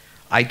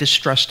 I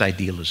distrust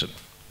idealism.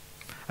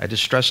 I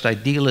distrust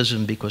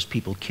idealism because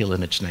people kill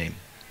in its name.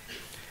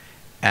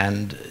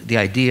 And the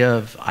idea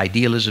of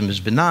idealism is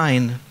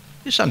benign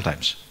is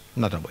sometimes,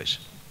 not always.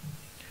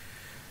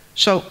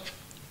 So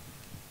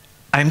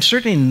I'm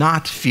certainly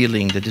not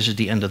feeling that this is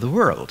the end of the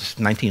world.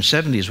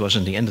 1970s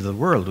wasn't the end of the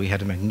world. We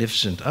had a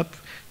magnificent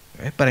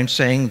right? But I'm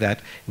saying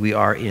that we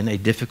are in a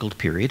difficult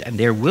period, and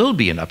there will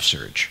be an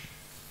upsurge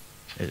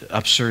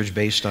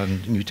based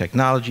on new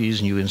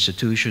technologies, new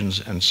institutions,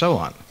 and so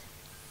on.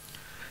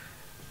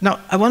 Now,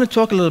 I want to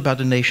talk a little about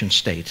the nation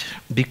state,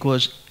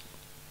 because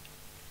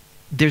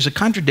there's a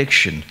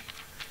contradiction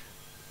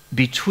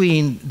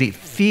between the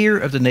fear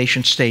of the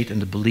nation state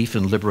and the belief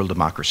in liberal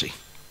democracy.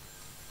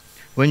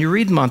 When you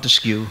read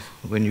Montesquieu,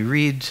 when you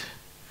read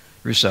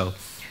Rousseau,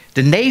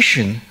 the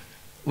nation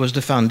was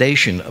the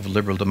foundation of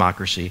liberal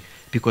democracy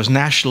because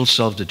national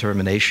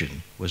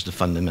self-determination was the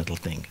fundamental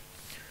thing.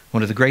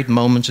 One of the great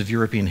moments of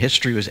European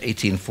history was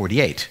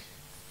 1848.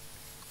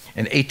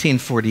 And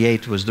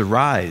 1848 was the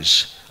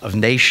rise of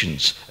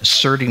nations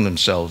asserting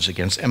themselves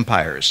against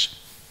empires,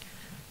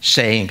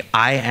 saying,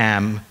 I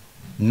am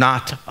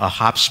not a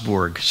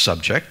Habsburg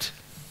subject,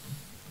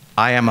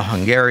 I am a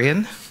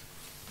Hungarian,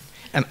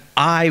 and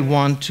I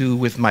want to,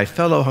 with my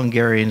fellow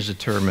Hungarians,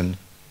 determine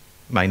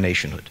my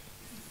nationhood.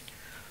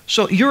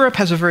 So Europe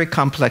has a very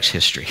complex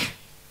history.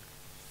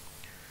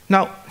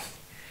 Now,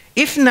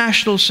 if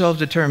national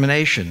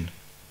self-determination,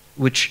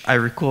 which I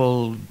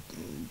recall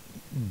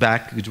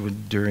back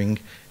during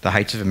the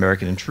heights of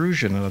American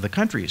intrusion in other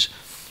countries,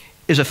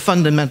 is a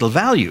fundamental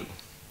value,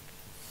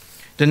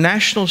 the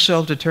national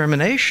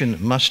self-determination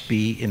must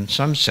be, in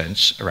some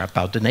sense,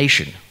 about the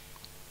nation.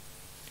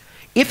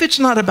 If it's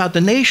not about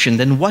the nation,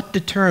 then what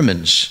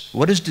determines?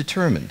 What is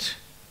determined?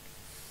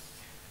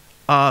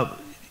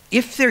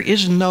 If there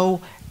is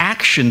no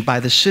action by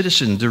the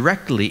citizen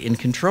directly in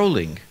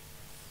controlling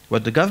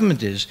what the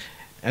government is,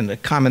 and the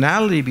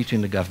commonality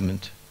between the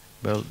government,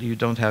 well, you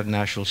don't have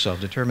national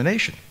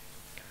self-determination.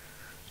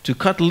 To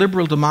cut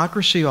liberal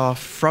democracy off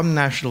from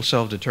national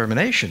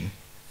self-determination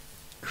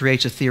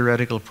creates a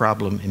theoretical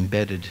problem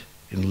embedded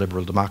in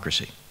liberal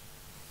democracy.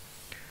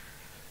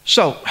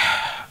 So,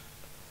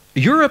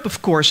 Europe,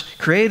 of course,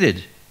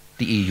 created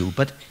the EU,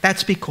 but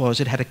that's because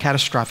it had a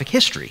catastrophic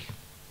history.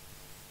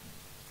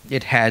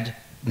 It had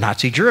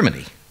Nazi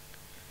Germany,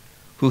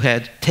 who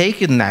had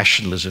taken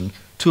nationalism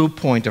to a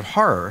point of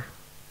horror,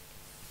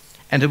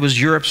 and it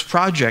was Europe's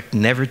project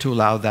never to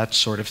allow that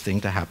sort of thing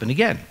to happen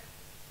again.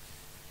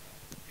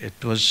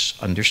 It was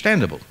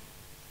understandable.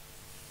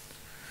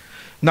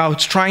 Now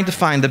it's trying to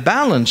find the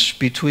balance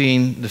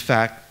between the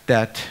fact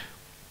that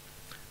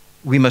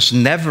we must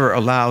never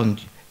allow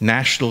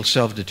national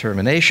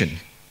self-determination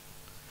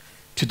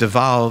to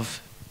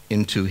devolve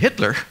into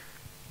Hitler,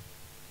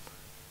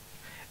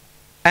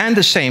 and at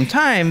the same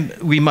time,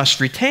 we must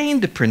retain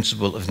the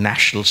principle of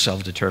national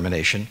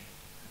self-determination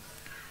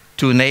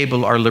to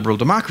enable our liberal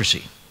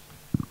democracy.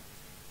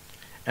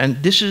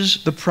 And this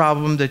is the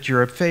problem that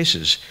Europe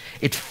faces.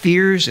 It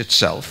fears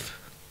itself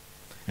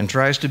and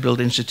tries to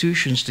build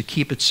institutions to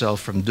keep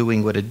itself from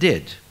doing what it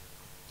did.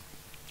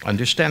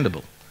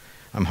 Understandable.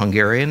 I'm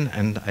Hungarian,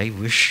 and I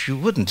wish you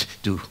wouldn't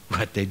do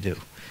what they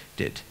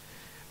did.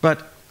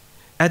 But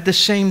at the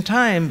same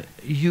time,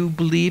 you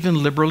believe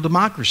in liberal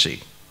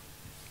democracy.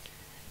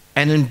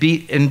 And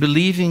in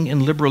believing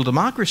in liberal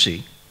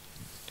democracy,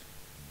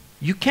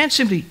 you can't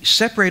simply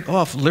separate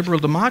off liberal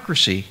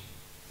democracy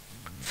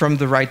from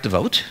the right to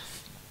vote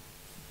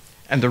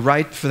and the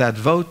right for that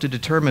vote to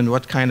determine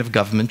what kind of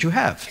government you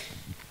have.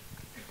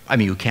 I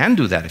mean, you can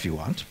do that if you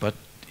want, but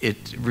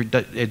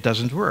it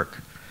doesn't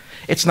work.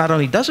 It's not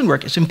only doesn't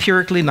work, it's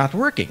empirically not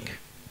working.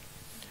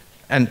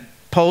 And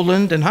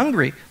Poland and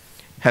Hungary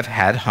have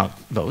had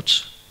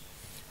votes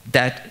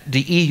that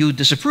the EU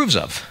disapproves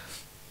of.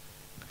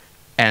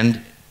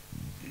 And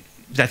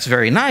that's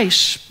very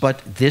nice,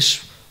 but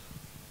this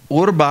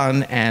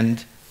Orban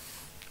and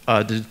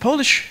the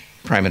Polish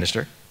prime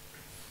minister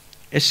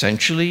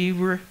essentially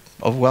were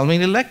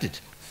overwhelmingly elected.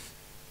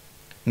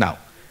 Now,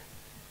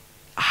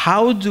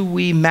 how do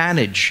we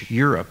manage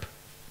Europe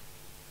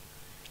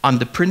on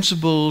the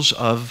principles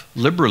of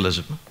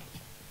liberalism,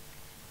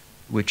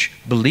 which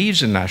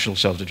believes in national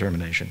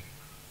self-determination,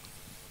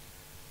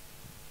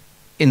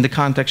 in the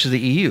context of the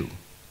EU,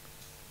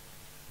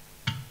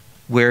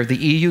 where the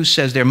EU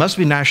says there must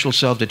be national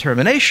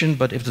self-determination,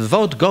 but if the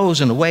vote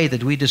goes in a way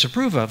that we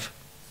disapprove of,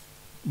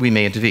 we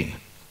may intervene.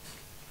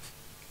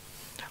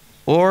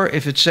 Or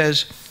if it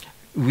says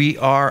we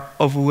are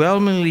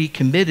overwhelmingly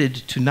committed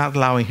to not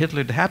allowing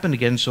Hitler to happen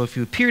again, so if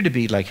you appear to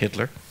be like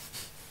Hitler,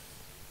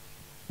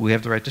 we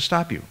have the right to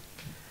stop you.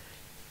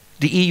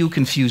 The EU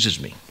confuses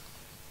me.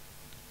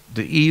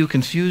 The EU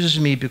confuses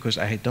me because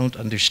I don't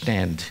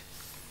understand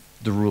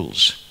the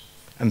rules,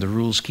 and the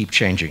rules keep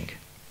changing.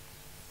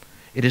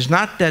 It is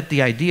not that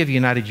the idea of a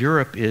united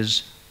Europe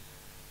is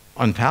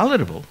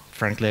unpalatable.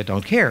 Frankly, I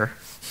don't care.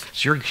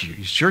 It's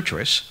your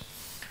choice.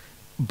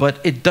 But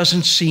it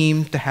doesn't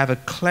seem to have a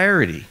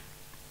clarity.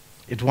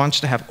 It wants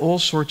to have all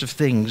sorts of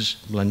things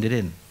blended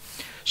in.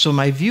 So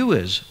my view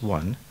is,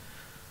 one,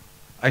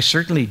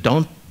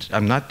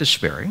 I'm not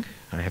despairing.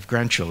 I have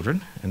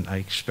grandchildren, and I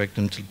expect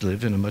them to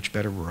live in a much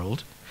better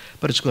world,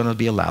 but it's going to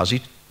be a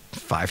lousy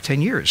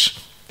 5-10 years.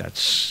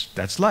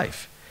 That's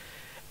life.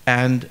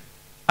 And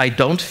I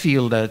don't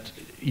feel that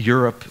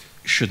Europe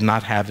should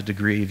not have a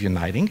degree of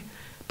uniting,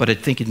 but I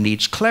think it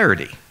needs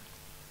clarity.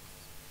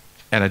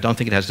 And I don't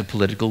think it has the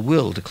political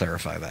will to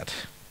clarify that.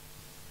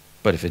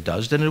 But if it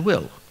does, then it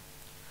will.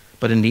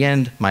 But in the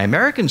end, my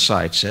American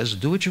side says,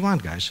 do what you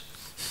want, guys.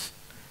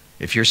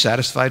 If you're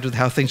satisfied with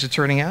how things are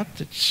turning out,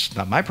 it's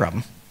not my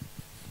problem.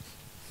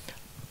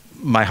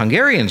 My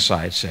Hungarian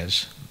side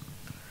says,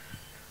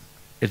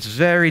 it's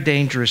very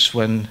dangerous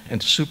when a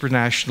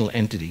supranational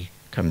entity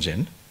comes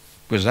in,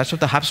 because that's what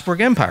the Habsburg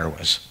Empire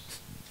was.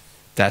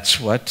 That's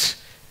what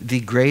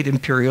the great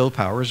imperial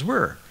powers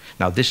were.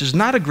 Now, this is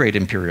not a great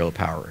imperial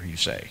power, you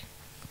say.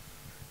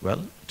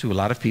 Well, to a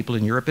lot of people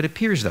in Europe, it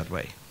appears that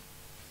way.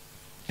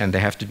 And they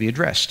have to be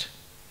addressed.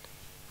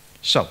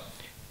 So,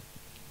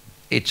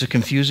 it's a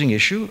confusing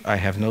issue. I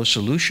have no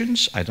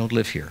solutions. I don't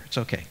live here. It's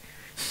okay.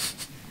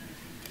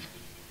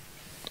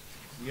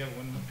 We have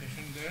one more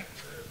question there.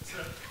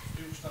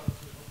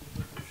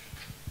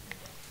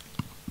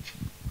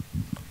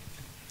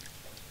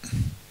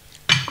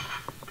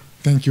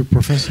 Thank you,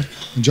 Professor.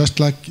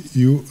 Just like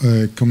you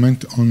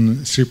comment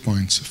on 3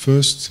 points.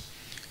 First,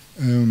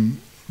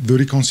 the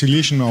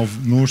reconciliation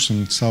of North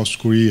and South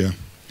Korea,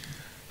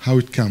 how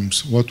it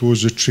comes, what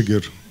was the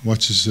trigger,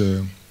 what is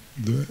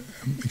the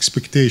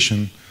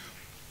expectation,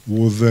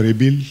 was the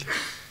rebuild,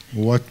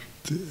 what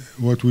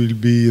will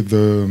be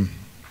the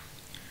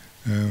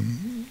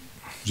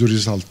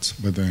result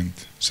by the end.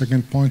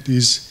 Second point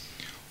is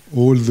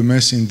all the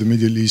mess in the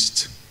Middle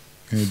East.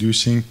 Do you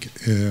think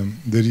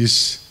there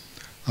is,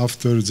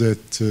 after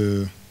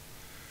that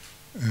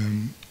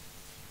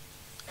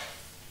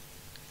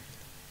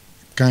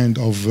kind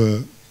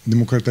of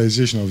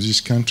democratization of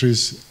these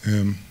countries,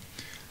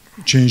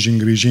 changing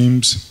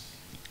regimes,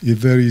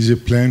 if there is a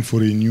plan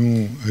for a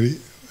new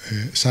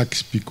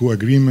Sykes-Picot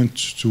agreement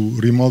to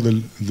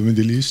remodel the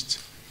Middle East?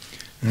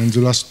 And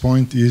the last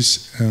point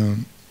is,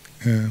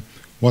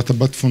 what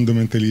about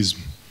fundamentalism?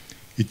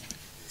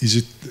 Is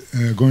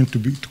it going to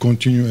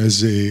continue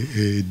as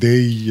a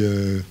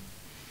day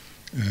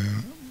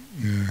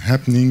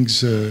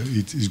happenings?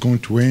 It is going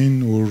to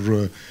wane,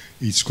 or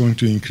it's going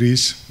to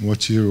increase?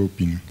 What's your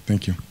opinion?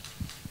 Thank you.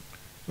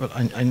 Well,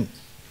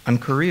 on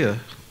Korea,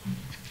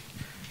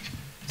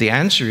 the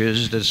answer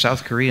is that the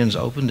South Koreans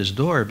opened this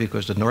door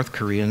because the North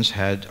Koreans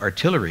had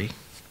artillery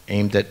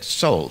aimed at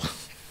Seoul.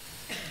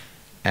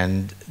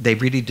 And they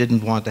really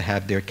didn't want to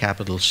have their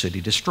capital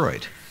city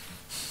destroyed.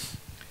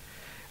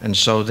 And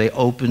so they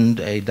opened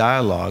a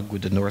dialogue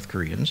with the North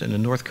Koreans, and the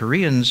North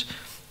Koreans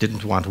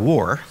didn't want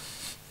war.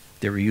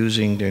 They were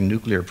using their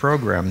nuclear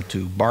program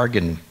to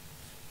bargain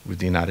with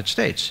the United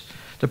States.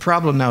 The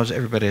problem now is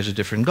everybody has a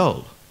different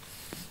goal.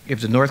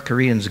 If the North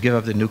Koreans give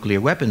up their nuclear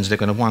weapons, they're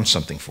going to want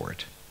something for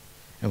it.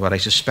 And what I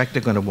suspect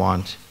they're going to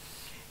want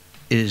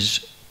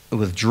is a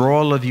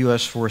withdrawal of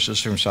US forces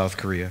from South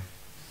Korea,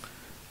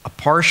 a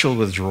partial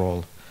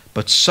withdrawal,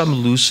 but some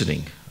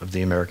loosening of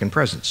the American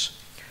presence.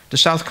 The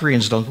South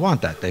Koreans don't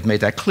want that. They've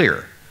made that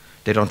clear.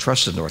 They don't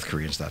trust the North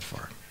Koreans that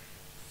far.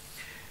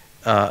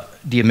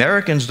 The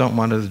Americans don't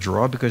want to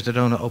withdraw because they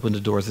don't want to open the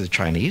door to the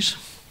Chinese.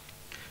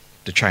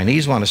 The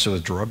Chinese want us to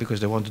withdraw because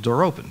they want the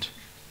door opened.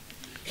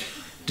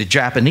 The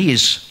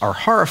Japanese are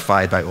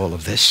horrified by all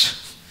of this.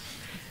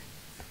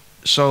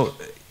 So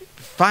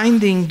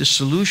finding the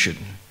solution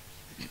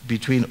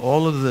between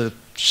all of the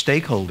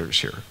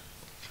stakeholders here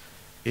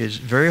is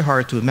very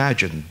hard to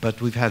imagine, but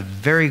we've had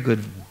very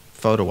good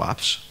photo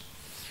ops.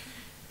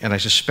 And I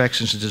suspect,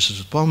 since this is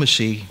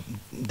diplomacy,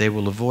 they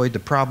will avoid the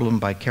problem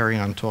by carrying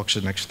on talks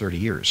the next 30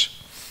 years.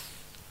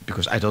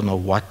 Because I don't know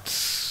what,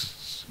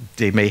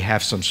 they may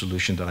have some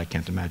solution that I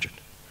can't imagine.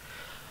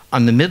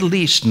 On the Middle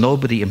East,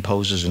 nobody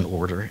imposes an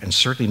order, and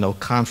certainly no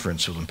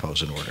conference will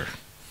impose an order.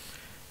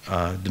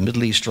 The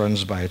Middle East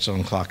runs by its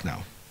own clock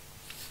now,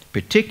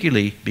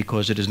 particularly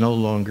because it is no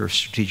longer of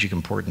strategic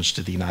importance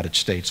to the United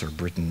States or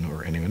Britain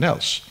or anyone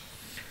else.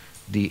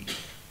 The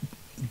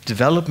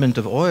development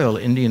of oil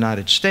in the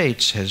United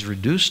States has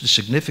reduced the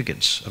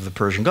significance of the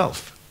Persian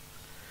Gulf.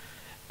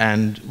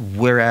 And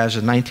whereas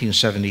in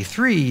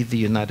 1973, the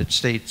United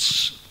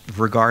States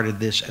regarded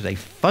this as a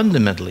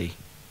fundamentally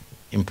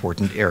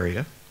important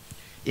area,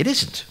 it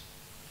isn't.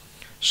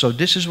 So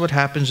this is what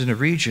happens in a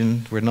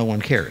region where no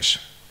one cares.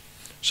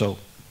 So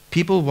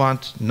people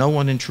want no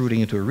one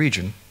intruding into a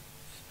region.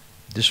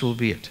 This will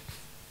be it.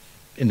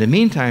 In the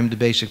meantime, the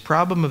basic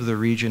problem of the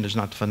region is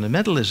not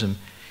fundamentalism,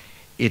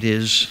 it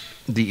is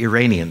the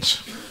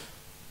Iranians.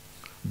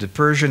 The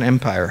Persian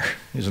Empire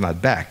is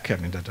not back, I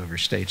mean, that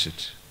overstates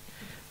it.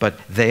 But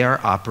they are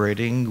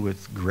operating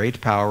with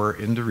great power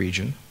in the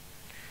region.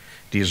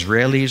 The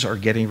Israelis are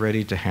getting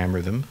ready to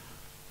hammer them.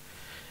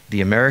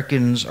 The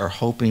Americans are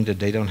hoping that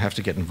they don't have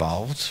to get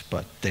involved,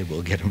 but they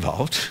will get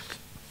involved.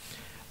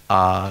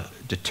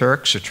 The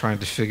Turks are trying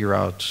to figure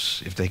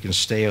out if they can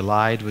stay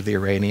allied with the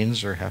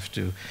Iranians or have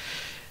to.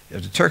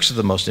 The Turks are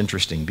the most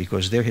interesting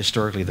because they're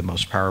historically the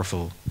most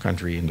powerful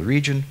country in the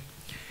region,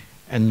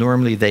 and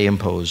normally they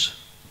impose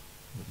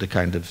the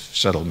kind of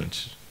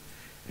settlement.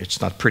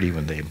 It's not pretty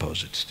when they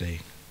impose it. They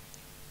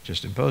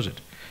just impose it.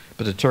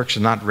 But the Turks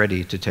are not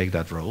ready to take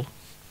that role.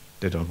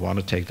 They don't want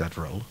to take that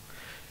role.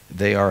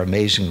 They are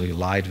amazingly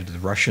allied with the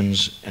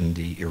Russians and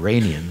the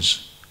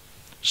Iranians,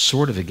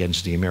 sort of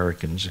against the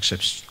Americans,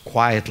 except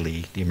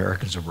quietly the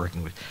Americans are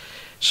working with.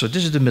 So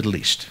this is the Middle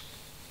East.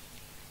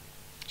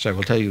 So I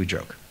will tell you a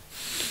joke.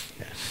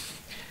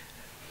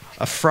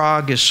 A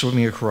frog is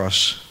swimming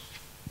across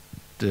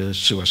the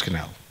Suez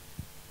Canal.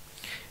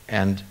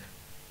 And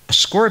a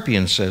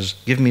scorpion says,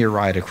 "Give me a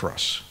ride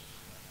across."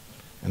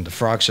 And the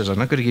frog says, "I'm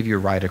not going to give you a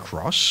ride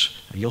across.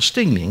 You'll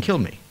sting me and kill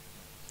me."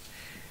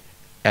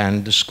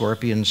 And the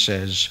scorpion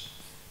says,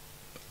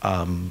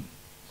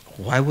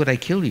 "Why would I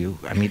kill you?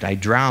 I mean, I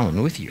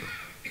drown with you."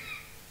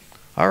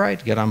 "All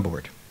right, get on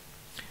board."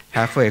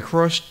 Halfway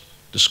across,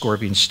 the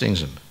scorpion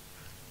stings him.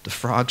 The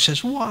frog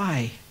says,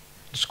 "Why?"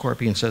 The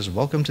scorpion says,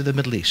 "Welcome to the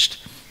Middle East."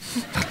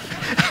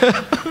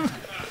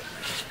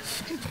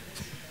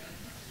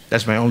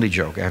 That's my only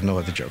joke. I have no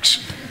other jokes.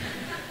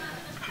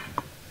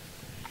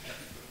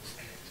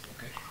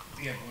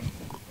 We have one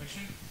more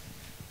question.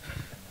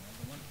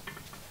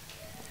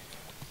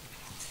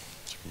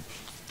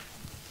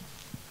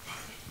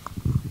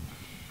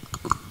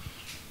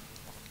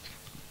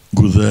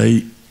 Good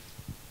day,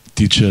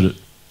 teacher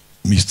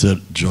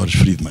Mr. Jorge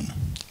Friedman.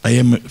 I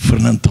am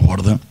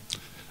Fernando,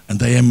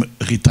 and I am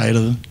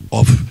retired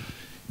of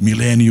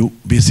Millennium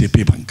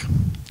BCP Bank.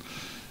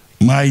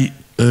 My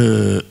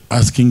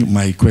asking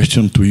my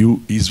question to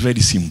you is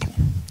very simple.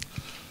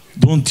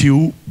 Don't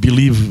you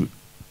believe,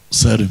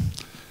 sir,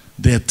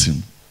 that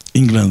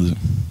England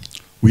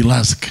will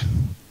ask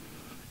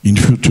in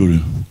future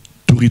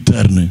to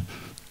return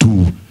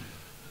to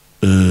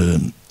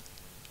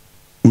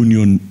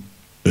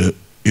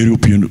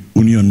European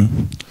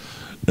Union,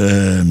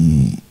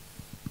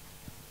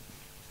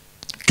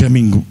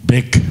 coming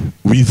back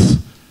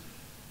with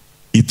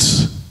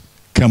its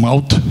come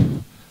out,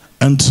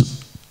 and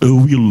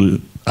will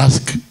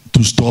ask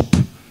to stop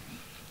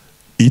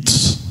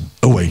its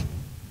away?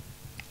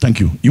 Thank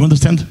you. You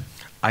understand?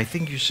 I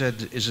think you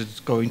said, is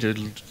it going to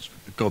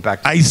go back?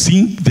 I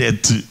think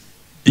that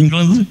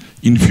England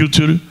in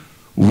future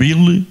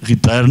will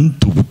return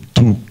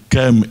to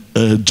come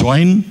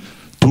join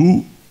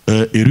to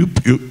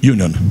European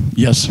Union.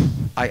 Yes.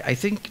 I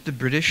think the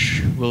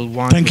British will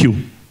want. Thank you.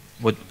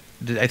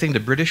 I think the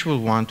British will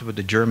want what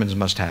the Germans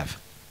must have,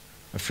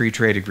 a free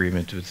trade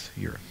agreement with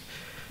Europe.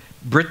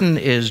 Britain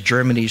is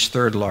Germany's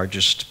third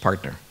largest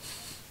partner.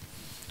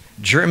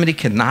 Germany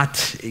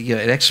cannot,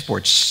 it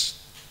exports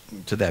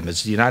to them.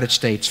 It's the United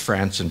States,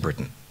 France, and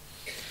Britain.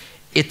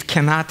 It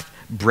cannot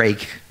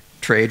break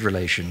trade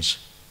relations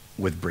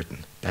with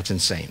Britain. That's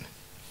insane.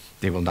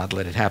 They will not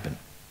let it happen.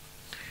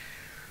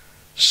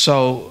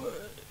 So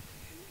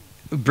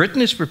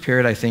Britain is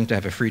prepared, I think, to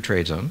have a free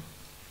trade zone.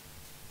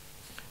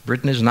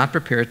 Britain is not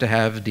prepared to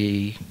have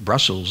the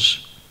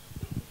Brussels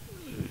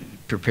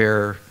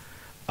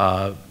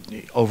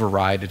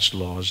override its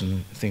laws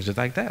and things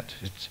like that.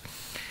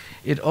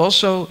 It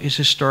also is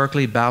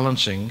historically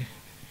balancing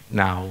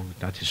now,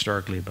 not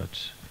historically,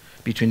 but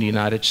between the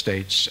United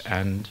States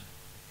and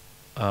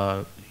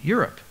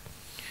Europe.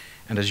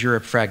 And as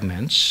Europe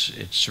fragments,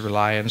 its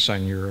reliance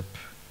on Europe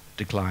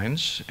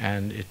declines,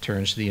 and it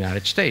turns to the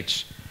United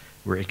States,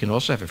 where it can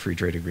also have a free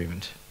trade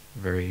agreement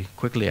very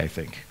quickly, I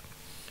think.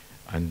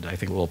 And I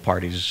think all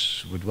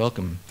parties would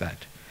welcome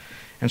that.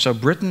 And so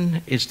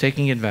Britain is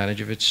taking advantage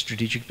of its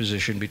strategic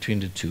position between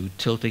the two,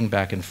 tilting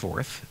back and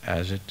forth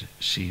as it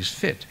sees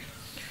fit.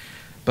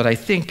 But I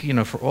think,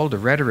 for all the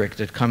rhetoric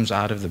that comes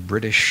out of the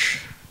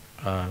British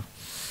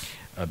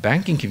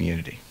banking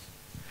community,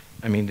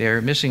 I mean,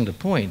 they're missing the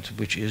point,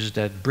 which is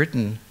that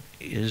Britain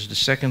is the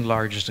second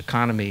largest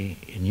economy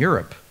in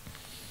Europe,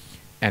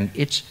 and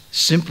its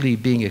simply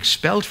being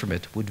expelled from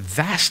it would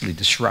vastly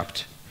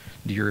disrupt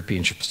the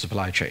European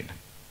supply chain.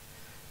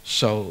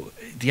 So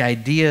the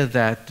idea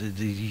that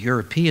the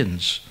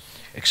Europeans,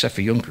 except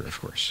for Juncker, of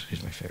course,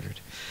 he's my favorite,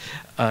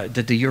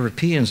 that the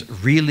Europeans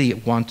really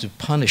want to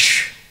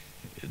punish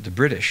the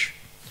British,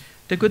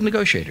 they're good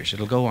negotiators.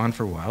 It'll go on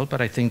for a while,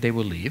 but I think they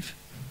will leave.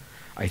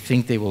 I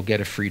think they will get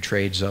a free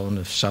trade zone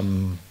of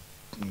some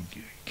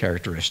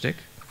characteristic.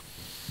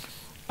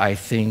 I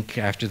think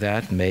after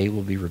that, May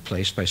will be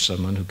replaced by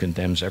someone who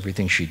condemns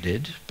everything she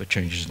did, but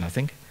changes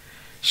nothing.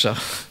 So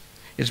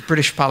it's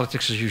British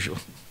politics as usual.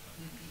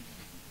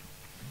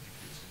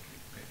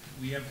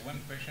 We have one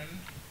question.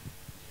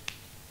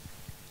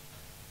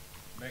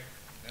 Back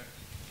there.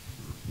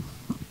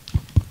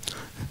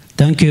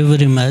 Thank you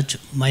very much.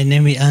 My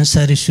name is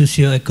Ansari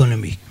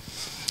Socioeconomic.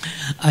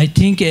 I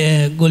think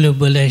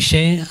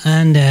globalization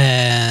and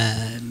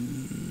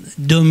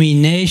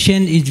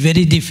domination is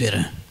very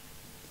different.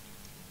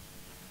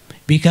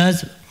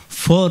 because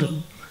for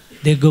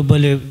the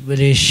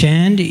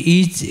globalization,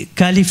 its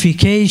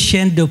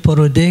qualification to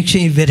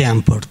production is very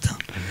important.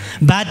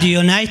 But the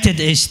United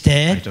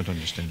States,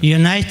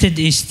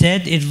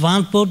 it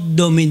wants for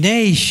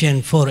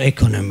domination for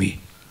economy.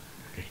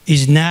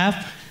 Is now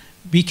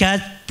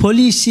because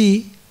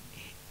policy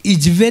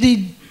is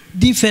very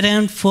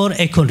different for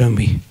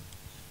economy.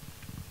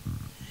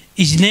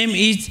 Its name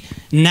is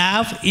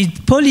now, its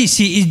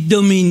policy is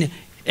domin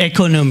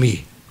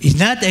economy. It's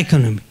not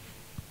economy.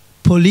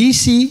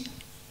 Policy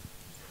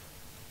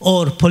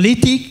or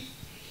politics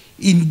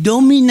in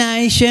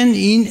domination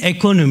in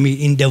economy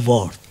in the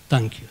world.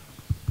 Thank you.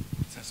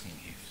 It's asking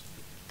if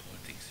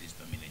politics is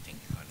dominating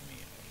economy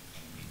or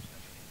economy is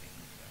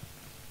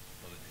dominating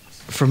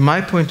politics. From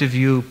my point of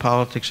view,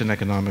 politics and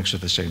economics are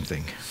the same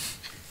thing.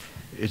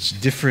 It's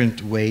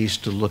different ways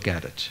to look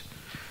at it.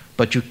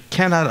 But you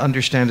cannot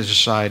understand a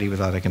society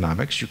without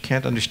economics. You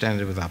can't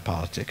understand it without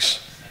politics.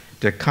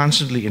 They're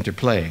constantly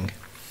interplaying.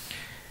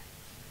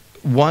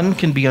 One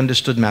can be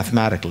understood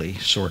mathematically,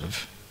 sort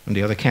of, and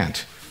the other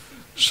can't.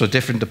 So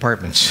different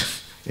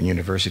departments in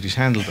universities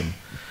handle them.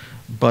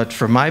 But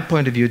from my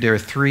point of view, there are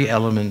three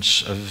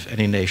elements of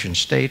any nation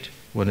state.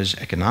 One is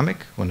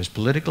economic, one is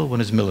political,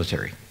 one is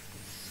military.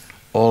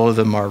 All of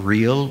them are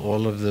real,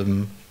 all of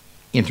them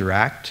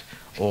interact,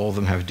 all of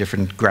them have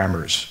different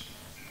grammars.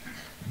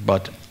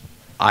 But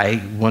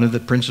one of the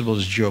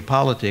principles of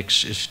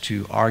geopolitics is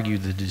to argue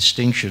the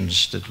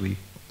distinctions that we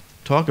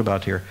talk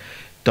about here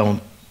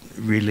don't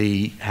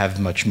really have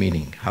much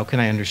meaning. How can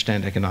I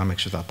understand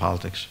economics without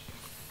politics?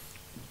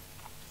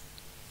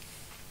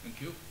 Thank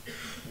you.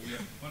 We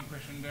have one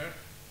question there.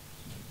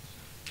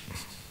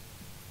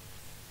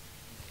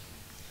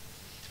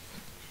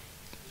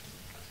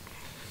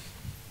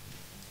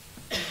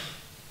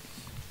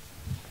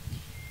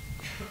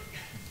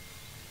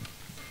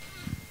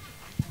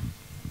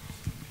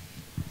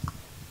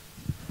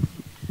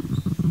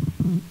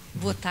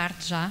 Boa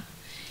tarde já.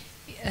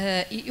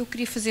 Eu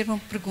queria fazer uma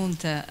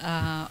pergunta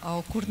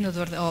ao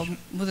coordenador, ao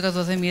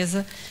moderador da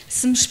mesa,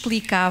 se me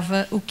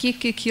explicava o que é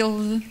que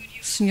aquele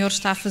senhor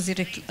está a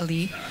fazer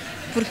ali,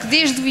 porque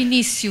desde o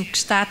início que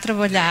está a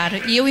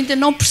trabalhar, e eu ainda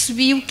não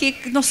percebi o que é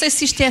que, não sei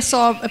se isto é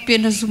só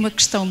apenas uma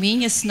questão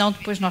minha, senão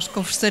depois nós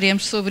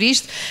conversaremos sobre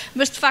isto,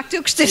 mas de facto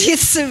eu gostaria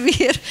de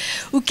saber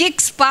o que é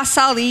que se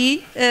passa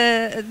ali,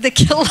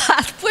 daquele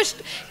lado, pois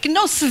que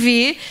não se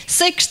vê,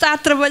 sei que está a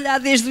trabalhar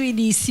desde o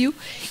início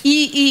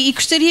e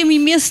gostaria-me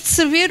imenso de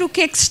saber o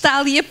que é que se está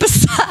ali a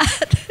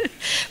passar,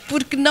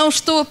 porque não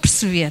estou a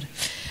perceber.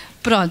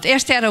 Pronto,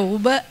 esta era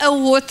uma. A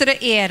outra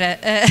era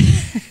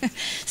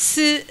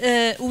se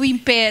o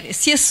império,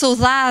 se a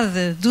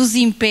saudade dos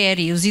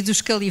impérios e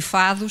dos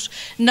califados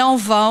não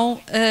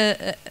vão,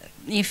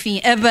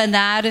 enfim,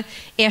 abanar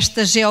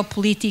esta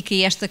geopolítica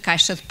e esta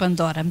caixa de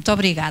Pandora. Muito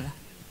obrigada.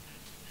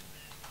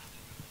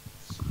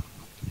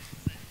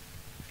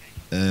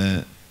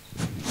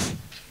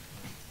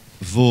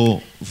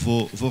 Vou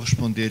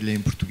responder-lhe em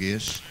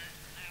português.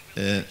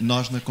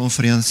 Nós na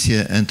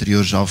conferência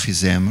anterior já o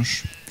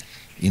fizemos.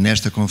 E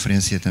nesta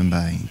conferência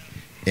também,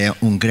 é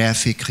um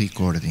graphic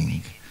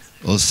recording,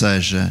 ou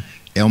seja,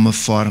 é uma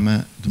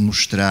forma de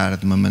mostrar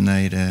de uma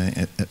maneira,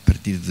 a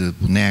partir de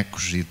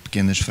bonecos e de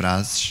pequenas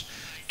frases,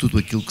 tudo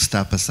aquilo que se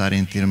está a passar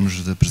em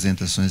termos de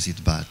apresentações e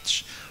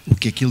debates. O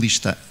que aquilo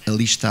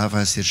ali está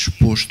vai ser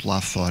exposto lá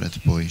fora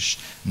depois,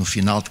 no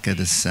final de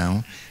cada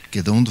sessão.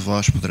 Cada um de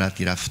vós poderá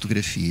tirar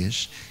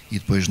fotografias e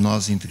depois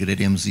nós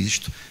integraremos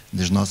isto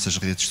nas nossas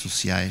redes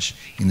sociais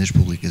e nas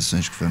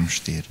publicações que vamos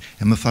ter.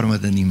 É uma forma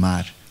de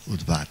animar o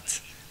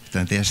debate.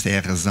 Portanto, esta é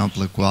a razão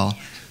pela qual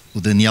o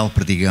Daniel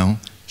Perdigão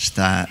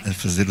está a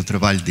fazer o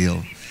trabalho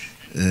dele.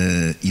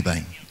 E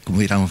bem,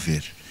 como irão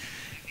ver.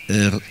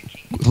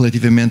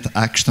 Relativamente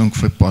à questão que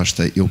foi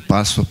posta, eu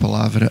passo a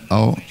palavra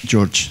ao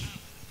Jorge.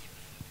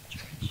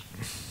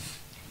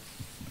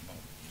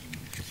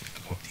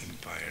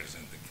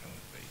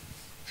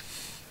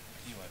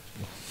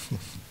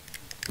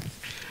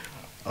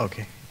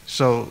 Okay,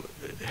 so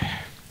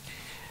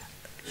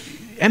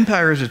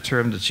empire is a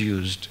term that's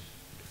used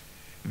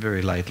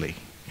very lightly.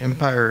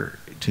 Empire,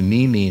 to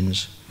me,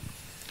 means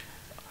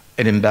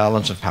an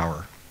imbalance of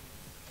power,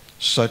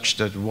 such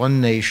that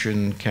one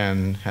nation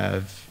can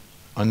have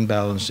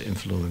unbalanced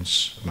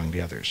influence among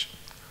the others.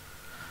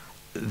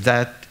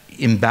 That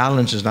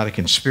imbalance is not a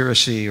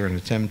conspiracy or an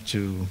attempt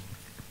to,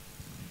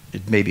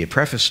 it may be a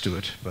preface to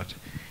it, but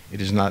it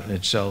is not in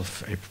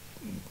itself a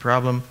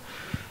problem.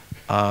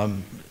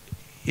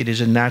 It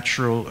is a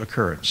natural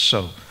occurrence.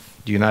 So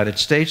the United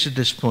States at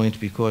this point,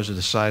 because of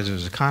the size of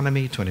its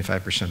economy,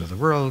 25% of the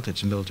world,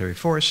 its military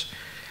force,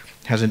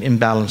 has an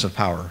imbalance of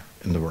power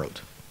in the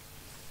world.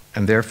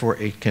 And therefore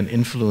it can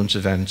influence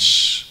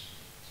events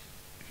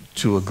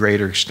to a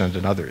greater extent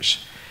than others.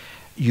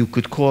 You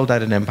could call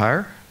that an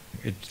empire.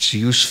 It's a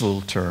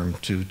useful term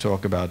to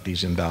talk about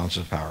these imbalances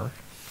of power.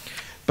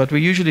 But we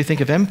usually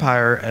think of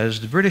empire as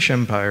the British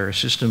Empire, a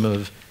system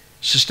of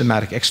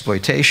systematic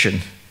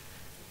exploitation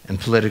and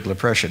political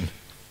oppression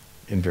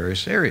in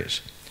various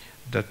areas.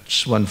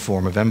 That's one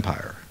form of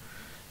empire.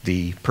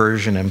 The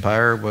Persian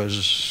Empire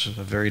was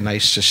a very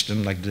nice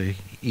system like the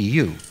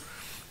EU.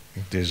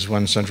 There's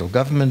one central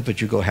government,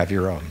 but you go have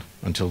your own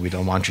until we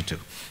don't want you to.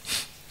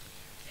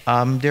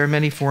 There are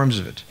many forms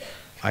of it.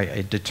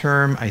 The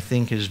term, I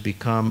think, has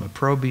become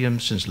opprobrium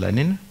since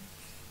Lenin.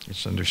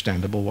 It's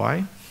understandable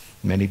why.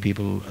 Many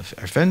people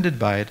are offended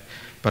by it,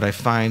 but I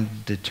find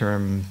the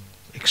term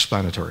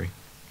explanatory.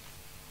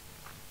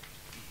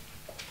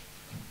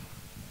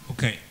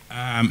 Okay.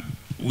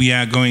 We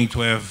are going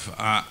to have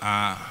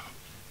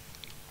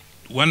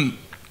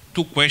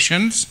two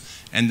questions,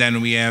 and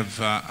then we have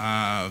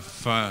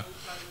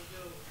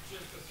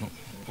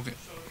okay.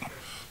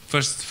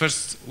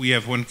 First we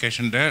have one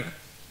question there,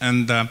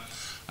 and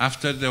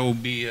after there will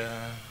be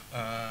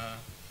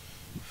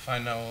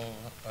final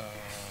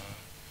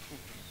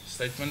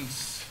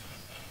statements,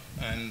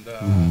 and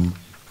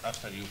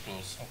after you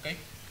close. Okay.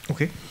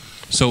 Okay.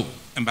 So,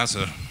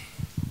 Ambassador.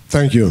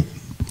 Thank you.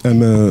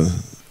 I'm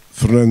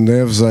Fernando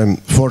Neves. I'm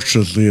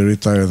fortunately a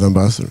retired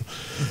ambassador.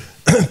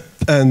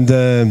 And,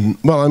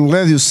 well, I'm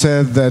glad you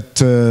said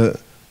that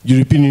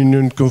European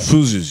Union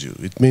confuses you.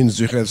 It means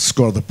you have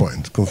scored a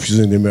point.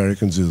 Confusing the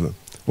Americans is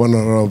one of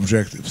our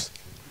objectives.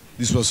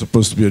 This was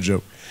supposed to be a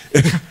joke.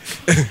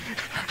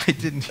 I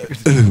didn't hear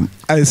that.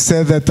 I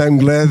said that I'm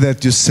glad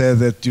that you said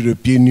that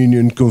European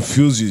Union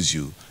confuses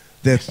you.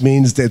 That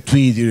means that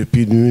we, the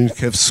European Union,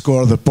 have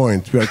scored a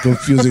point. We are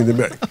confusing the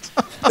Americans.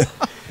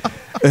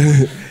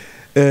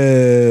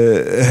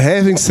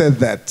 Having said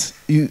that,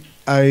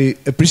 I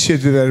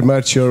appreciated very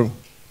much your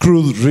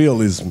crude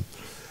realism.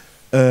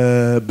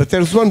 But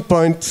there's one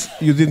point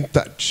you didn't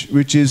touch,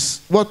 which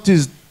is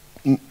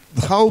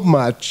how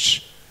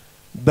much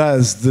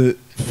does the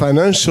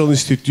financial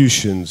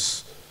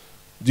institutions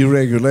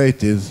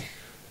deregulated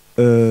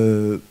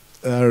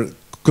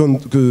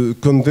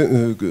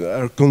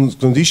are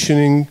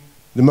conditioning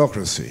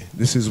democracy?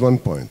 This is one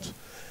point.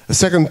 A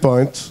second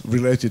point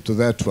related to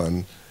that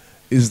one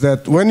is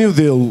that when you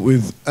deal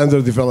with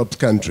underdeveloped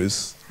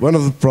countries, one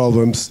of the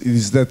problems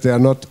is that they are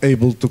not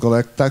able to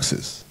collect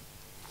taxes.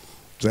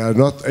 They are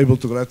not able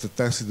to collect the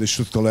taxes they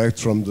should collect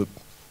from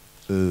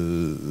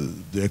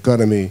the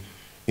economy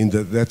in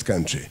that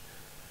country.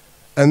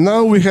 And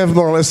now we have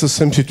more or less the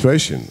same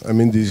situation. I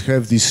mean, they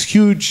have these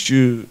huge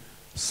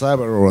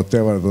cyber or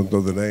whatever, I don't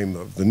know the name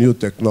of the new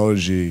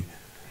technology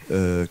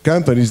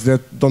companies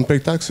that don't pay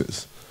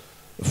taxes.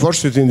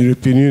 Fortunately, in the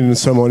European Union,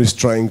 someone is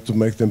trying to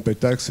make them pay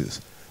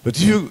taxes. But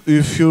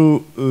if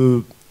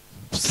you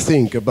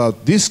think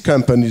about these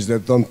companies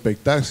that don't pay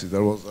taxes, I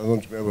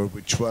don't remember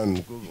which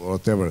one, Google or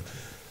whatever,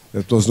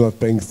 that was not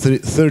paying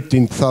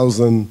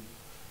 13,000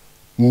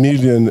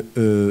 billion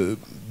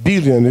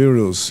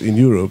euros in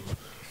Europe.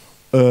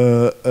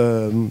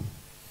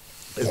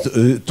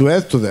 To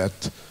add to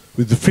that,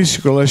 with the free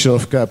circulation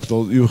of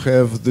capital, you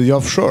have the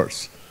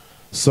offshores.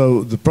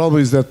 So the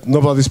problem is that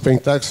nobody's paying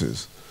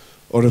taxes,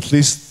 or at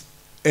least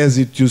as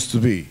it used to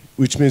be,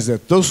 which means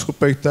that those who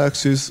pay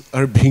taxes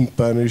are being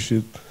punished,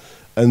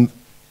 and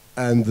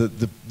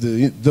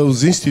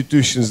those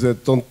institutions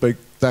that don't pay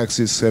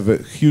taxes have a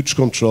huge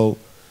control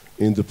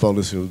in the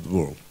policy of the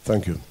world.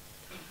 Thank you.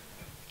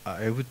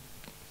 I would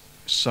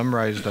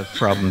summarize that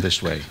problem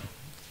this way.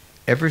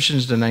 Ever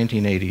since the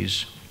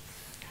 1980s,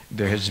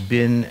 there has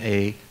been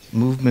a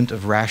movement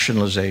of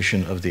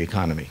rationalization of the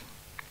economy,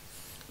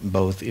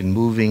 both in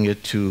moving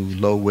it to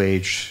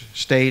low-wage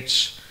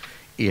states,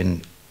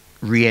 in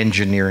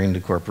re-engineering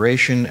the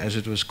corporation, as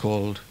it was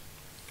called.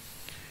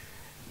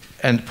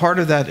 And part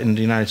of that, in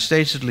the United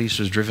States at least,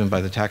 was driven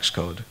by the tax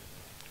code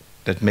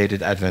that made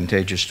it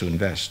advantageous to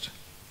invest.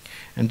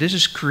 And this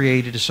has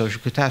created a social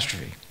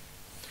catastrophe.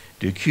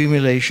 The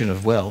accumulation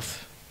of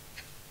wealth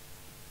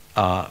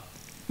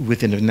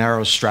within a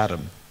narrow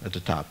stratum at the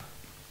top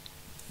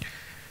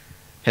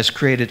has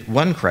created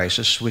one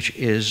crisis, which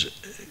is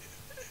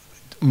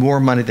more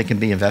money that can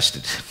be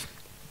invested,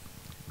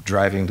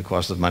 driving the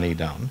cost of money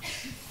down.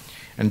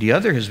 And the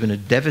other has been a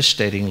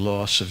devastating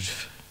loss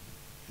of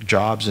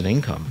jobs and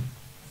income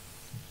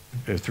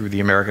through the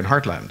American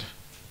heartland.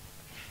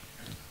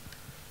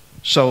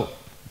 So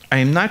I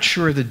am not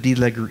sure that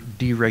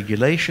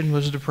deregulation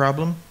was the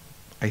problem.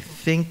 I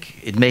think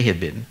it may have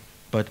been,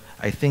 but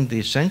I think the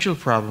essential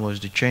problem was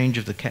the change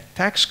of the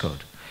tax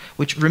code,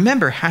 which,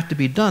 remember, had to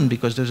be done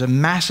because there was a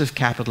massive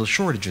capital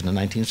shortage in the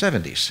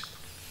 1970s.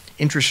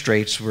 Interest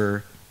rates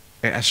were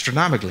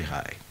astronomically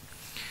high.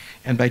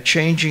 And by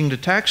changing the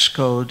tax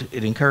code,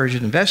 it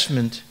encouraged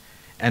investment,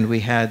 and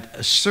we had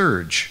a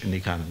surge in the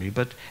economy.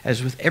 But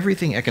as with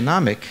everything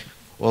economic,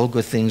 all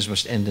good things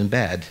must end in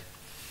bad.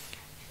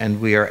 And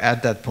we are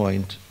at that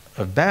point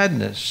of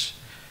badness.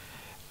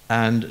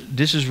 And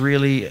this is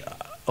really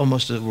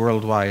almost a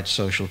worldwide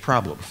social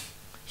problem,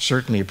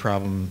 certainly a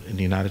problem in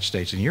the United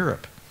States and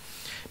Europe.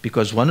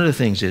 Because one of the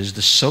things is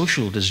the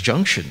social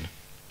disjunction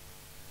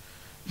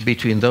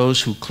between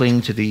those who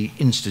cling to the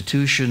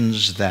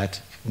institutions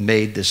that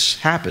made this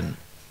happen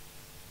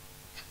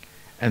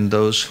and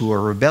those who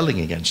are rebelling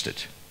against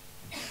it.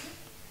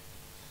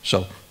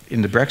 So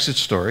in the Brexit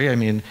story, I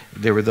mean,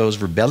 there were those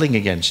rebelling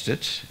against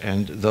it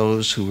and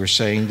those who were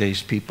saying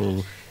these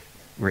people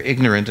were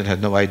ignorant and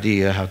had no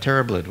idea how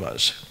terrible it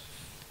was.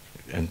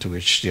 And to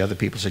which the other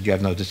people said, you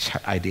have no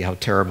idea how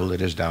terrible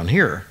it is down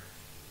here.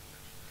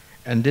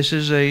 And this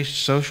is a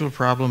social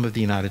problem of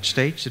the United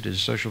States. It is a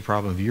social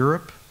problem of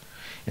Europe.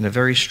 In a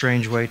very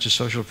strange way, it's a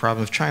social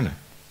problem of China.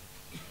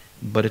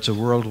 But it's a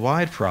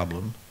worldwide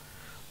problem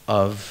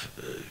of,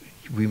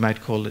 we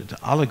might call it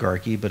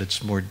oligarchy, but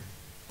it's more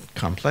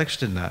complex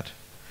than that.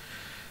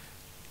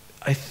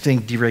 I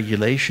think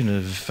deregulation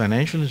of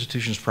financial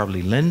institutions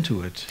probably lend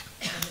to it,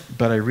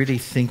 but I really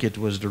think it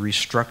was the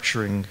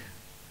restructuring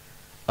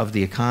of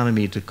the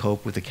economy to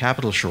cope with the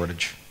capital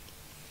shortage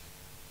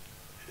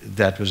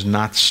that was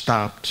not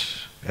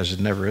stopped, as it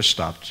never is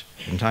stopped,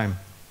 in time.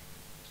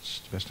 That's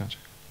the best answer.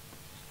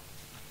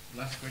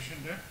 Last question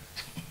there.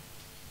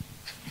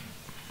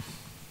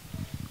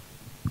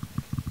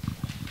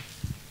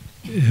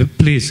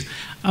 Please,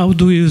 how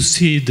do you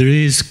see the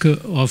risk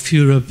of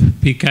Europe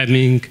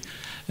becoming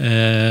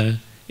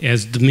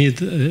as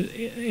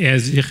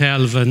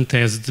irrelevant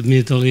as the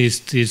Middle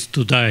East is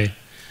today?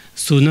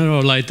 Sooner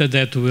or later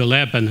that will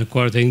happen,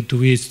 according to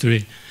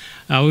history.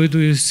 How do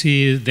you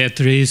see that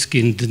risk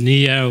in the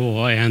near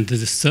and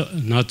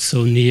not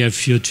so near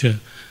future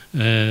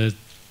to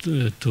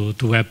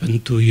happen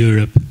to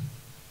Europe?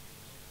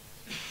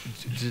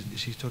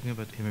 Is he talking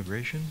about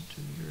immigration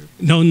to Europe?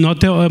 No,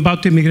 not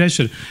about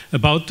immigration.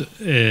 About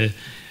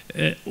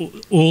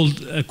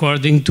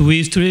according to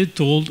history,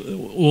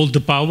 all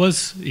the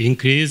powers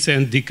increase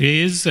and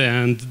decrease,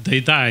 and they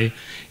die.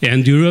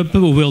 And Europe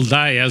will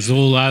die as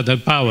all other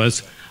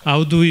powers.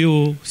 How do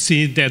you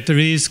see that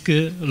risk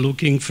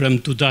looking from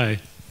today?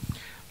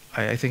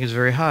 I think it's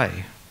very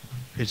high.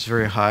 It's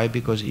very high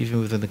because even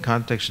within the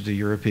context of the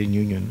European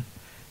Union,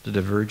 the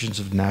divergence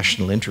of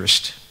national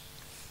interest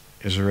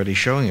is already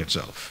showing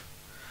itself.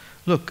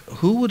 Look,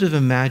 who would have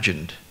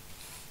imagined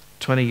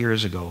 20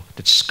 years ago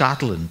that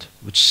Scotland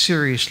would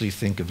seriously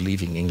think of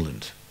leaving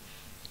England?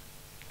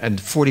 And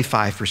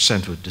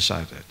 45% would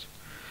decide that.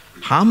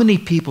 How many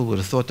people would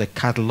have thought that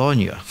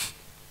Catalonia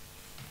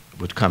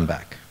would come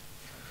back?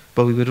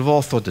 But we would have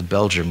all thought that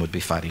Belgium would be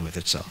fighting with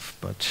itself.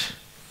 But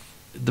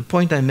the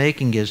point I'm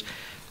making is,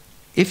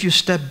 if you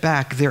step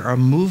back, there are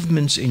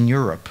movements in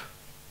Europe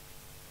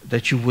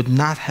that you would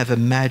not have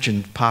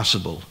imagined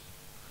possible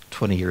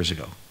 20 years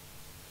ago.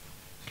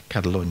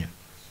 Catalonia.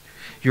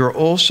 There are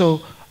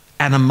also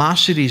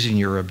animosities in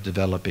Europe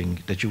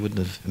developing that you wouldn't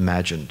have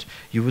imagined.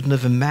 You wouldn't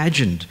have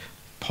imagined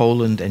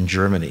Poland and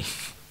Germany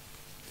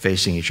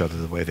facing each other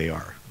the way they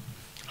are.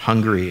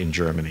 Hungary and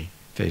Germany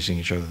facing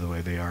each other the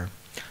way they are.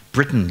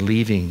 Britain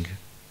leaving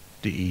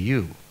the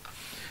EU.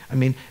 I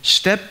mean,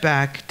 step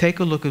back, take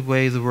a look at the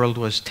way the world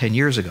was 10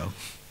 years ago.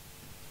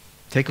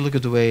 Take a look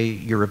at the way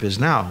Europe is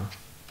now,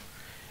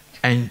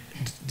 and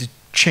the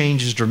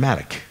change is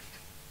dramatic.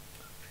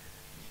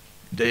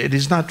 It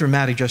is not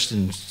dramatic just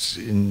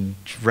in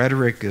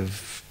rhetoric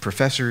of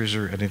professors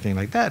or anything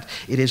like that.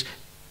 It is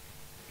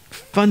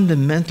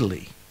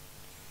fundamentally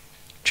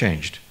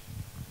changed,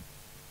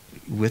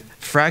 with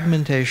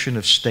fragmentation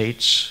of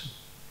states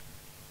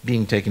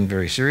being taken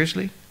very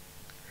seriously,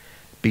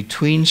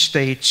 between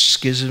states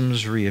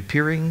schisms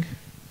reappearing.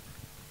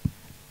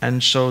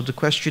 And so the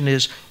question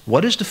is,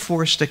 what is the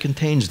force that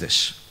contains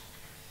this?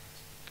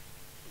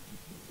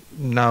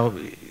 Now,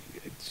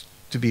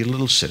 to be a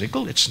little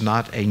cynical, it's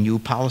not a new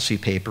policy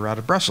paper out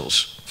of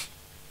Brussels.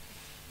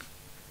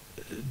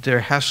 There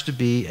has to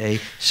be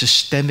a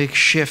systemic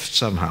shift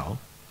somehow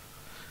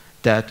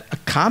that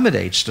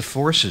accommodates the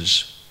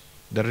forces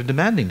that are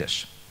demanding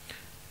this.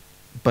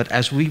 But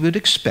as we would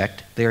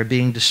expect, they are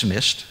being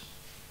dismissed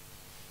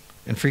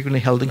and frequently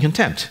held in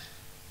contempt.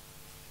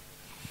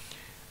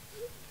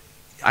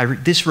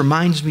 This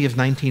reminds me of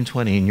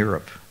 1920 in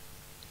Europe,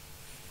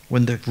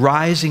 when the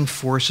rising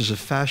forces of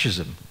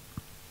fascism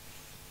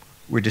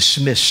were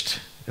dismissed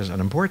as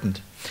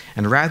unimportant.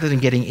 And rather than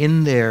getting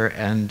in there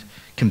and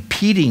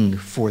competing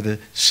for the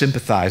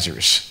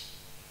sympathizers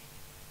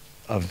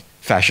of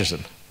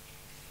fascism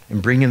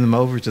and bringing them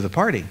over to the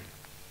party,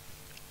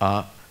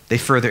 they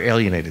further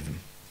alienated them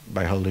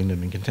by holding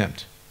them in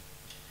contempt,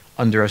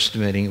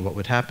 underestimating what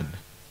would happen.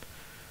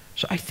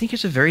 So I think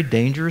it's a very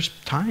dangerous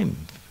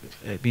time.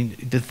 I mean,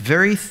 the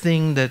very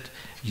thing that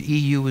the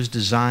EU was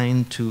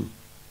designed to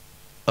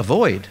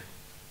avoid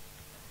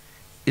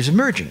is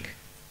emerging.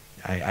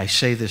 I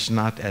say this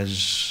not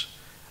as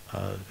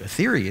a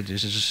theory, it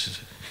is,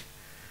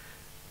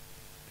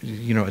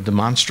 you know, a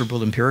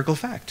demonstrable empirical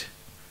fact.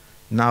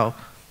 Now,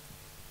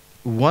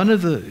 one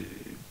of the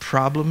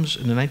problems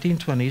in the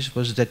 1920s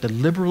was that the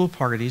liberal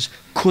parties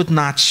could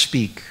not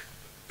speak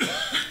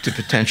to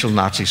potential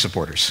Nazi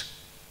supporters,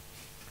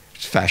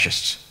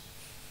 fascists.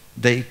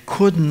 They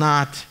could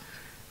not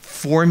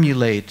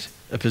formulate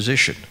a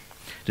position.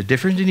 The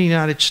difference in the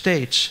United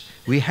States,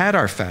 we had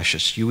our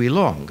fascists, Huey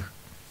Long.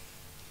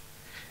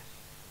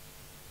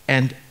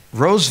 And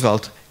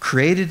Roosevelt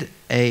created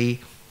a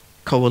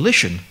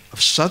coalition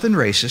of Southern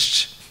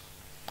racists,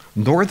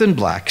 Northern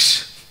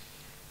blacks,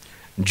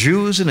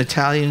 Jews and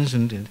Italians,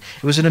 and it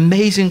was an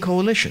amazing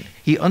coalition.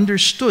 He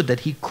understood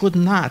that he could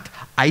not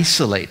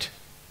isolate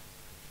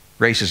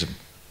racism.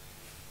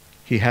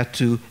 He had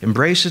to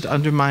embrace it,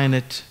 undermine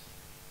it,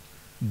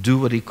 do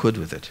what he could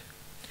with it.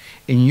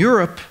 In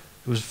Europe,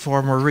 it was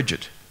far more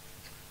rigid.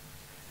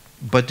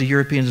 But the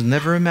Europeans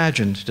never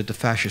imagined that the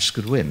fascists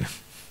could win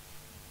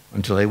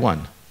until they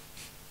won.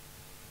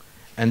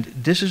 And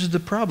this is the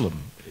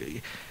problem.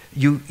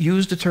 You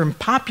use the term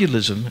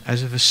populism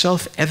as if a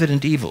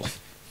self-evident evil.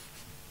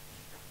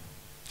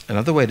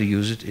 Another way to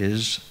use it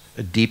is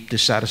a deep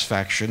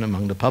dissatisfaction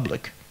among the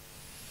public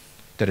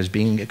that is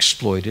being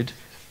exploited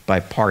by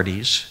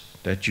parties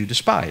that you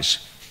despise.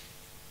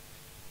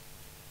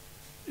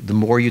 The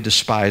more you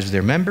despise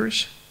their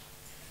members,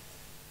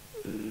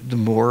 the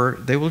more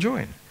they will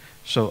join.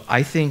 So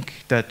I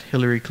think that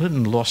Hillary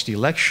Clinton lost the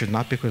election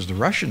not because of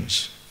the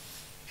Russians,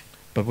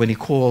 but when he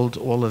called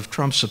all of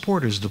Trump's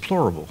supporters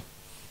deplorable.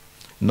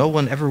 No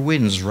one ever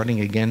wins running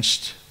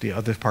against the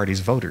other party's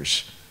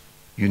voters.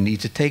 You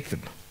need to take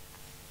them.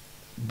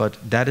 But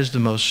that is the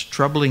most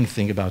troubling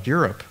thing about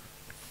Europe,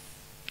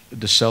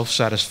 the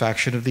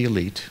self-satisfaction of the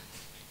elite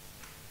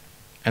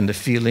and the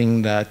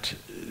feeling that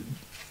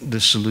the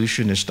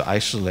solution is to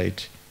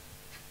isolate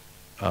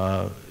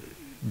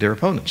their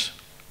opponents.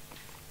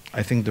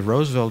 I think the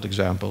Roosevelt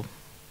example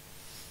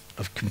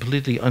of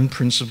completely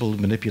unprincipled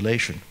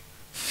manipulation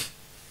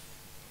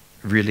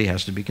really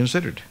has to be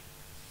considered.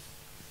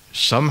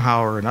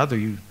 Somehow or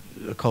another,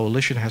 a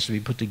coalition has to be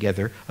put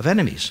together of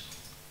enemies.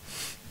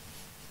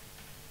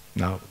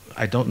 Now,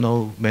 I don't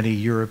know many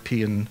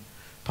European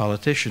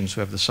politicians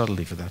who have the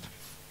subtlety for that.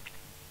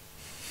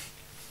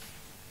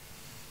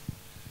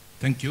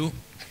 Thank you.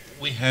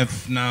 We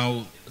have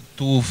now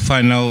two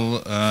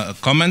final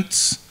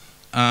comments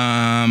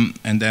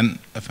and then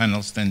a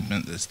final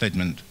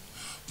statement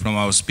from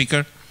our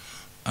speaker.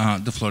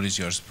 The floor is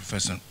yours,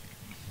 Professor.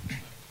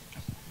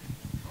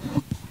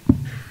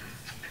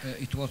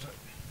 It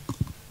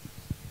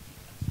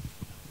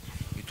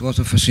was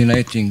a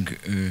fascinating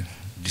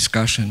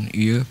discussion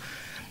here.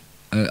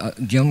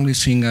 The only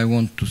thing I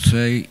want to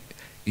say,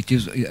 it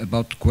is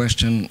about the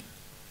question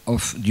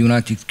of the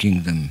United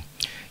Kingdom.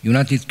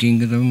 United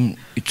Kingdom,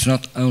 it's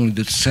not only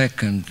the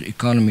second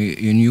economy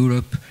in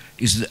Europe,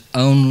 it's the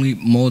only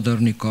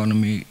modern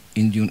economy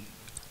in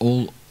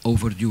all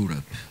over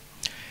Europe.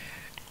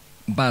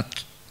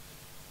 But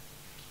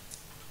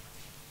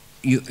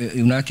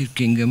United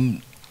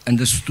Kingdom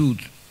understood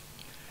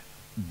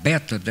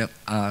better than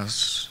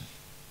us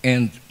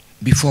and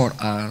before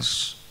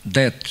us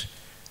that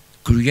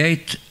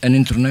create an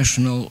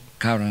international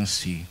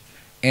currency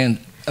and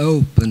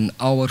open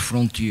our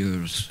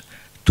frontiers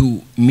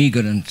to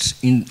migrants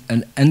in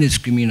an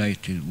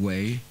undiscriminated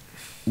way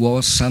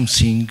was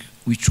something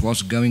which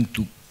was going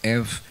to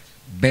have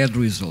bad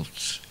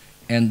results,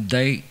 and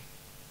they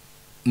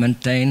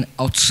maintain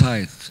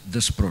outside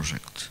this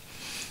project.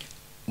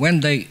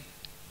 When they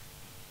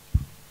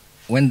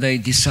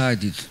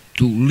decided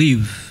to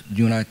leave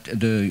the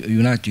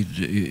United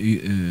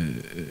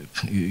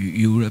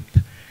Europe,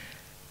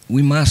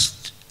 we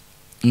must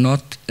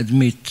not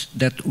admit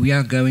that we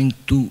are going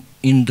to,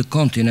 in the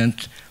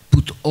continent,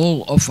 put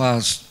all of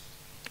us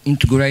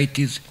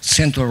integrated,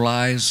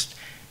 centralized,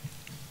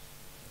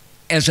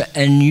 as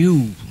a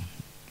new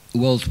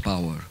world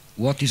power.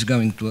 What is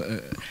going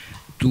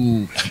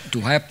to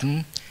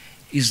happen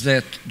is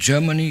that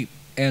Germany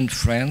and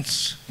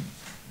France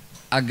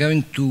are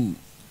going to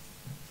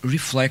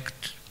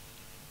reflect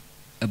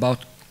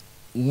about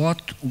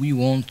what we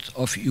want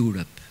of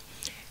Europe.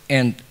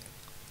 And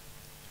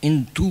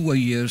in 2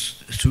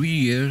 years, 3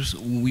 years,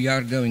 we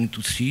are going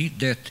to see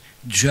that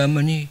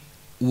Germany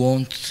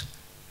wants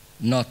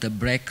not a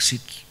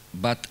Brexit,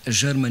 but a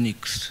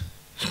Germanix.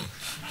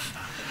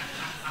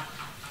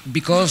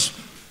 Because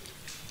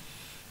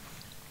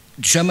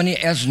Germany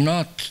has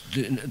not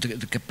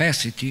the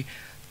capacity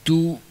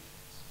to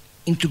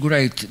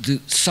integrate the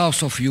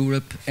south of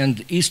Europe and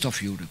the east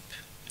of Europe.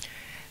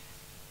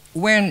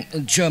 When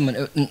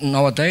Germany,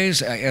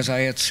 nowadays, as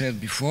I had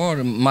said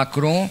before,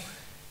 Macron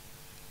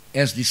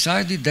has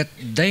decided that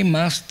they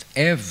must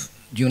have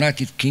the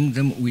United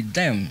Kingdom with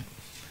them.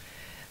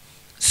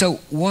 So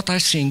what I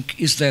think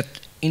is that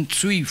in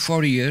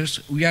 3-4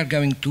 years, we are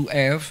going to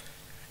have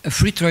a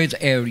free trade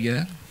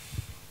area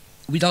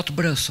without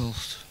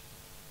Brussels,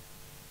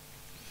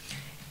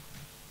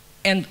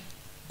 and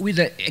with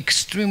an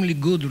extremely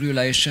good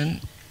relation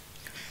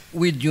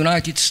with the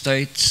United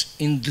States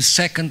in the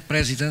second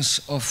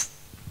presidency of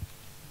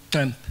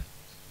Trump.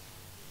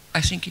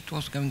 I think it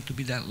was going to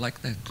be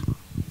like that.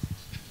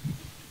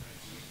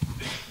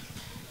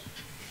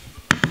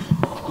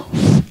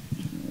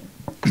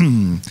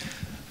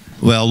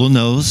 Well, who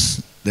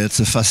knows? That's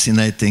a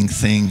fascinating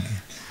thing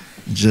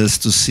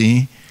just to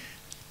see.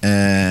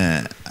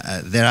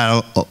 There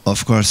are,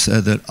 of course,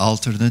 other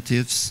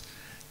alternatives,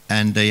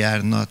 and they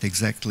are not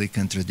exactly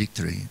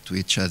contradictory to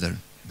each other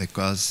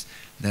because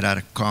there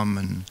are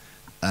common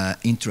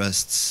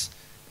interests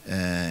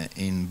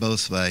in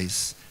both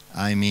ways.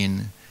 I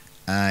mean,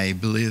 I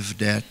believe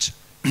that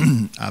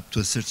up to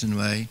a certain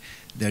way,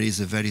 there is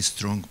a very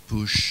strong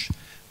push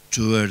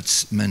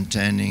towards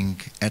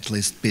maintaining at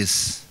least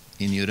peace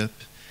in Europe,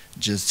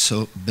 just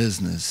so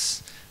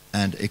business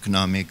and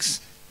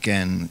economics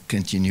can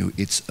continue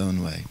its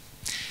own way.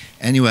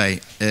 Anyway,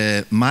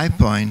 my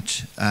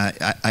point,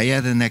 I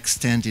had an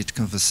extended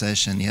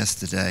conversation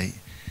yesterday,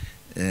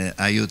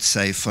 I would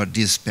say for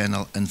this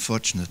panel,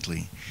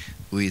 unfortunately,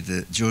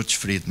 with George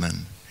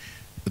Friedman,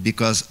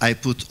 because I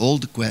put all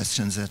the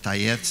questions that I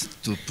had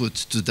to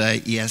put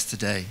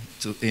yesterday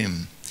to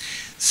him.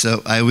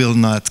 So I will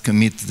not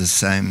commit the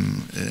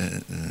same,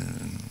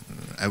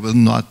 I will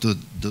not do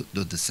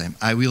the same.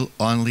 I will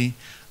only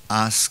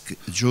ask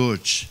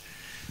George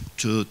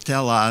to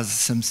tell us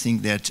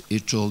something that he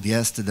told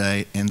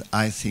yesterday, and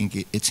I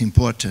think it's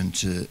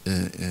important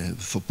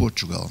for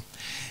Portugal.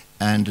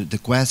 And the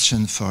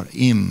question for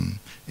him,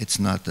 it's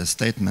not a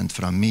statement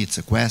from me, it's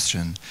a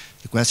question.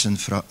 The question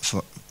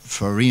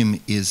for him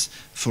is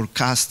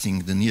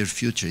forecasting the near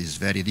future is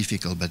very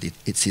difficult, but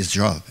it's his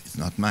job, it's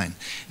not mine.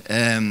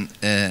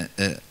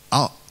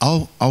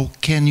 How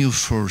can you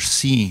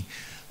foresee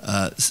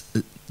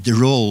the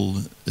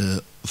role,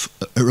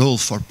 a role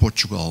for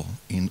Portugal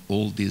in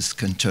all this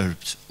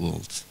conturbed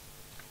world?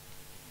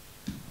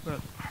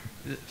 Well,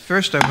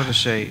 first I want to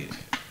say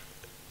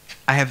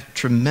I have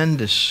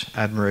tremendous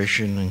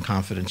admiration and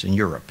confidence in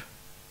Europe.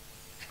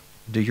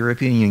 The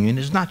European Union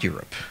is not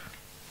Europe.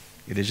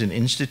 It is an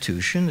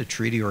institution, a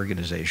treaty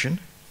organization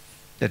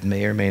that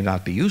may or may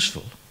not be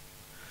useful.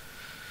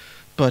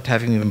 But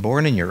having been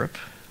born in Europe,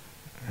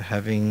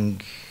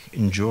 having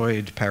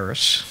enjoyed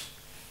Paris,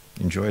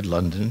 enjoyed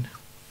London,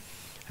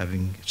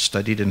 having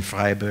studied in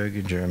Freiburg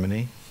in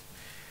Germany,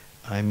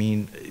 I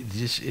mean,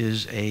 this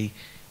is an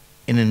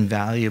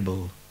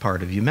invaluable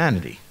part of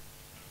humanity.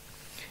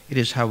 It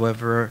is,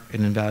 however,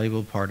 an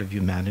invaluable part of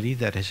humanity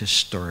that has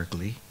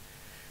historically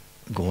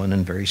gone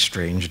in very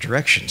strange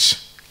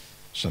directions,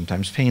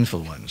 sometimes painful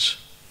ones.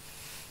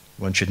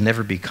 One should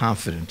never be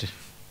confident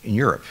in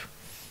Europe.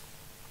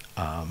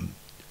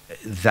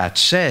 That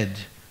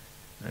said,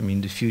 I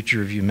mean, the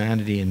future of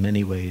humanity in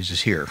many ways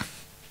is here,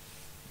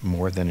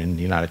 more than in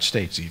the United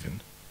States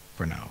even,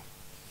 for now.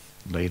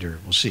 Later,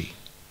 we'll see.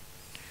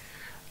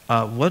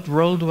 What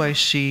role do I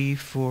see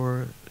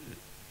for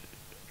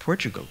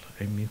Portugal?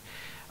 I mean,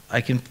 I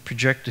can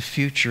project the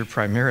future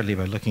primarily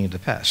by looking at the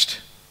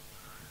past.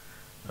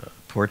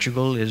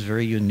 Portugal is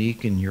very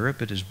unique in Europe.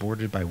 It is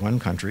bordered by one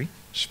country,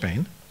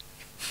 Spain,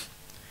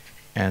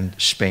 and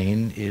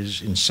Spain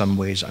is in some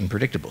ways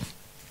unpredictable.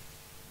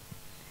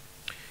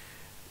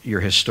 Your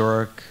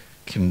historic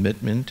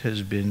commitment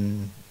has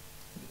been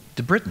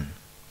to Britain.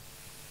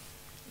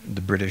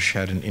 The British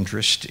had an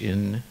interest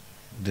in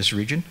this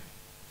region,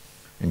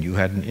 and you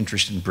had an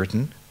interest in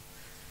Britain,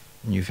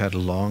 and you've had a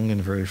long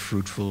and very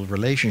fruitful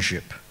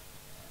relationship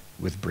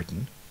with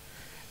Britain.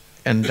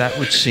 And that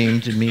would seem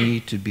to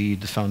me to be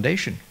the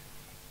foundation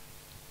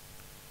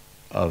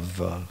of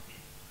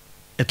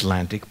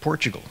Atlantic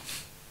Portugal.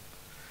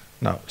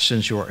 Now,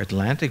 since you're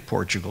Atlantic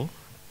Portugal,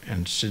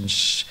 and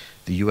since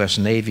the US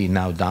Navy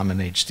now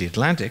dominates the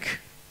Atlantic,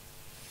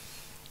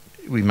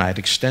 we might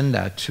extend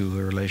that to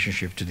a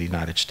relationship to the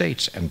United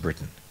States and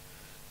Britain,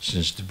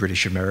 since the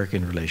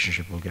British-American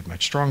relationship will get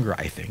much stronger,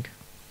 I think.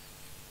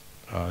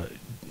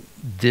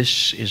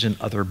 This is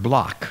another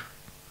bloc.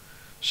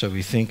 So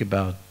we think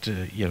about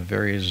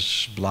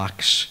various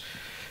blocks,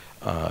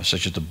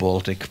 such as the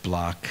Baltic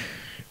bloc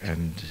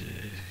and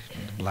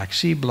the Black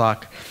Sea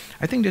bloc.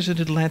 I think there's an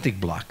Atlantic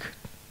bloc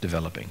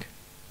developing.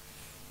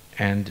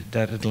 And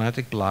that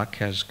Atlantic bloc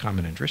has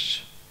common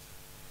interests.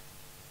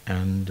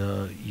 And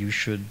you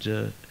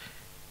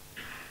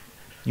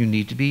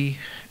need to be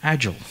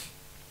agile.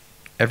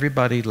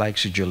 Everybody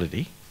likes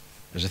agility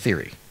as a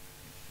theory.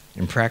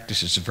 In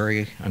practice, it's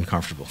very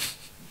uncomfortable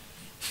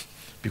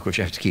because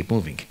you have to keep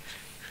moving.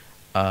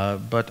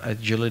 But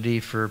agility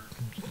for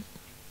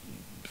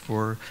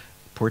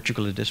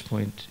Portugal at this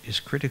point is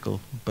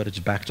critical, but it's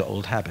back to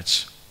old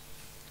habits.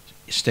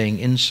 Staying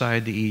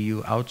inside the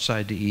EU,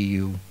 outside the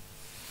EU,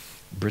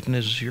 Britain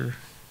is your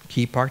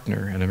key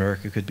partner, and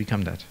America could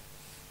become that.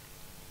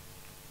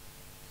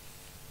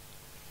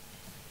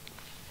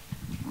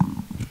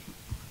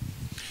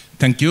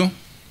 Thank you.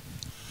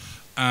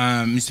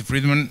 Mr.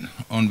 Friedman,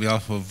 on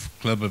behalf of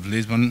Club of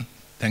Lisbon,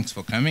 thanks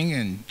for coming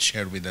and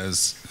share with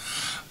us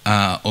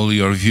all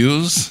your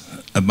views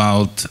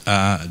about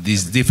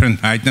these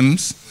different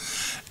items,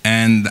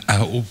 and I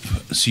hope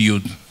to see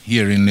you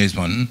here in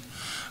Lisbon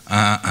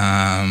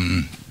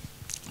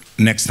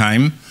next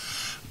time.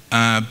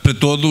 Para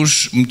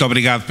todos, muito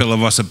obrigado pela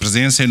vossa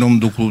presença em nome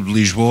do Clube de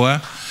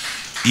Lisboa,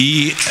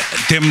 e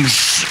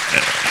temos...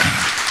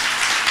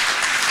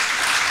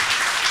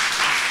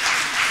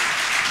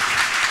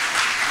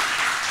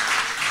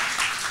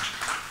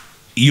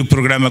 E o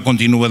programa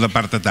continua da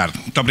parte da tarde.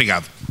 Muito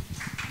obrigado.